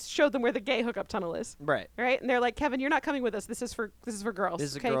girls. I showed them where the gay hookup tunnel is. Right. Right, and they're like, "Kevin, you're not coming with us. This is for girls. This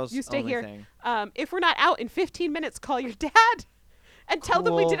is a okay? girls You stay only here. thing." If we're not out in 15 minutes, call your dad and tell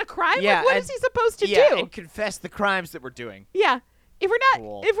them we Cool. did a crime. Yeah, like, what and- is he supposed to Yeah, do? and confess the crimes that we're doing. Yeah. If we're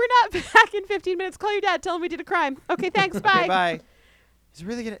Cool. not back in 15 minutes, call your dad. Tell him we did a crime. Okay, thanks. Bye. Okay, bye. Is it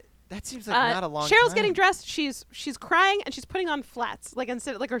really gonna? That seems like not a long Cheryl's time. getting dressed. She's crying and she's putting on flats. Like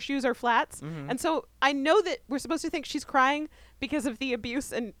instead, like her shoes are flats. Mm-hmm. And so I know that we're supposed to think she's crying because of the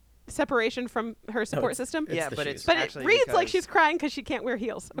abuse and separation from her support system. It's Yeah, the but shoes. it's But it actually reads like because- she's crying because she can't wear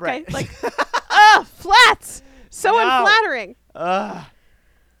heels. Okay, Right. like flats. So No. unflattering.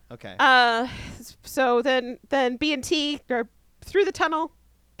 Okay. So then B&T are through the tunnel.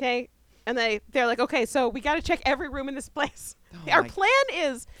 Okay, and they're like, okay, so we got to check every room in this place. Oh Our my plan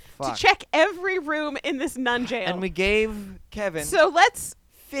is fuck. to check every room in this nun jail. And we gave Kevin so let's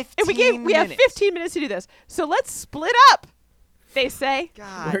 15 and we have minutes. 15 minutes to do this. So let's split up they say.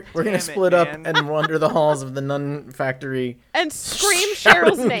 God, We're gonna damn it, split up man. and wander the halls of the nun factory And scream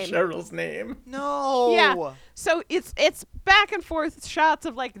shouting Cheryl's name. Cheryl's name. No. Yeah. So it's back and forth shots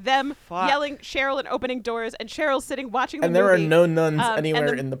of like them Fuck. yelling Cheryl and opening doors, and Cheryl sitting watching the And movie. there are no nuns and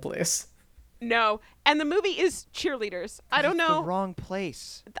anywhere the- in the place. No, and the movie is cheerleaders. I don't It's know. the wrong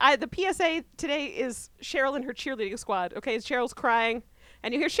place. The PSA today is Cheryl and her cheerleading squad. Okay, Cheryl's crying,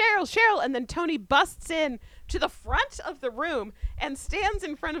 and you hear Cheryl, and then Tony busts in to the front of the room and stands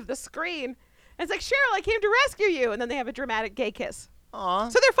in front of the screen. And it's like, Cheryl, I came to rescue you. And then they have a dramatic gay kiss. Aw.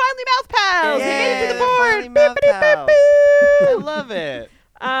 So they're finally mouth pals. They made it to the they're finally board. mouth Bippity-bip-boo. I love it.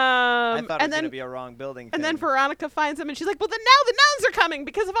 I thought it was and then gonna be a wrong building. and then thing. Veronica finds him, and she's like, well, then now the nuns are coming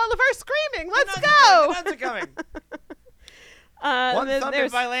because of all of our screaming. Let's The go. nuns are coming. And One then thump there's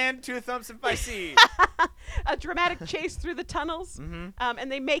if by land, two thumps if by sea. a dramatic chase through the tunnels. Mm-hmm.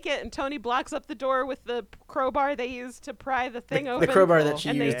 And they make it, and Tony blocks up the door with the crowbar they use to pry the thing The open. crowbar that she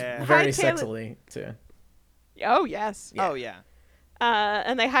And they used Yeah. very hightail it- sexily too. Oh, yes. Oh yeah.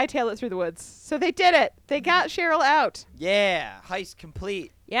 And they hightail it through the woods. So they did it. They got Cheryl out. Yeah. Heist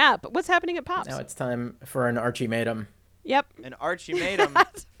complete. Yeah, but what's happening at Pops? Now it's time for an Archie Madam. Yep. And Archie made him.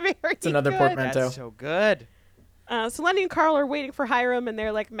 That's very It's another good. portmanteau. That's so good. So Lenny and Carl are waiting for Hiram, and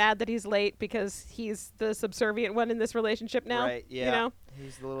they're like mad that he's late because he's the subservient one in this relationship now. Right. Yeah. You know.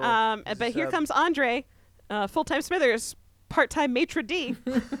 He's the little. he's But a here sub. comes Andre, full-time Smithers, part-time Maître D.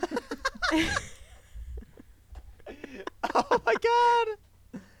 Oh my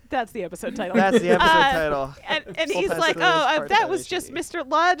God. That's the episode title. That's the episode Uh, title. and he's Full-time like, Smithers, that part-time was Maître just D. Mr.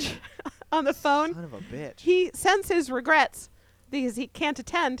 Lodge on the phone. Son of a bitch. He sends his regrets because he can't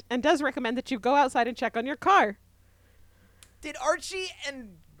attend and does recommend that you go outside and check on your car. Did Archie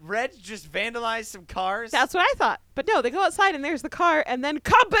and Reg just vandalize some cars? That's what I thought. But no, they go outside and there's the car, and then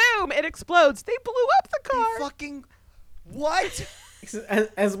kaboom! It explodes. They blew up the They car. fucking what?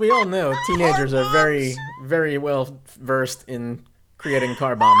 As we all know, teenagers are very, very well versed in creating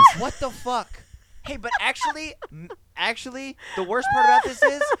car bombs. What the fuck? Hey, but actually, the worst part about this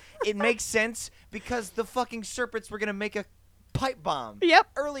is it makes sense because the fucking Serpents were gonna make a pipe bomb. Yep.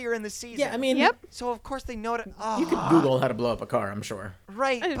 Earlier in the season. Yeah, I mean, Yep. So of course they know it. Oh, you could Google how to blow up a car, I'm sure.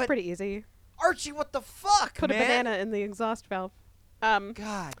 Right, It's but pretty easy. Archie, what the fuck, Put man? a banana in the exhaust valve.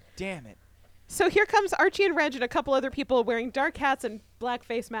 God damn it. So here comes Archie and Reg and a couple other people wearing dark hats and black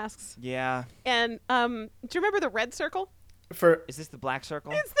face masks. Yeah. And do you remember the red circle? For Is this the black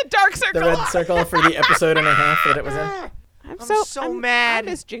circle? It's the dark circle. the red circle for the episode and a half that it was in. I'm so mad. I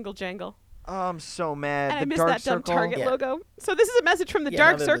miss Jingle Jangle. Oh, I'm so mad. And the I miss dark that dumb circle. Target Yeah. logo. So this is a message from the Yeah,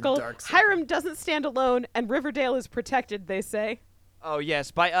 dark now they're the circle. dark circle. Hiram doesn't stand alone, and Riverdale is protected, they say. Oh yes,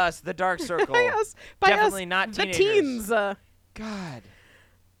 by us, the dark circle. By us. By Definitely us, not the teenagers. teens. God.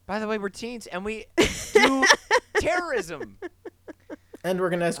 By the way, we're teens and we do terrorism. And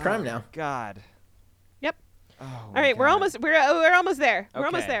organized crime Oh, now. God. Yep. Oh, All right, we're almost there. We're almost there. Okay, Okay, we're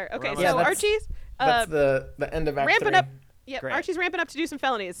almost so there. Yeah, Archie's That's the end of Act ramping 3. up. Yep, Great. Archie's ramping up to do some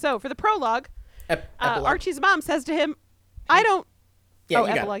felonies. So for the prologue, Epilogue. Archie's mom says to him, "I don't." Yeah, oh, you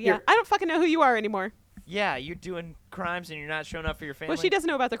got it. epilogue. Yeah, You're- I don't fucking know who you are anymore. Yeah, you're doing crimes and you're not showing up for your family. Well, she doesn't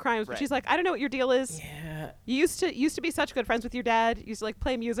know about the crimes, but Right. she's like, "I don't know what your deal is. Yeah. You used to be such good friends with your dad. You used to like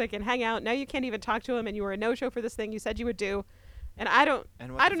play music and hang out. Now you can't even talk to him, and you were a no-show for this thing you said you would do. And I don't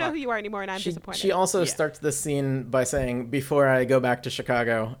And what I the don't know fuck? who you are anymore, and I'm She disappointed." also Yeah. starts this scene by saying, "Before I go back to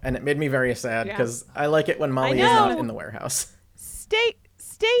Chicago," and it made me very sad Yeah. because I like it when Molly is know. not in the warehouse.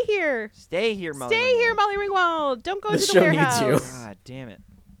 Stay here. Stay here, Molly. Stay here, Molly Ringwald. Don't go This to the show needs warehouse. you. God damn it.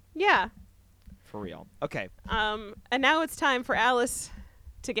 Yeah. For real. Okay. And now it's time for Alice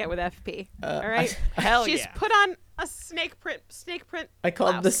to get with FP. All right. Hell She's yeah. put on a snake print I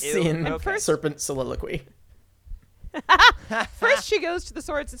called blouse. this Ew. scene And first- Serpent Soliloquy. First, she goes to the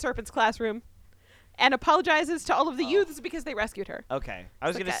Swords and Serpents classroom and apologizes to all of the youths because they rescued her. Okay. I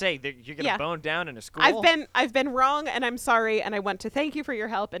was It's going like to say, that you're going to yeah. bone down in a school? I've been wrong, and I'm sorry, and I want to thank you for your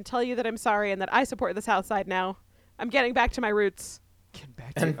help and tell you that I'm sorry and that I support the South Side now. I'm getting back to my roots. Get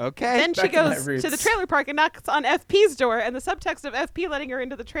back And- to Okay. Then she back to my goes roots. to the trailer park and knocks on FP's door, and the subtext of FP letting her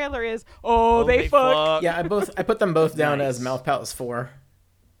into the trailer is, "Oh, they fuck." Yeah, I put them both down Nice. as Mouth Palace 4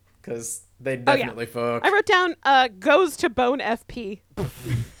 because they definitely fuck. I wrote down goes to bone FP.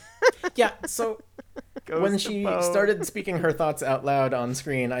 Yeah, so Goes when to she bone. started speaking her thoughts out loud on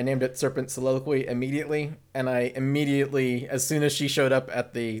screen, I named it Serpent Soliloquy immediately, and I immediately, as soon as she showed up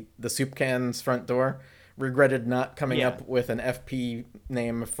at the soup can's front door, regretted not coming Yeah. up with an FP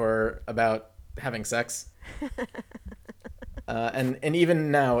name for about having sex. And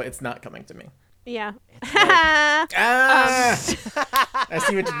even now, it's not coming to me. Yeah. Ah! I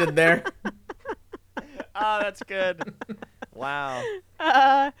see what you did there. Oh, that's good.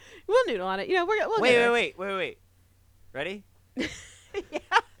 Wow. We'll noodle on it. You know, we'll get there. Wait. Ready? Yeah.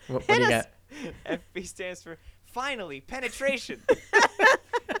 What do you got? FP stands for finally penetration.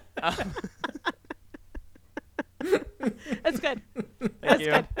 That's good. Thank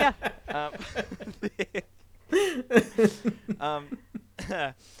you. Good.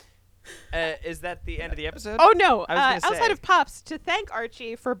 Yeah. Is that the end of the episode? Oh no! I was gonna Outside say. of Pops, to thank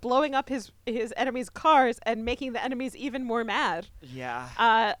Archie for blowing up his enemies' cars and making the enemies even more mad.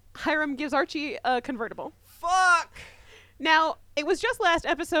 Yeah. Hiram gives Archie a convertible. Fuck. Now, it was just last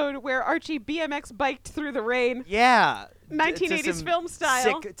episode where Archie BMX biked through the rain, Yeah. 1980s film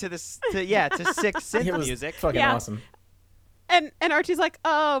style. Sick to sick synth It was music. fucking Yeah. awesome. And Archie's like,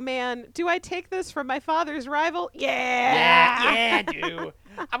 oh man, do I take this from my father's rival? Yeah, do.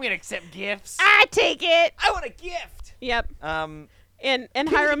 I'm gonna accept gifts. I take it. I want a gift. Yep. And And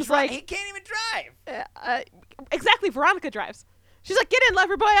Hiram's he like, can't even drive. exactly. Veronica drives. She's like, get in,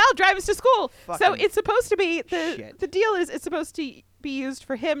 lover boy. I'll drive us to school. So Fucking it's supposed to be shit. the deal is it's supposed to be used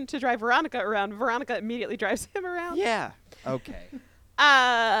for him to drive Veronica around. Veronica immediately drives him around. Yeah. Okay.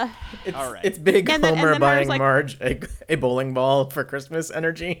 It's, All right. It's big And then Homer Hiram's buying like- Marge a bowling ball for Christmas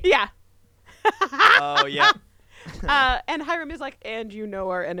energy. Yeah. Oh yeah. And Hiram is like, and you know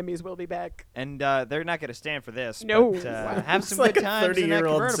our enemies will be back. And they're not gonna stand for this. No. But, Wow. have It's some like good a times in that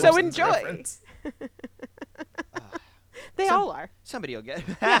 30-year-old convertible. So Simpsons enjoy. reference. They all are. Somebody will get.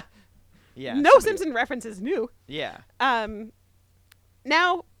 Yeah. Yeah. No somebody- Simpson reference is new. Yeah.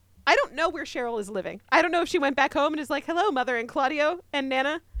 Now, I don't know where Cheryl is living. I don't know if she went back home and is like, hello, Mother and Claudio and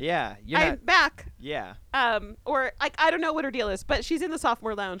Nana. Yeah. You're I'm not. back. Yeah. Or like I don't know what her deal is, but she's in the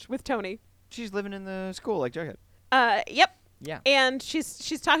sophomore lounge with Tony. She's living in the school like Jughead. Yep. Yeah. And she's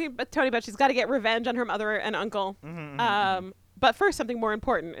talking about Tony about she's got to get revenge on her mother and uncle. But first, something more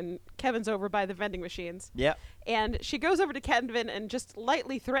important. And Kevin's over by the vending machines. Yep. And she goes over to Kevin and just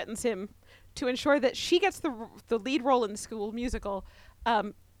lightly threatens him to ensure that she gets the lead role in the school musical.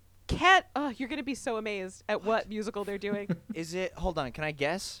 Kat, you're going to be so amazed at what musical they're doing. Is it? Hold on. Can I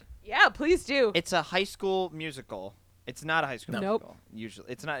guess? Yeah, please do. It's a high school musical. It's not a high school Nope. musical. Usually,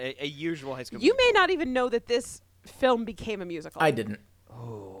 it's not a usual high school. You may musical. not even know that this film became a musical. I didn't.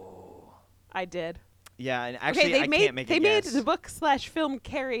 I did. Yeah, and actually, Okay, I can't make a they made guess. the book/film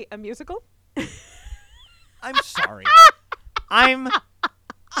Carrie a musical. I'm sorry.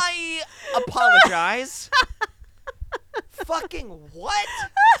 I apologize. Fucking what?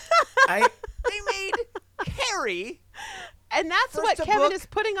 They made Carrie. And that's First what a Kevin book. is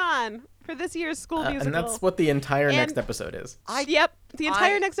putting on for this year's school musical. And that's what the entire next And- episode is. Yep. The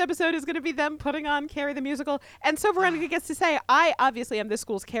entire I- next episode is going to be them putting on Carrie the musical. And so Veronica gets to say, I obviously am this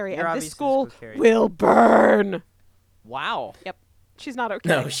school's Carrie, You're and this obviously school the school's Carrie. will burn. Wow. Yep. She's not okay.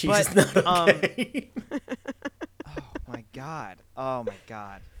 No, she's But, just not okay. Oh my god. Oh my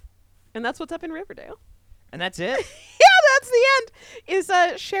god. And that's what's up in Riverdale. And that's it? Yeah, that's the end. Is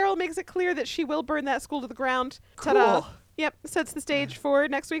Cheryl makes it clear that she will burn that school to the ground. Ta-da. Cool. Yep. Sets the stage for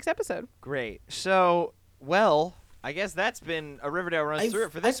next week's episode. Great. So, well, I guess that's been a Riverdale runs through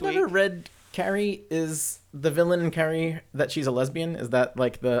it for this I've week. never read Carrie. Is the villain Carrie that she's a lesbian? Is that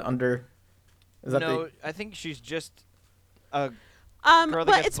like the under? Is that No, the? I think she's just a girl that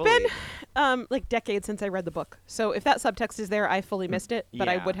But gets it's bullied. been like decades since I read the book. So if that subtext is there, I fully missed it. But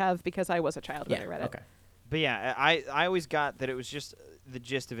I Yeah. would have because I was a child when I read it. Okay. But yeah, I always got that it was just the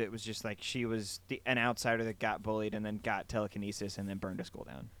gist of it was just like she was an outsider that got bullied and then got telekinesis and then burned a school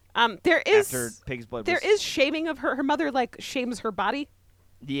down. There is After Pig's Blood there was, is shaming of her. Her mother like shames her body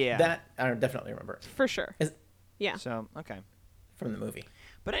yeah. That I definitely remember for sure. Is- Yeah. So, okay. from the movie.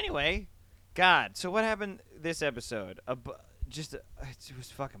 But anyway, God, so what happened this episode? It was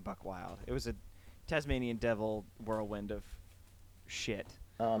fucking buck wild. It was a Tasmanian devil whirlwind of shit.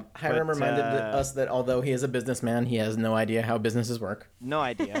 Hiram But, reminded us that although he is a businessman, he has no idea how businesses work. No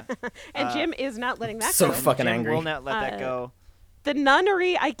idea. And Jim is not letting that so go. fucking Jim angry. will not let that go. The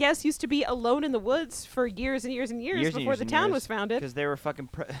nunnery, I guess, used to be alone in the woods for years and years and years before the town was founded. Because they were fucking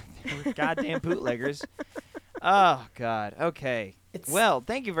they were goddamn bootleggers. Oh, God. Okay. Well,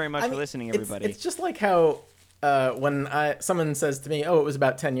 thank you very much for listening, everybody. It's just like how when someone says to me, "Oh, it was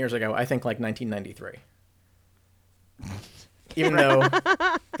about 10 years ago," I think like 1993. Even though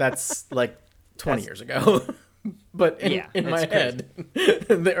that's like 20 years ago. But in Yeah, my it's head,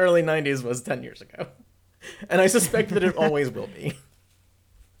 the early 90s was 10 years ago. And I suspect that it always will be.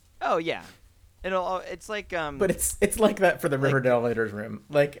 Oh, yeah. It's like... But it's like that for the Riverdale Writers' Room.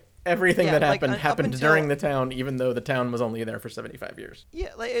 Like, everything Yeah, that like, happened up happened until- during the town, even though the town was only there for 75 years. Yeah,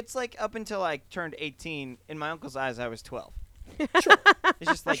 it's like up until I turned 18, in my uncle's eyes, I was 12. Sure. It's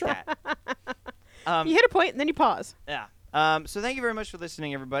just like that. You hit a point and then you pause. Yeah. So thank you very much for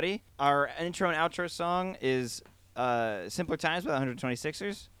listening, everybody. Our intro and outro song is Simpler Times by the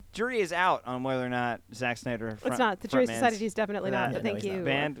 126ers. Jury is out on whether or not Zack Snyder. It's not. The Jury frontman's Society is definitely not. Yeah, But no, thank he's you.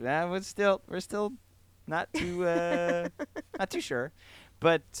 not. band. We're still not too not too sure.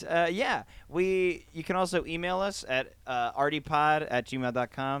 But yeah, you can also email us at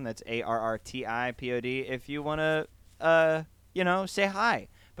arrtipod@gmail.com. That's ARRTIPOD if you want to say hi.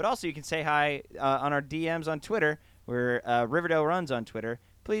 But also you can say hi on our DMs on Twitter. We're Riverdale Runs on Twitter.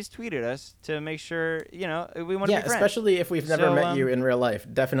 Please tweet at us to make sure we want to be friends. Especially if we've never met you in real life.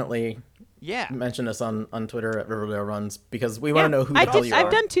 Definitely mention us on Twitter at Riverdale Runs because we want to know who the hell you are.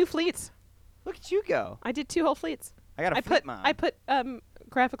 I've done 2 fleets. Look at you go. I did 2 whole fleets. I got a fleet mom. I put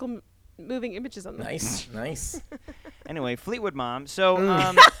graphical moving images on them. Nice. Anyway, Fleetwood Mom.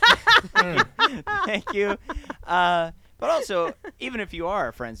 So thank you. But also, even if you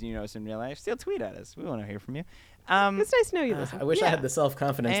are friends and you know us in real life, still tweet at us. We want to hear from you. It's nice to know you listen. I wish I had the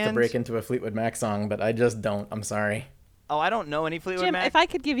self-confidence to break into a Fleetwood Mac song, but I just don't. I'm sorry. Oh, I don't know any Fleetwood Jim, Mac. if I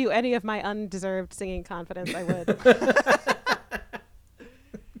could give you any of my undeserved singing confidence, I would.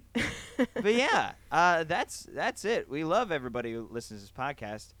 But yeah, that's it. We love everybody who listens to this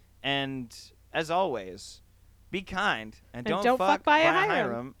podcast. And as always, be kind and don't fuck by a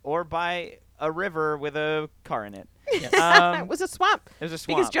Hiram or by a river with a car in it. It was a swamp. It was a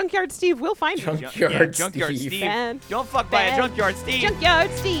swamp. Because Junkyard Steve will find you. Junkyard Steve. Steve. Don't fuck by a Junkyard Steve.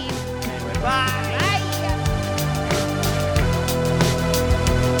 Junkyard Steve. Anyway, bye.